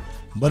B.I.,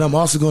 but I'm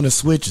also going to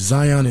switch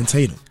Zion and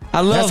Tatum.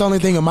 That's the only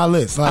thing on my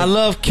list. Like, I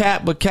love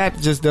Cat, but Cat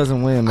just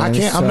doesn't win, man. I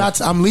can't. I'm It's,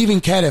 not. I'm leaving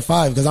Cat at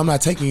 5 because I'm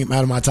not taking him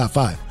out of my top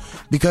 5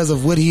 because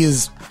of what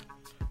he's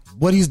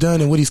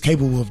done and what he's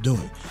capable of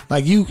doing.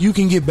 Like you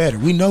can get better.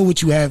 We know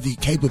what you have the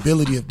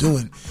capability of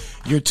doing.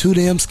 You're too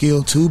damn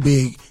skilled, too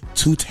big,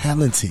 too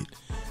talented.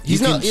 He's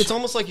You not. can- It's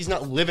almost like he's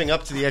not living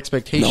up to the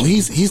expectations. No,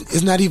 he's.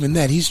 It's not even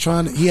that. He's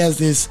trying. He has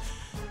this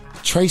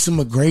Tracy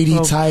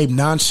McGrady type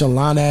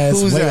nonchalant ass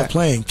Who's way that? of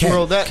playing. Cat.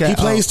 Bro, that- he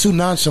plays too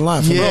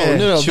nonchalant. For Yeah. me.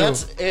 no. true.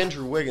 That's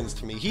Andrew Wiggins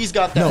to me. He's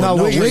got that. No,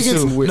 Wiggins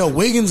Wiggins. too. No,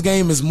 Wiggins'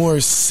 game is more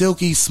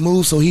silky,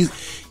 smooth. So he's.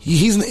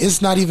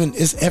 It's not even.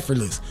 It's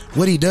effortless.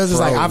 What he does is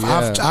Bro,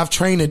 like I've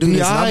trained to do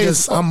this.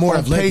 And I'm more on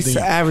athletic pace than to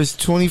you. average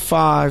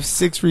 25,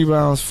 6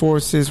 rebounds, 4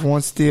 assists,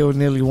 1 steal,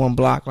 nearly 1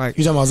 block. Like,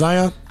 You talking about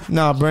Zion?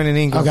 nah, Brandon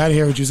Ingram. I got to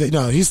hear what you say.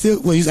 No, he's still.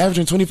 Well, he's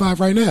averaging 25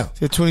 right now.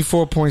 He's at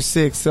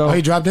 24.6. So, Oh,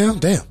 he dropped down.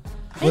 Damn.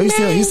 Well, he's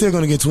still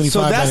going to get 25.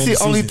 so by that's end the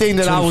of only season. thing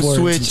that I would 24 and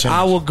some switch. change.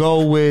 I will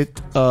go with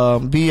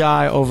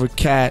BI over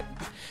Cat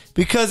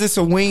because it's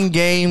a wing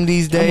game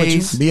these I'm with you.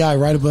 days. Bi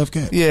right above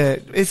Cat. Yeah,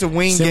 it's a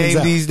wing Simmons game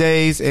out. these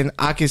days, and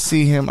I can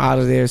see him out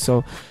of there.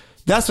 So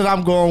that's what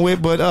I'm going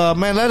with. But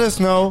man, let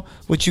us know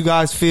what you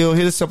guys feel.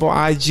 Hit us up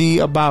on IG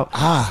about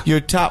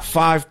your top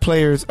 5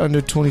 players under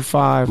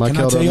 25. Can I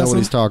Michael tell don't y'all know what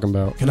he's something? talking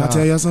about. Can I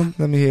tell y'all something?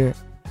 Let me hear it.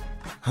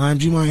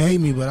 Himes, you might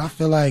hate me, but I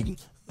feel like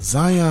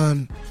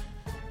Zion,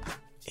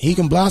 he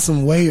can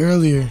blossom way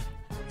earlier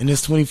in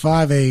his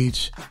 25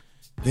 age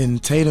than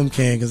Tatum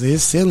can because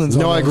his ceiling's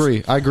No, I almost-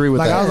 agree. I agree with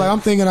Like that. I was like, I'm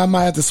thinking I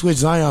might have to switch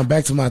Zion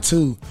back to my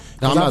 2.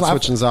 No, I'm not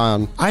switching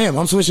Zion. I am.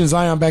 I'm switching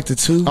Zion back to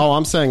 2. Oh,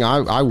 I'm saying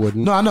I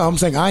wouldn't. No, I know. I'm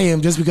saying I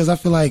am just because I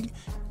feel like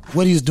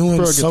what he's doing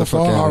Bro, get so the fuck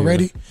far outta here.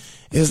 already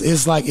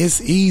is like it's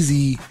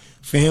easy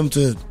for him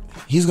to.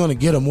 He's going to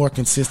get a more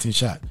consistent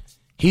shot.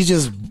 He's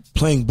just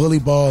playing bully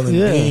ball and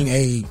Yeah. being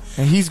a.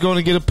 And he's going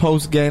to get a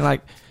post game.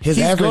 Like His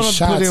he's average gonna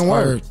shots put in are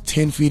work.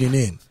 10 feet and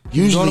in.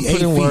 He's Usually going to 8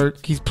 put in feet.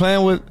 work.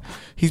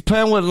 He's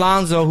playing with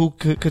Lonzo, who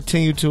could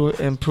continue to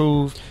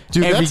improve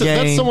Dude, every that's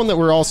game. someone that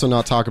we're also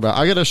not talking about.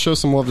 I got to show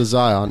some love to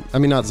Zion. I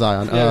mean, not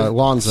Zion.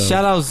 Lonzo.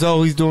 Shout out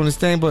Zoe, he's doing his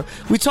thing. But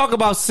we talk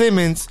about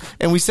Simmons,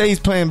 and we say he's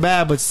playing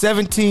bad, but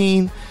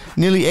 17,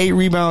 nearly 8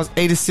 rebounds,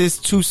 8 assists,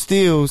 2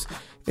 steals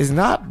is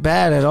not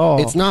bad at all.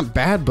 It's not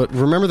bad, but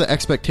remember the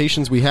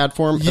expectations we had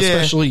for him, Yeah.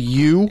 especially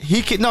you.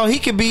 He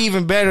could be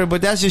even better,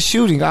 but that's just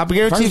shooting. I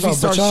guarantee if he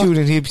starts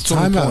shooting, he'll be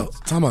 20 points.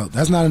 Time out.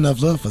 That's not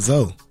enough love for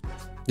Zoe.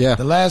 Yeah,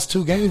 The last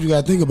 2 games, you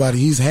got to think about it.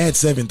 He's had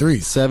 7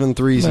 threes. 7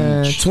 threes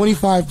Man. each.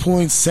 25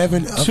 points,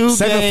 7 2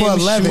 7 games, for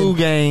 11. 2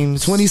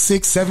 games.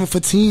 26, 7 for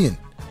 10.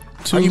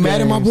 2 Are you mad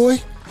at my games. boy?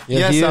 Yeah,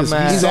 Yes, he I'm is.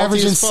 mad. He's salty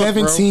averaging as fuck, bro.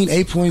 17,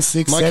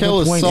 8.6,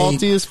 Michael is 7.8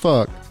 salty as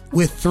fuck.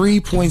 with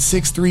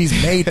 3.6 threes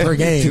made per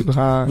game Too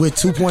high. with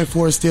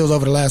 2.4 steals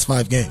over the last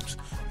 5 games.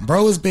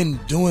 Bro has been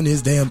doing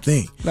his damn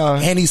thing. No.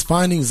 And he's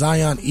finding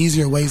Zion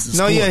easier ways to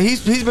No, score. yeah, he's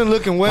been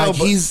looking well. like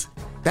but he's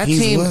that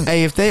he's team, what?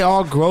 hey, if they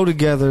all grow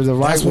together the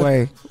right That's what-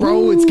 way,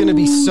 Bro, it's gonna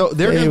be so.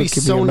 They're They gonna be could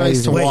be so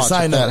nice to amazing. Wait, watch.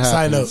 side if that note,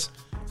 side happens.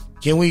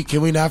 note.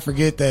 Can we not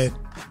forget that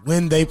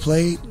when they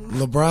played,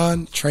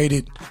 LeBron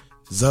traded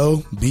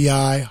Zoe,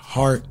 B.I.,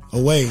 Hart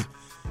away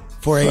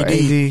for AD,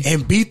 AD.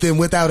 and beat them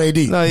without AD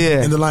no,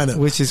 yeah, in the lineup.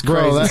 which is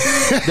crazy. Bro,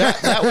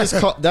 that was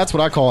that's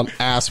what I call an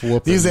ass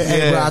whooping. He said, "Hey,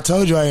 Yeah. bro, I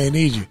told you I ain't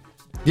need you."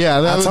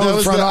 Yeah, that I was, told that the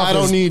was front the, office, I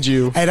don't need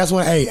you. Hey, that's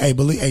what.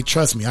 Hey,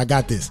 trust me, I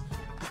got this.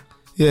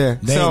 Yeah.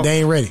 They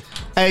ain't ready.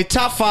 Hey,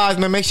 top 5,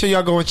 man. Make sure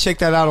y'all go and check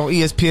that out on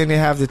ESPN. They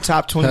have the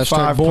top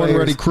 25 Born players.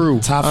 Ready crew.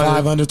 Top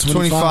 5 under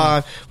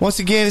 25. Once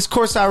again, it's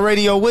Courtside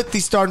Radio with the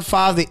starting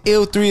 5. The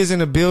Ill 3 is in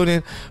the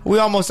building. We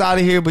almost out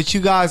of here, but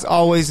you guys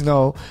always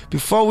know,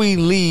 before we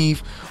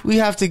leave, we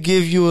have to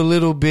give you a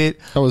little bit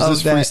Oh, is of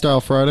this that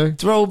Freestyle Friday?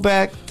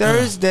 Throwback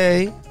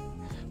Thursday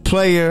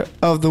player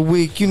of the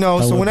week. You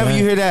know, so whenever you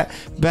hear that,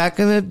 back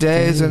in the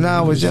days when I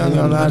was young,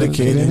 I'm not a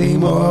kid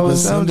anymore. But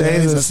some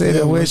days I say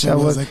I wish I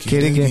was a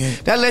kid again.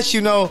 That lets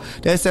you know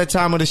that's that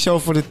time of the show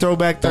for the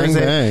Throwback Bang,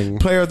 Thursday bang.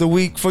 player of the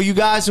week. For you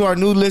guys who are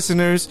new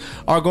listeners,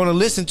 are going to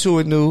listen to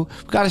it new,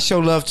 we got to show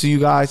love to you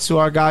guys. To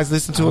our guys,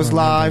 listen to us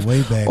live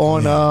way back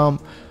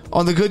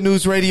on the Good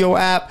News Radio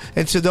app,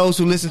 and to those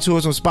who listen to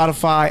us on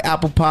Spotify,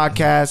 Apple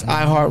Podcasts,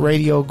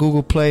 iHeartRadio,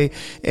 Google Play,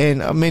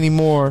 and many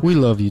more. We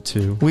love you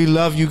too. We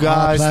love you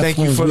guys. All Thank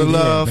you platforms for the we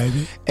there, love.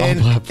 baby.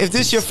 And All if this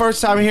is your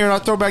first time hearing our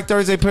Throwback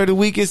Thursday Player of the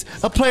Week, is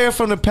a player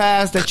from the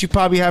past that you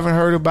probably haven't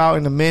heard about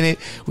in a minute.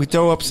 We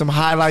throw up some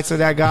highlights of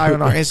that guy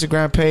on our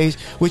Instagram page,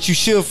 which you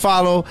should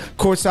follow,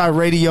 Courtside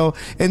Radio.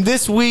 And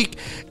this week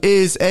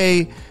is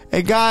a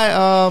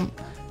guy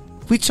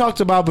we talked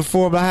about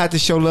before, but I had to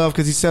show love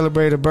because he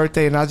celebrated a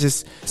birthday, and I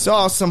just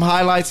saw some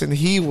highlights, and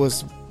he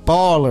was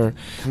baller.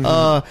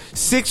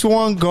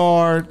 6'1"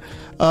 guard,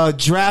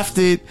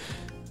 drafted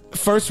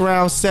first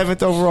round,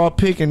 7th overall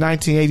pick in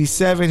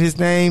 1987. His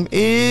name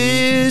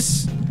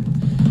is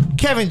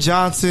Kevin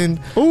Johnson.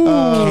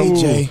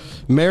 KJ.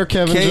 Mayor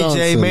Kevin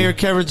Johnson. Mayor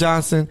Kevin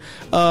Johnson.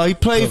 He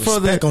played for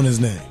the Respect on his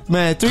name.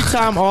 man,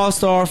 3-time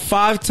All-Star,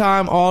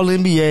 5-time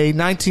All-NBA,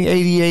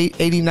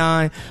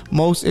 1988-89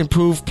 Most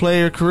Improved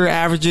Player, career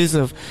averages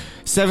of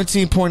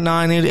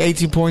 17.9,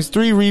 18 points,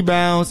 3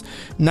 rebounds,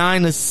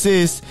 9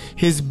 assists.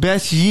 His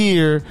best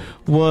year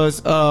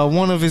was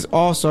one of his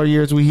All-Star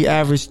years where he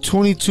averaged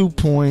 22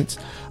 points,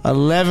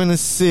 11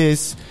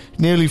 assists,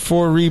 nearly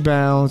 4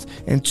 rebounds,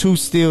 and 2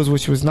 steals,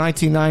 which was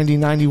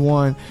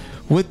 1990-91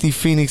 with the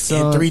Phoenix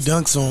Suns. And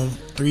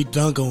 3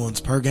 dunk-ons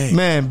per game.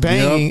 Man,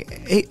 banging.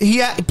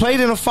 He played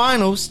in the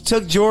finals,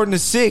 took Jordan to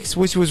 6,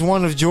 which was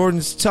one of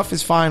Jordan's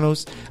toughest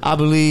finals, I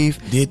believe.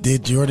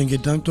 Did Jordan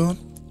get dunked on?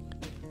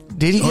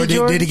 Did he Or get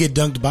Jordan? did he get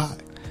dunked by?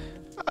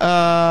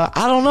 I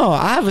don't know.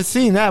 I haven't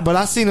seen that, but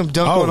I seen him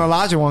dunk on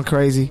Elijah one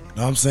crazy.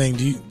 No, I'm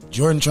saying,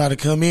 Jordan tried to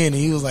come in, and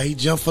he was like, he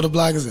jumped for the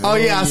block. And said, Oh,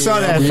 yeah, I saw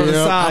that from the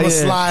side. I'm going to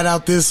yeah. slide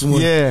out this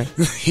one. Yeah.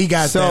 He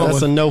got So- that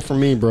That's one. a no for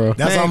me, bro.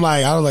 That's why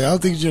I was like, I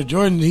don't think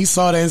Jordan, he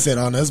saw that and said,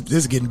 oh, no, this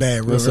is getting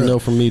bad. That's a no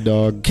for me,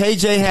 dog.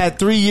 KJ had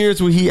 3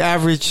 years where he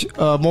averaged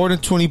more than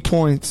 20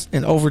 points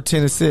and over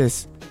 10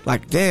 assists.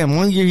 Like, damn,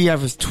 one year he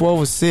averaged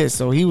 12 assists,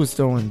 so he was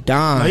throwing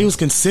dimes. No, he was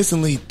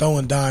consistently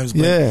throwing dimes,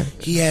 but Yeah.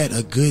 he had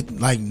a good,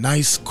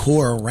 nice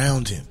core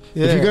around him.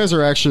 Yeah. If you guys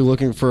are actually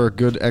looking for a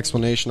good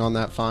explanation on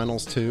that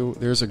finals too,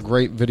 there's a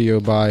great video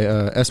by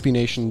SB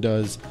Nation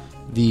does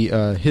the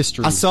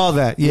history. I saw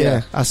that.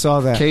 Yeah, I saw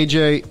that.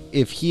 KJ,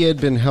 if he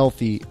had been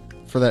healthy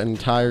for that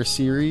entire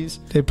series,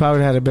 They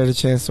probably had a better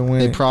chance to win.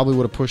 they probably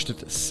would have pushed it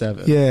to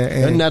 7. Yeah,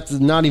 and that's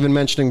not even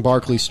mentioning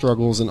Barkley's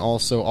struggles and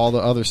also all the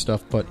other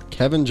stuff. But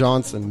Kevin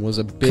Johnson was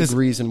a big 'Cause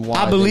reason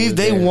why. I believe were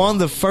they there. won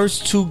the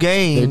first 2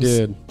 games. They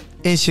did.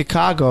 In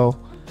Chicago,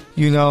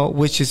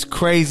 which is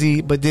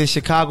crazy. But then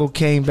Chicago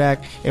came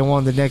back and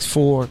won the next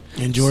 4.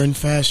 In Jordan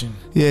fashion.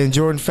 Yeah, in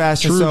Jordan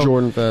fashion. True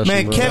Jordan fashion,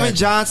 Man, bro. Kevin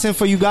Johnson,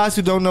 for you guys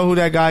who don't know who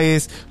that guy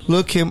is,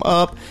 look him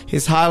up.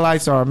 His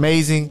highlights are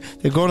amazing.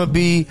 They're going to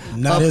be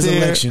Not up his there.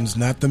 elections,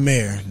 not the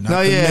mayor.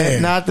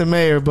 Not the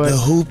mayor, but the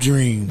Hoop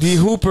Dreams. the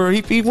Hooper.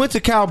 He went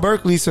to Cal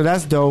Berkeley, so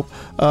that's dope.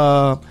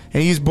 And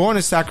he was born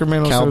in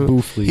Sacramento, Cal so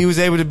Boofley. he was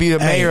able to be the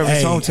mayor of his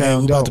Hey, hometown.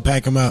 we about to Dope.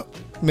 pack him out.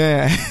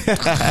 Man.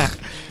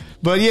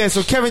 But yeah,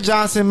 so Kevin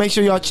Johnson, make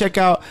sure y'all check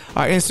out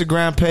our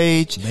Instagram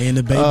page. They in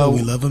the Bay, but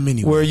we love him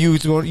anyway. Where you're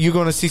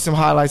going to see some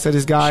highlights of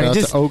this guy. Shout out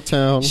Just to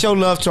Oaktown. show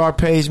love to our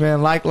page,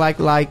 man. Like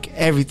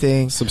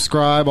everything.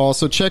 Subscribe.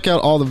 Also, check out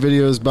all the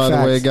videos, by the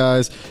Facts. way,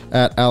 guys,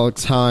 at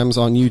Alex Himes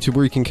on YouTube,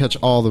 where you can catch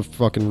all the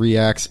fucking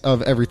reacts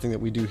of everything that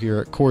we do here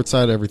at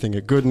Courtside, everything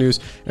at Good News,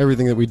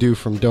 everything that we do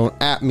from Don't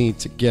At Me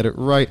to Get It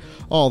Right,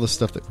 all the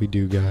stuff that we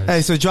do, guys.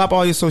 Hey, so drop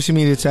all your social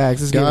media tags.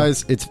 Let's get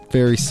Guys, it's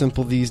very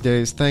simple these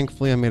days.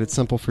 Thankfully, I made it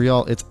simple for y'all.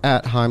 It's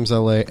at Himes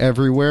LA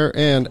everywhere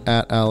and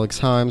at Alex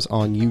Himes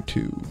on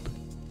YouTube.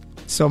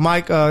 So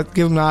Mike,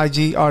 give them the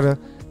IG or the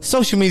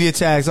social media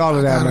tags, all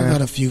of that, I man.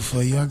 got a few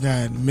for you. I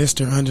got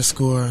Mr.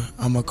 _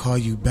 I'm gonna call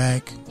you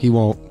back He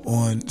won't.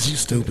 on you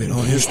stupid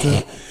on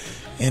Insta,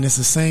 and it's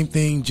the same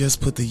thing.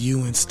 Just put the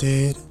U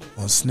instead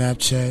on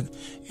Snapchat,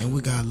 and we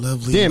got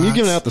lovely. Damn, you locks.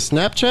 giving out the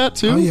Snapchat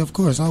too? Oh yeah, of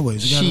course,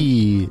 always. You gotta-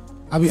 Shit.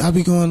 I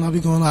be going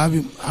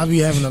live. I be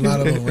having a lot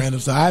of little random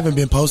stuff. I haven't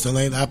been posting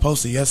lately. I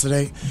posted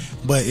yesterday,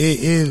 but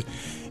it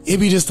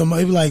be just it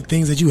be like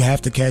things that you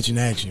have to catch in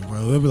action,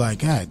 bro. It'd be like,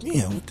 God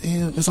damn, what the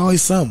hell? It's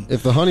always something.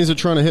 If the honeys are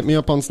trying to hit me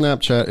up on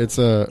Snapchat, it's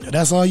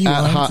That's all you.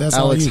 at That's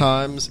all Alex you.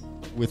 Himes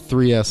with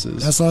 3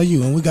 S's. That's all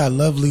you. And we got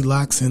lovely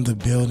locks in the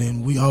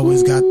building. We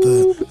always got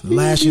the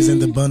lashes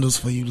and the bundles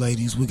for you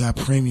ladies. We got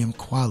premium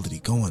quality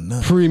going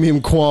nuts.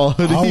 Premium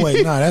quality. Oh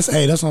wait, nah, that's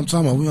what I'm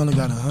talking about. We only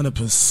got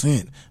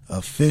 100%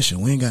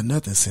 official. We ain't got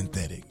nothing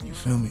synthetic. You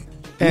feel me?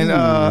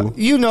 And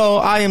you know,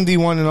 I am the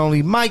one and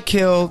only Mike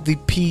Hill, the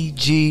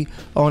PG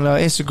on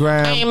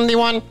Instagram. I am the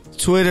one.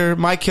 Twitter,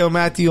 Mike Hill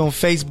Matthew on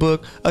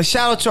Facebook. A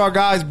shout out to our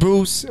guys,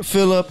 Bruce,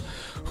 Phillip,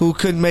 who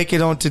couldn't make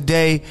it on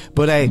today.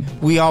 But hey,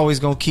 we always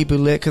gonna keep it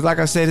lit. Cause like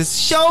I said,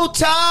 it's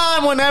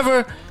showtime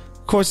whenever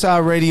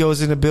Courtside Radio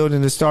is in the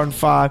building, the starting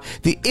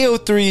 5. The Ill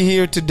 3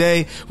 here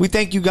today. We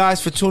thank you guys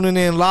for tuning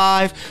in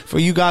live. For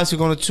you guys who are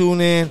going to tune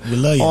in We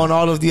love you. on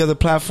all of the other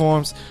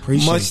platforms.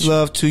 Appreciate Much you.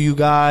 love to you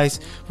guys.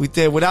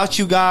 Without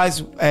you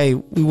guys, hey,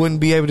 we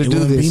wouldn't be able to It do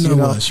wouldn't this. be You no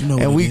know? us. You know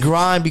And what we it is.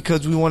 grind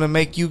because we want to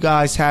make you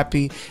guys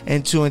happy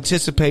and to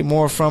anticipate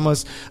more from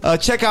us.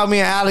 Check out me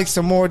and Alex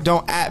some more.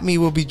 Don't at me.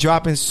 We'll be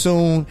dropping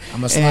soon.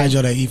 I'm gonna slide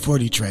you that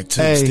E40 track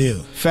too. Hey,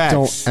 Still, facts.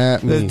 Don't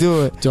at me. Let's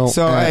do it. Don't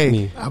so, at hey,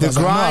 me. I the was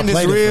like, no, I grind is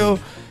played it for real.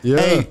 you. Yeah.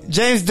 Hey,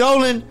 James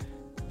Dolan,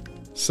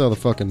 Sell the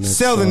fucking Knicks.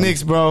 sell the son.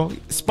 Knicks, bro.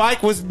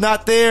 Spike was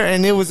not there,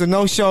 and it was a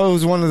no-show. It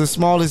was one of the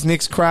smallest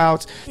Knicks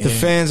crowds. The Yeah.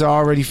 fans are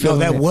already no, feeling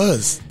that it.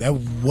 was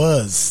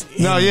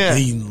in No, yeah.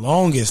 the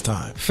longest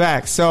time.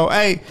 Facts. So,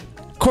 hey,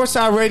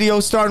 Courtside Radio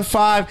starting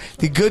 5,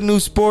 the Good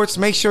News Sports.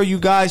 Make sure you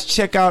guys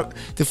check out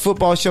the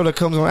football show that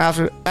comes on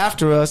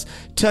after us.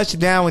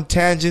 Touchdown and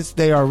Tangents.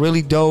 They are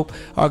really dope.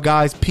 Our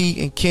guys Pete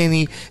and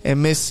Kenny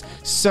and Miss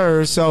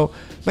Sir. So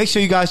make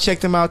sure you guys check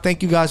them out.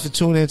 Thank you guys for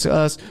tuning in to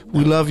us.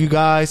 We love you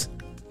guys.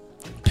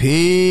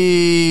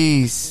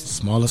 Peace.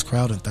 Smallest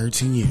crowd in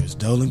 13 years.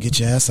 Dolan, get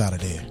your ass out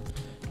of there.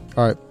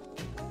 All right.